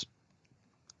happens.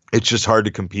 It's just hard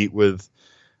to compete with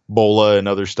Bola and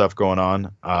other stuff going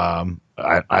on. I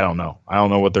don't know. I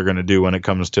don't know what they're going to do when it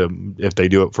comes to if they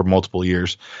do it for multiple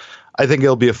years. I think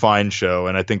it'll be a fine show,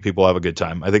 and I think people have a good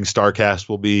time. I think StarCast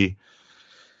will be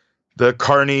the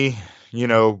Carney,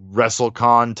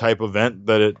 WrestleCon type event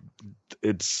that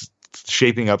it's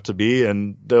shaping up to be,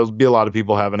 and there'll be a lot of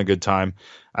people having a good time.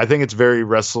 I think it's very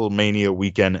WrestleMania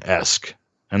weekend-esque,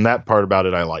 and that part about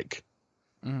it I like.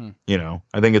 Mm-hmm.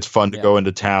 I think it's fun to go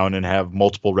into town and have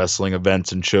multiple wrestling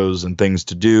events and shows and things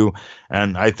to do.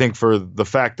 And I think for the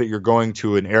fact that you're going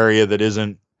to an area that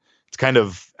isn't, it's kind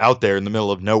of out there in the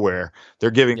middle of nowhere,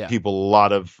 they're giving people a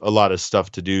lot of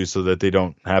stuff to do so that they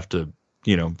don't have to,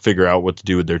 figure out what to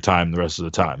do with their time the rest of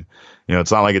the time.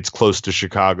 It's not like it's close to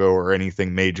Chicago or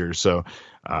anything major. So,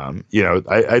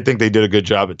 I think they did a good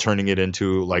job at turning it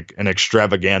into like an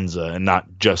extravaganza and not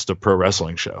just a pro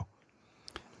wrestling show.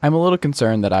 I'm a little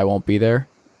concerned that I won't be there,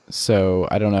 so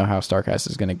I don't know how StarCast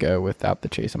is going to go without the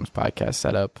Chase Ivins podcast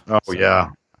set up. Oh, so,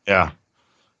 yeah.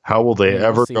 How will they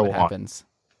ever go on? Happens.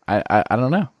 I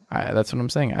don't know. That's what I'm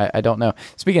saying. I don't know.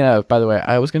 Speaking of, by the way,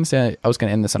 I was going to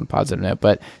end this on a positive note,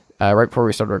 but right before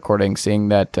we started recording, seeing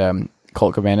that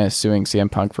Colt Cabana is suing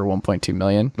CM Punk for $1.2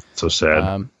 million. So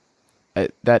sad.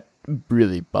 That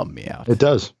really bummed me out. It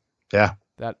does. Yeah.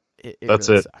 That's really it.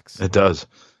 Sucks. It does.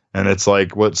 And it's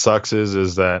like, what sucks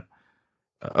is that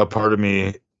a part of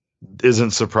me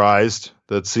isn't surprised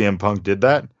that CM Punk did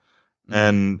that. Mm-hmm.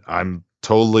 And I'm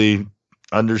totally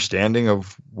understanding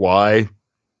of why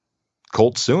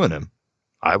Colt's suing him.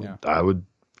 I would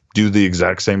do the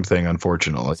exact same thing,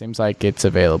 unfortunately. It seems like it's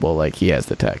available. Like he has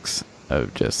the text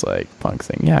of just like Punk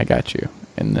saying, "Yeah, I got you,"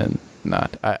 and then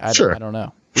not. I don't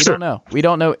know. We don't know. We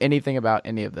don't know anything about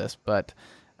any of this, but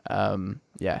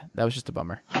yeah, that was just a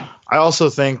bummer. I also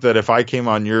think that if I came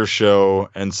on your show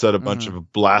and said a bunch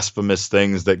of blasphemous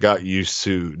things that got you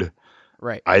sued,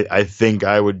 right? I think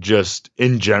I would just,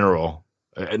 in general,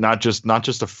 not just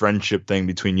a friendship thing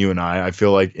between you and I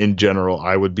feel like in general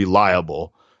I would be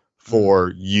liable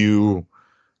for you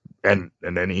and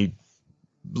any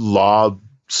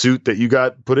lawsuit that you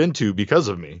got put into because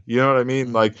of me. You know what I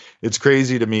mean? Like, it's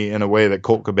crazy to me in a way that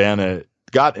Colt Cabana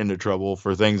got into trouble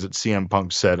for things that CM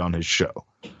Punk said on his show.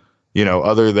 You know,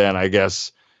 other than, I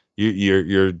guess,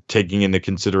 you're taking into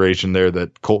consideration there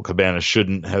that Colt Cabana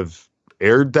shouldn't have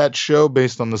aired that show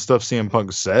based on the stuff CM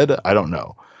Punk said. I don't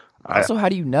know. Also, how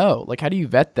do you know? Like, how do you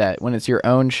vet that when it's your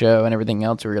own show and everything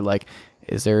else where you're like,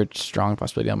 is there a strong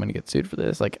possibility I'm going to get sued for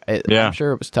this? Like, I'm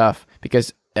sure it was tough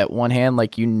because at one hand,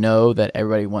 like, you know that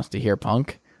everybody wants to hear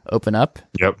Punk open up.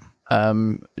 Yep.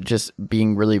 Just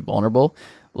being really vulnerable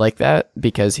like that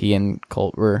because he and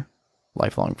Colt were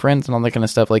lifelong friends and all that kind of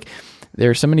stuff. Like, there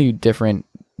are so many different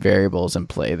variables in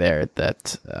play there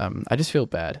that I just feel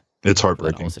bad. It's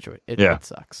heartbreaking. It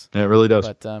sucks. It really does.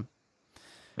 But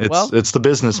it's the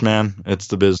business, man. It's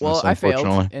the business. Well, I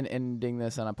unfortunately. failed in ending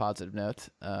this on a positive note.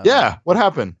 Yeah. What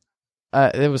happened?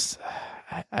 I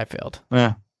failed.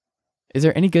 Yeah. Is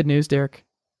there any good news, Derek?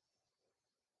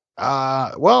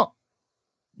 Well,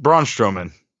 Braun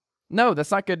Strowman. No,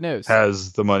 that's not good news.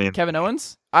 Has the money. Kevin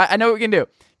Owens? I know what we can do.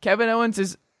 Kevin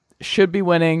Owens should be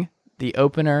winning the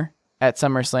opener at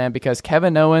SummerSlam because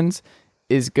Kevin Owens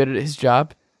is good at his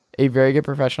job, a very good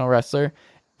professional wrestler,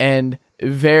 and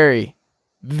very,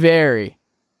 very,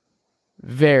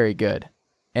 very good.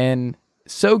 And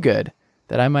so good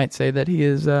that I might say that he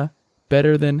is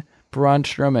better than Braun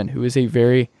Strowman, who is a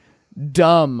very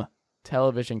dumb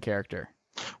television character.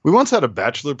 We once had a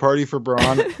bachelor party for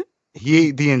Braun. He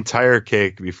ate the entire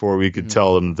cake before we could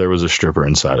tell him there was a stripper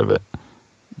inside of it.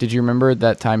 Did you remember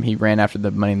that time he ran after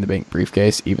the Money in the Bank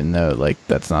briefcase, even though like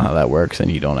that's not how that works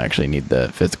and you don't actually need the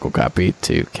physical copy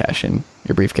to cash in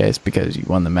your briefcase because you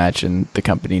won the match and the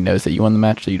company knows that you won the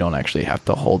match, so you don't actually have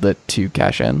to hold it to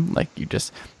cash in. Like, you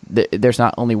just there's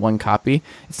not only one copy.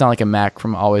 It's not like a Mac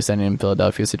from Always Sunny in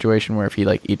Philadelphia situation where if he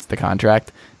like eats the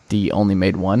contract, he only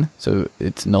made one, so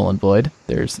it's null and void.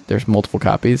 There's multiple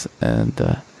copies, and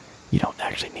you don't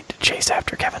actually need to chase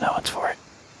after Kevin Owens for it.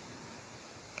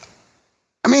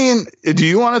 I mean, do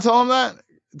you want to tell him that?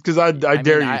 Because I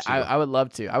dare you to. I would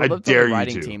love to. I would love to tell the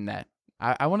writing team that.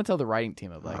 I want to tell the writing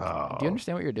team of like, do you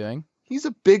understand what you're doing? He's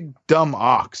a big dumb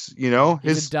ox, you know.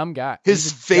 He's a dumb guy.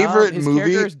 His favorite movie. His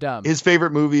character is dumb. His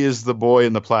favorite movie is The Boy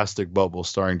in the Plastic Bubble,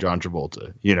 starring John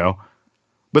Travolta. You know.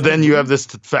 But then you have this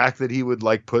fact that he would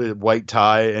like put a white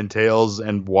tie and tails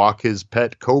and walk his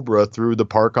pet cobra through the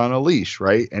park on a leash,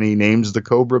 right? And he names the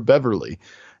cobra Beverly,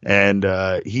 and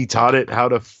he taught it how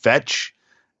to fetch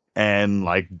and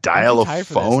like dial a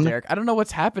phone. Derek. I don't know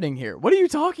what's happening here. What are you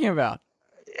talking about?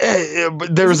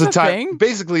 But there was a time. Thing?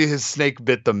 Basically, his snake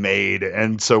bit the maid,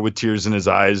 and so with tears in his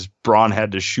eyes, Braun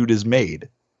had to shoot his maid.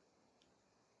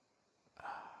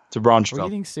 To Braun Strowman. Are we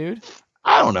getting sued?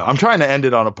 I don't know. I'm trying to end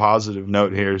it on a positive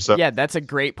note here. So yeah, that's a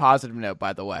great positive note,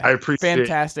 by the way. I appreciate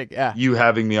fantastic. Yeah, you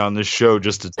having me on this show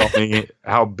just to tell me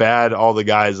how bad all the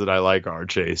guys that I like are,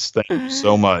 Chase. Thank you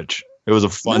so much. It was a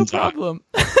fun time. No problem.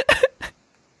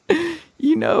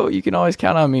 You know, you can always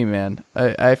count on me, man.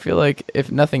 I feel like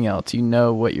if nothing else, you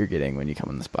know what you're getting when you come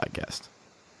on this podcast.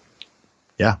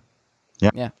 Yeah.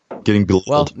 Getting belittled.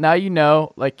 Well, now you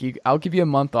know. Like, I'll give you a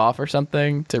month off or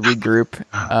something to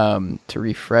regroup, to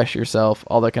refresh yourself,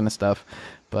 all that kind of stuff.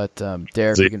 But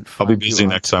Derek, I'll be busy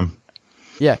next time.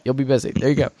 Yeah, you'll be busy. There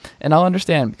you go. And I'll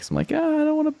understand because I'm like, I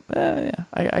don't want to. Yeah,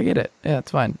 I get it. Yeah, it's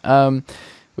fine.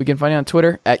 We can find you on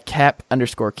Twitter at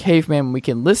 @cap_caveman. We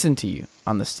can listen to you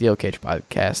on the Steel Cage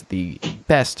podcast, the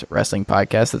best wrestling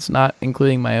podcast that's not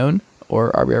including my own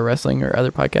or RBR Wrestling or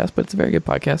other podcasts, but it's a very good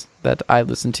podcast that I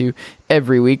listen to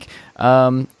every week.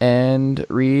 And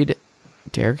read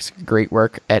Derek's great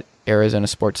work at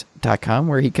ArizonaSports.com,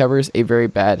 where he covers a very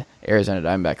bad Arizona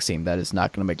Diamondbacks team that is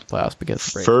not going to make the playoffs because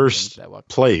first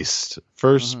placed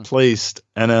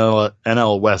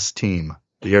NL West team,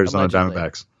 the Arizona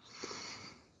Diamondbacks.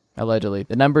 Allegedly.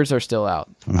 The numbers are still out.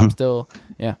 I'm still,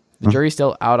 the jury's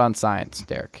still out on science,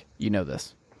 Derek. You know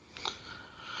this.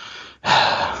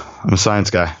 I'm a science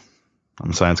guy.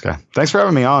 Thanks for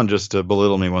having me on just to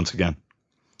belittle me once again.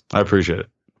 I appreciate it.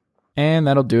 And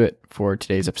that'll do it for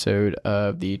today's episode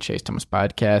of the Chase Thomas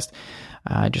Podcast.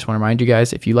 I just want to remind you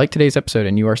guys, if you like today's episode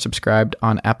and you are subscribed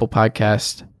on Apple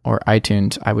Podcasts, or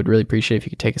iTunes, I would really appreciate if you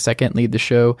could take a second, leave the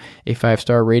show a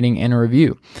 5-star rating and a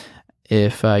review.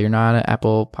 If you're not an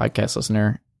Apple Podcast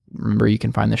listener, remember you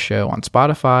can find the show on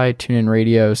Spotify, TuneIn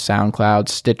Radio, SoundCloud,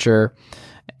 Stitcher,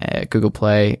 Google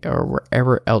Play, or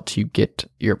wherever else you get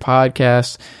your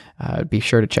podcasts. Be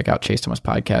sure to check out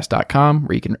chasethomaspodcast.com,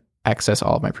 where you can access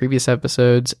all of my previous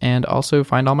episodes and also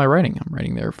find all my writing. I'm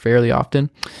writing there fairly often.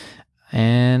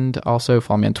 And also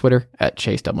follow me on Twitter at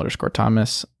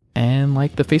 @Chase_Thomas, and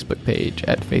like the Facebook page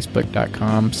at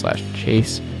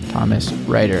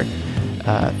facebook.com/ChaseThomasWriter.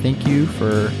 Thank you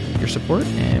for your support,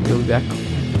 and we'll be back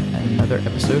with another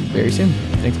episode very soon.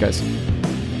 Thanks, guys.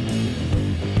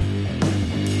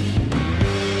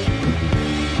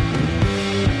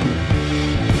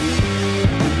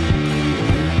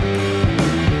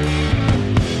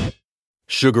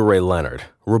 Sugar Ray Leonard,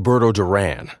 Roberto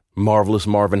Duran, Marvelous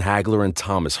Marvin Hagler, and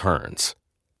Thomas Hearns.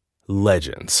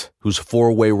 Legends, whose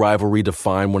four-way rivalry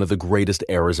defined one of the greatest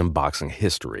eras in boxing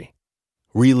history.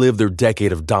 Relive their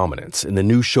decade of dominance in the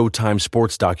new Showtime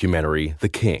sports documentary, The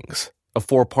Kings, a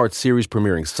 4-part series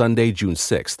premiering Sunday, June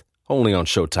 6th, only on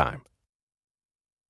Showtime.